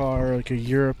German car, like a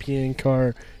European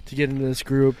car, to get into this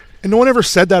group. And no one ever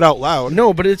said that out loud.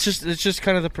 No, but it's just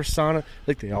kind of the persona.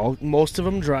 Like most of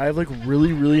them drive like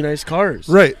really really nice cars.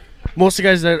 Right. Most of the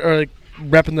guys that are like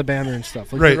repping the banner and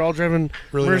stuff. Like they're all driving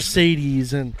really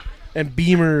Mercedes nice. and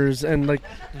Beamers and like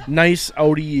nice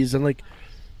Audis and like,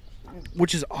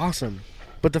 which is awesome.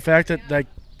 But the fact that like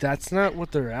that's not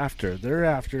what they're after. They're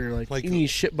after like any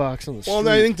shitbox on the street. Well,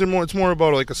 I think it's more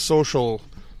about like a social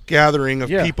gathering of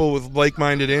people with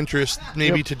like-minded interests,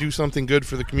 maybe to do something good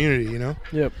for the community, you know.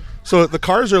 Yep. So the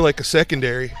cars are like a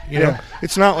secondary, you know.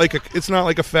 It's not like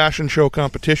a fashion show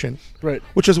competition, right?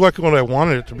 Which is what I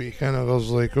wanted it to be. Kind of, I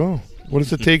was like, oh, what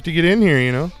does it take to get in here,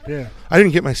 you know? Yeah. I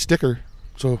didn't get my sticker,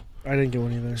 so I didn't get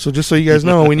one either. So just so you guys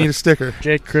know, we need a sticker.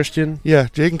 Jake Christian. Yeah,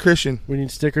 Jake and Christian. We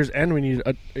need stickers, and we need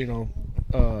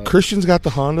Christian's got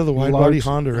the Honda, the wide body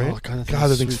Honda, right? Oh, God,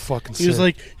 that thing's fucking sick. He's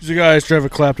like, I used to drive a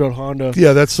clapped out Honda.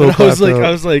 Yeah, that's so. I was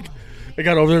like, I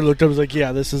got over there, looked up, I was like,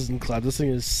 yeah, this isn't clapped. This thing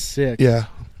is sick. Yeah,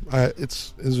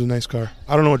 it's a nice car.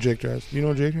 I don't know what Jake drives. Do you know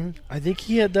what Jake drives? I think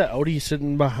he had that Audi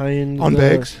sitting behind on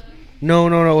bags. No,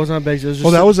 it wasn't on bags. It was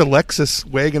just that was a Lexus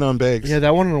wagon on bags. Yeah,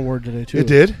 that won an award today, too. It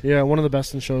did? Yeah, one of the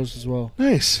best in shows as well.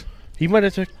 Nice. He might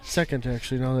have took second,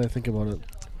 actually, now that I think about it.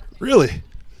 Really?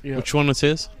 Yeah. Which one was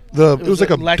his? It was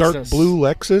like a Lexus. dark blue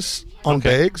Lexus on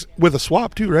bags with a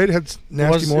swap, too, right? It had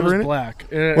nasty motor in it? Black.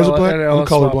 Was it black? I'm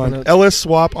colorblind. LS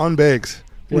swap on bags.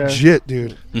 Yeah. Legit,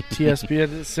 dude. TSP had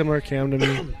a similar cam to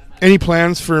me. Any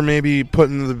plans for maybe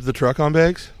putting the truck on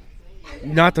bags?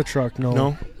 Not the truck, no.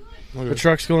 No? Okay. The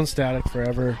truck's going static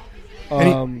forever.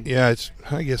 I guess.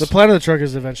 The plan of the truck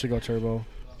is to eventually go turbo.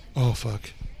 Oh,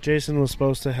 fuck. Jason was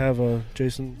supposed to have a...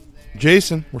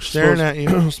 Jason, we're staring at you.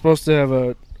 was supposed to have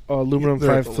a aluminum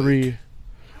They're at the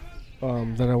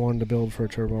 5.3 that I wanted to build for a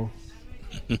turbo.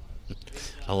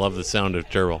 I love the sound of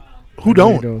turbo. Who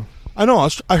don't? I know.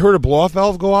 I heard a blow-off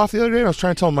valve go off the other day, and I was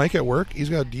trying to tell Mike at work. He's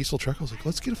got a diesel truck. I was like,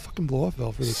 let's get a fucking blow-off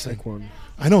valve for this thing. One.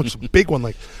 I know. Just a big one,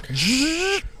 like...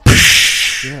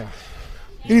 Yeah.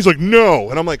 And he's like, no.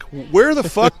 And I'm like, where the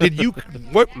fuck did you...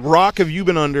 What rock have you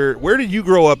been under? Where did you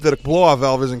grow up that a blow-off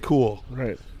valve isn't cool?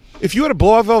 Right. If you had a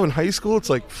blow-off valve in high school, it's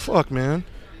like, fuck, man.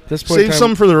 This point Save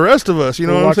some for the rest of us. You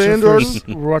know what I'm saying,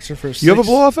 Jordan? We're watching for You have a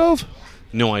blow-off valve?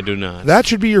 No, I do not. That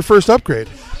should be your first upgrade.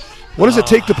 What does it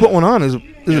take to put one on? Is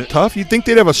it tough? You'd think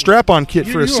they'd have a strap-on kit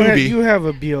for a Subi. You have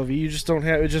a BOV. You just don't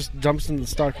have it. Just dumps into the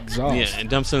stock exhaust. Yeah, it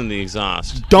dumps into the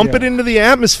exhaust. Dump it into the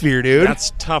atmosphere, dude.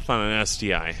 That's tough on an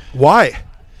STI. Why?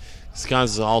 It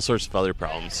causes all sorts of other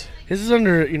problems. His is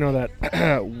under,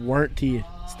 that warranty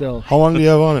still. How long do you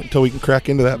have on it until we can crack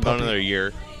into that About puppy? another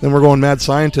year. Then we're going mad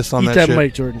scientist on Eat that that shit.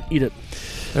 mic, Jordan. Eat it.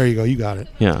 There you go. You got it.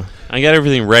 Yeah. I got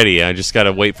everything ready. I just got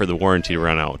to wait for the warranty to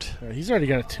run out. He's already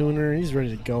got a tuner. He's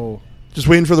ready to go. Just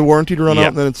waiting for the warranty to run Yep. out,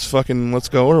 and then it's fucking let's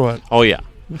go, or what? Oh, yeah.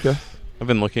 Okay. I've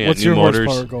been looking What's at new your motors.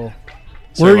 horsepower goal?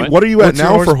 Sorry, What are you at What's your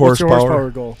now for what's your horsepower horsepower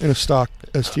goal? in a stock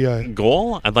STI?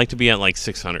 Goal? I'd like to be at like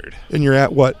 600. And you're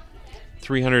at what?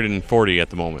 340 at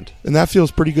the moment. And that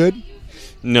feels pretty good?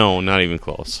 No, not even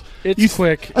close. It's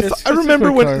quick. I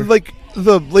remember when, like,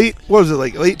 the late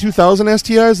 2000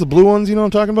 STIs, the blue ones, you know what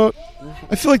I'm talking about?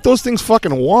 I feel like those things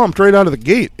fucking whomped right out of the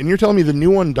gate, and you're telling me the new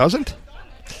one doesn't?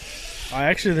 I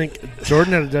actually think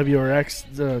Jordan had a WRX,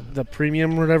 the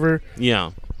premium or whatever,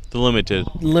 Yeah, the limited.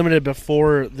 limited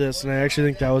before this, and I actually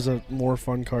think that was a more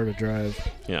fun car to drive.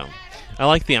 Yeah. I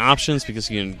like the options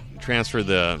because you can transfer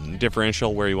the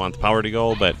differential where you want the power to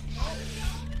go, but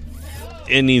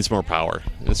it needs more power.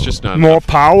 It's just not More enough.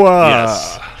 power.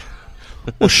 Yes.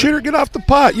 Well, shit, or get off the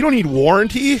pot. You don't need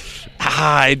warranty.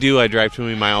 I do. I drive too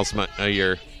many miles a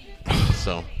year.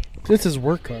 So This is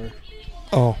work car.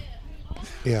 Oh,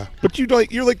 yeah. But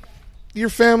you're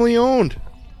family owned.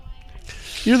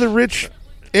 You're the rich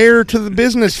heir to the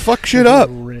business. Fuck shit up.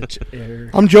 Rich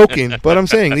air. I'm joking, but I'm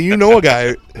saying that you know a guy.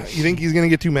 You think he's gonna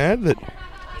get too mad that,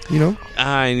 you know?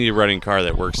 I need a running car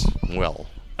that works well.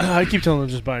 I keep telling them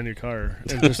just buy a new car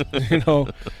and just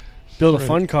build a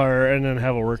fun car and then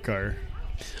have a work car.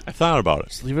 I thought about it.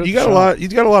 Just leave it. You got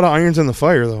a lot of irons in the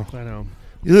fire, though. I know.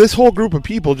 This whole group of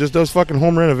people just does fucking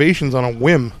home renovations on a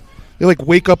whim. They like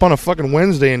wake up on a fucking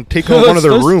Wednesday and take out one of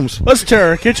their rooms. Let's tear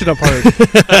our kitchen apart.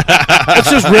 Let's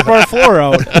just rip our floor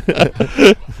out.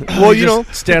 Well, you know,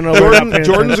 stand over.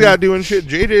 Jordan's got doing shit.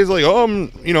 JJ's like,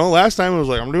 last time it was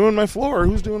like, I'm doing my floor.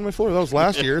 Who's doing my floor? That was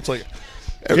last year. It's like,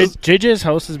 JJ's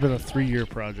house has been a 3-year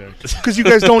project. because you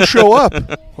guys don't show up.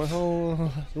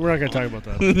 Well, we're not going to talk about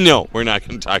that. No, we're not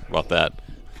going to talk about that.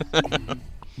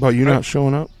 About you not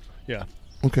showing up? Yeah.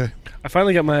 Okay. I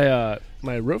finally got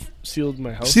my roof sealed in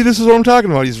my house. See, this is what I'm talking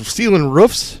about. He's sealing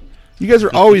roofs. You guys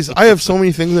are always. I have so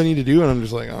many things I need to do, and I'm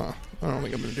just like, I don't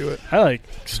think I'm going to do it. I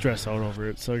stress out over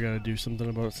it, so I got to do something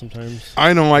about it sometimes.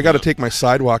 I know. I got to take my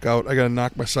sidewalk out. I got to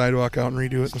knock my sidewalk out and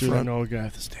redo it in the Dude, I front. know a guy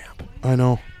with a stamp. I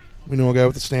know. We know a guy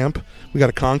with a stamp. We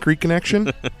got a concrete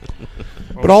connection.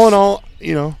 But all in all,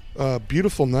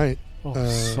 beautiful night.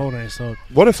 So nice out.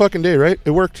 What a fucking day, right?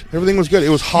 It worked. Everything was good. It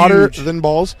was hotter Huge. than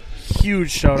balls. Huge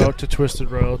shout out to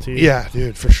Twisted Royalty. Yeah,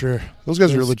 dude, for sure. Those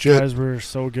guys are Those legit. guys were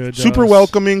so good. to Super us.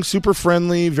 welcoming, super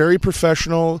friendly, very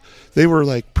professional. They were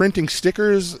like printing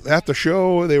stickers at the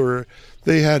show.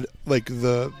 They had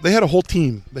a whole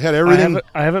team. They had everything.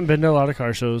 I haven't been to a lot of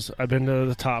car shows. I've been to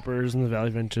the Toppers and the Valley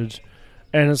Vintage.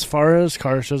 And as far as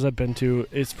car shows I've been to,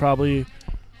 it's probably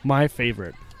my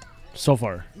favorite so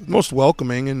far. Most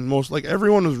welcoming and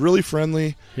everyone was really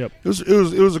friendly. Yep. It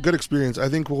was a good experience. I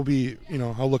think we'll be,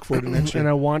 I'll look forward to next year. And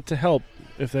I want to help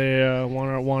if they want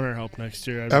our help next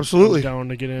year. Absolutely. I'm down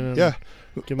to get in. And Yeah.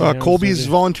 get my hands Colby's dirty.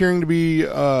 volunteering to be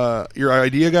your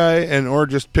idea guy or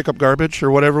just pick up garbage or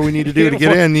whatever we need to do to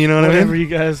get in. You know what I Whatever mean? you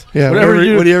guys. Yeah. Whatever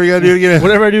you do you got to do to get in.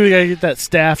 Whatever I do, we gotta get that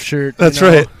staff shirt. That's you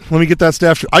know? right. Let me get that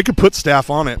staff shirt. I could put staff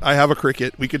on it. I have a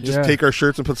Cricut. We could just Yeah. take our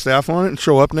shirts and put staff on it and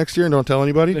show up next year and don't tell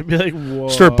anybody. They'd be like, whoa.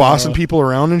 Start bossing people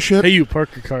around and shit. Hey, you park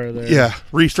your car there. Yeah.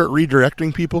 Start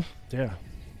redirecting people. Yeah.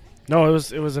 No,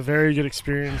 it was a very good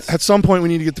experience. At some point, we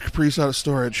need to get the Caprice out of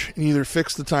storage and either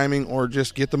fix the timing or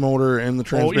just get the motor and the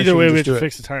transmission. Either way, and we have just to do it.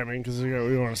 fix the timing because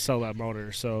we want to sell that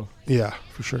motor. So Yeah,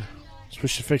 for sure. we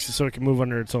should fix it so it can move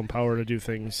under its own power to do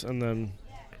things, and then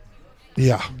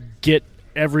Yeah. get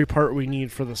every part we need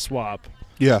for the swap.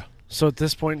 Yeah. So at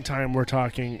this point in time, we're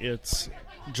talking it's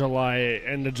July,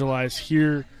 end of July is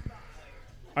here.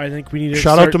 I think we need to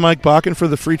Shout out to Mike Bakken for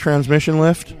the free transmission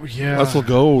lift. Yeah, Let's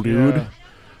go, dude. Yeah.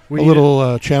 We A need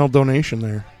little channel donation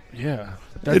there. Yeah,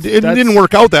 It didn't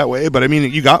work out that way, but I mean,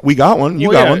 we got one.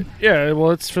 You got one. Yeah,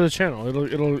 well, it's for the channel.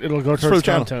 It'll go It's for towards the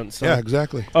channel. content. So. Yeah,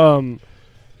 exactly.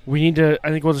 We need to. I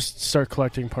think we'll just start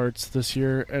collecting parts this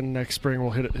year, and next spring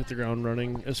we'll hit the ground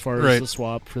running as far as the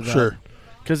swap for that. Sure.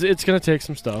 Because it's gonna take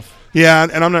some stuff. Yeah,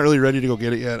 and I'm not really ready to go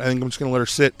get it yet. I think I'm just gonna let her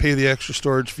sit, pay the extra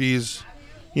storage fees.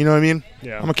 You know what I mean?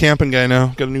 Yeah. I'm a camping guy now.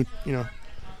 Got a new,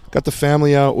 got the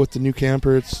family out with the new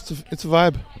camper. It's a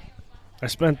vibe. I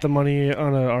spent the money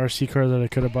on a RC car that I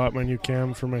could have bought my new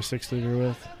cam for my 6-liter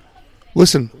with.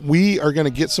 Listen, we are going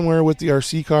to get somewhere with the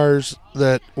RC cars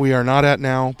that we are not at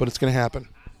now, but it's going to happen.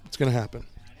 It's going to happen.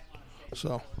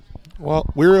 So, well,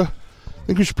 I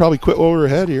think we should probably quit while we're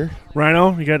ahead here.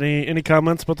 Rhino, you got any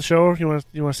comments about the show? You want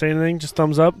to say anything? Just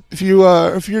thumbs up. If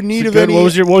you're in need of any, what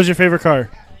was your favorite car?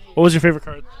 What was your favorite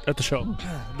car at the show?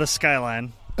 The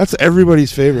Skyline. That's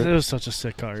everybody's It favorite. was such a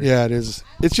sick car. Yeah, it is.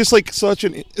 It's just like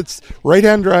it's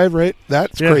right-hand drive, right?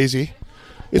 That's crazy.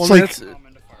 It's that's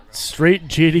straight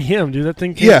JDM, dude. That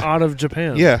thing came out of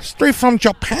Japan. Yeah, straight from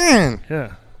Japan.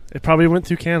 Yeah. It probably went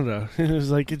through Canada. It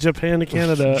was like Japan to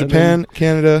Canada. Japan,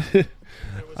 Canada.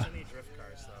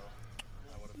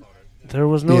 There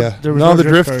was no. Yeah. There was no the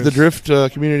drift cars. The drift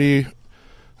community.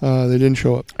 They didn't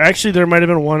show up. Actually, there might have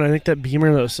been one. I think that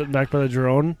Beamer that was sitting back by the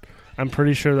drone. I'm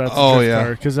pretty sure that's a drift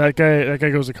car because that guy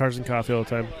goes to Cars and Coffee all the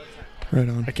time. Right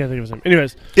on. I can't think of his name.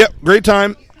 Anyways. Yep. Great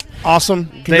time. Awesome.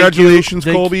 Congratulations,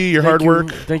 Colby. Your hard work.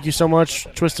 Thank you so much,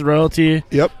 Twisted Royalty.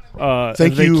 Yep.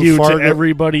 Thank you to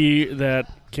everybody that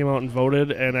came out and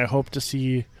voted, and I hope to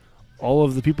see all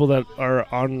of the people that are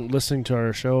on listening to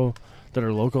our show that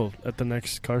are local at the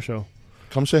next car show.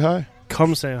 Come say hi.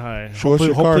 Come say hi. Show us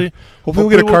your car. Hopefully we'll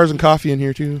get a Cars and Coffee in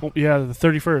here too. Yeah, the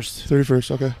 31st.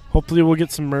 31st, okay. Hopefully we'll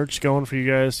get some merch going for you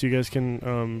guys so you guys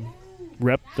can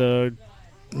rep the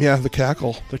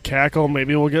cackle. The cackle.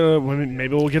 Maybe we'll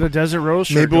get a Desert Rose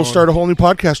shirt. Maybe we'll start a whole new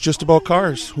podcast just about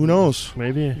cars. Who knows?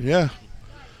 Maybe. Yeah.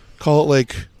 Call it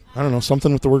like, I don't know,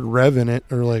 something with the word rev in it,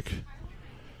 or like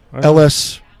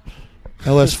LS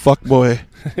fuckboy.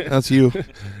 That's you.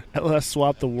 LS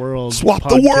swap the world. Swap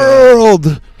the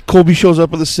world. Colby shows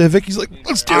up with a Civic. He's like,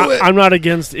 let's do it. I'm not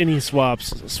against any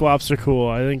swaps. Swaps are cool.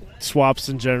 I think swaps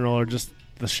in general are just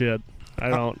the shit. I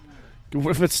don't.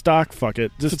 If it's stock, fuck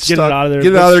it. Just get it out of there.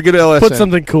 Get it out of there. Get LS. Put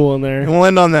something cool in there. And we'll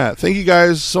end on that. Thank you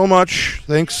guys so much.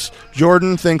 Thanks,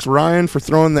 Jordan. Thanks, Ryan, for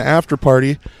throwing the after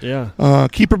party. Yeah.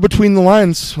 Keep it between the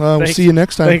lines. We'll see you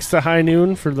next time. Thanks to High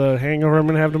Noon for the hangover I'm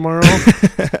going to have tomorrow.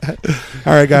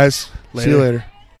 All right, guys. Later. See you later.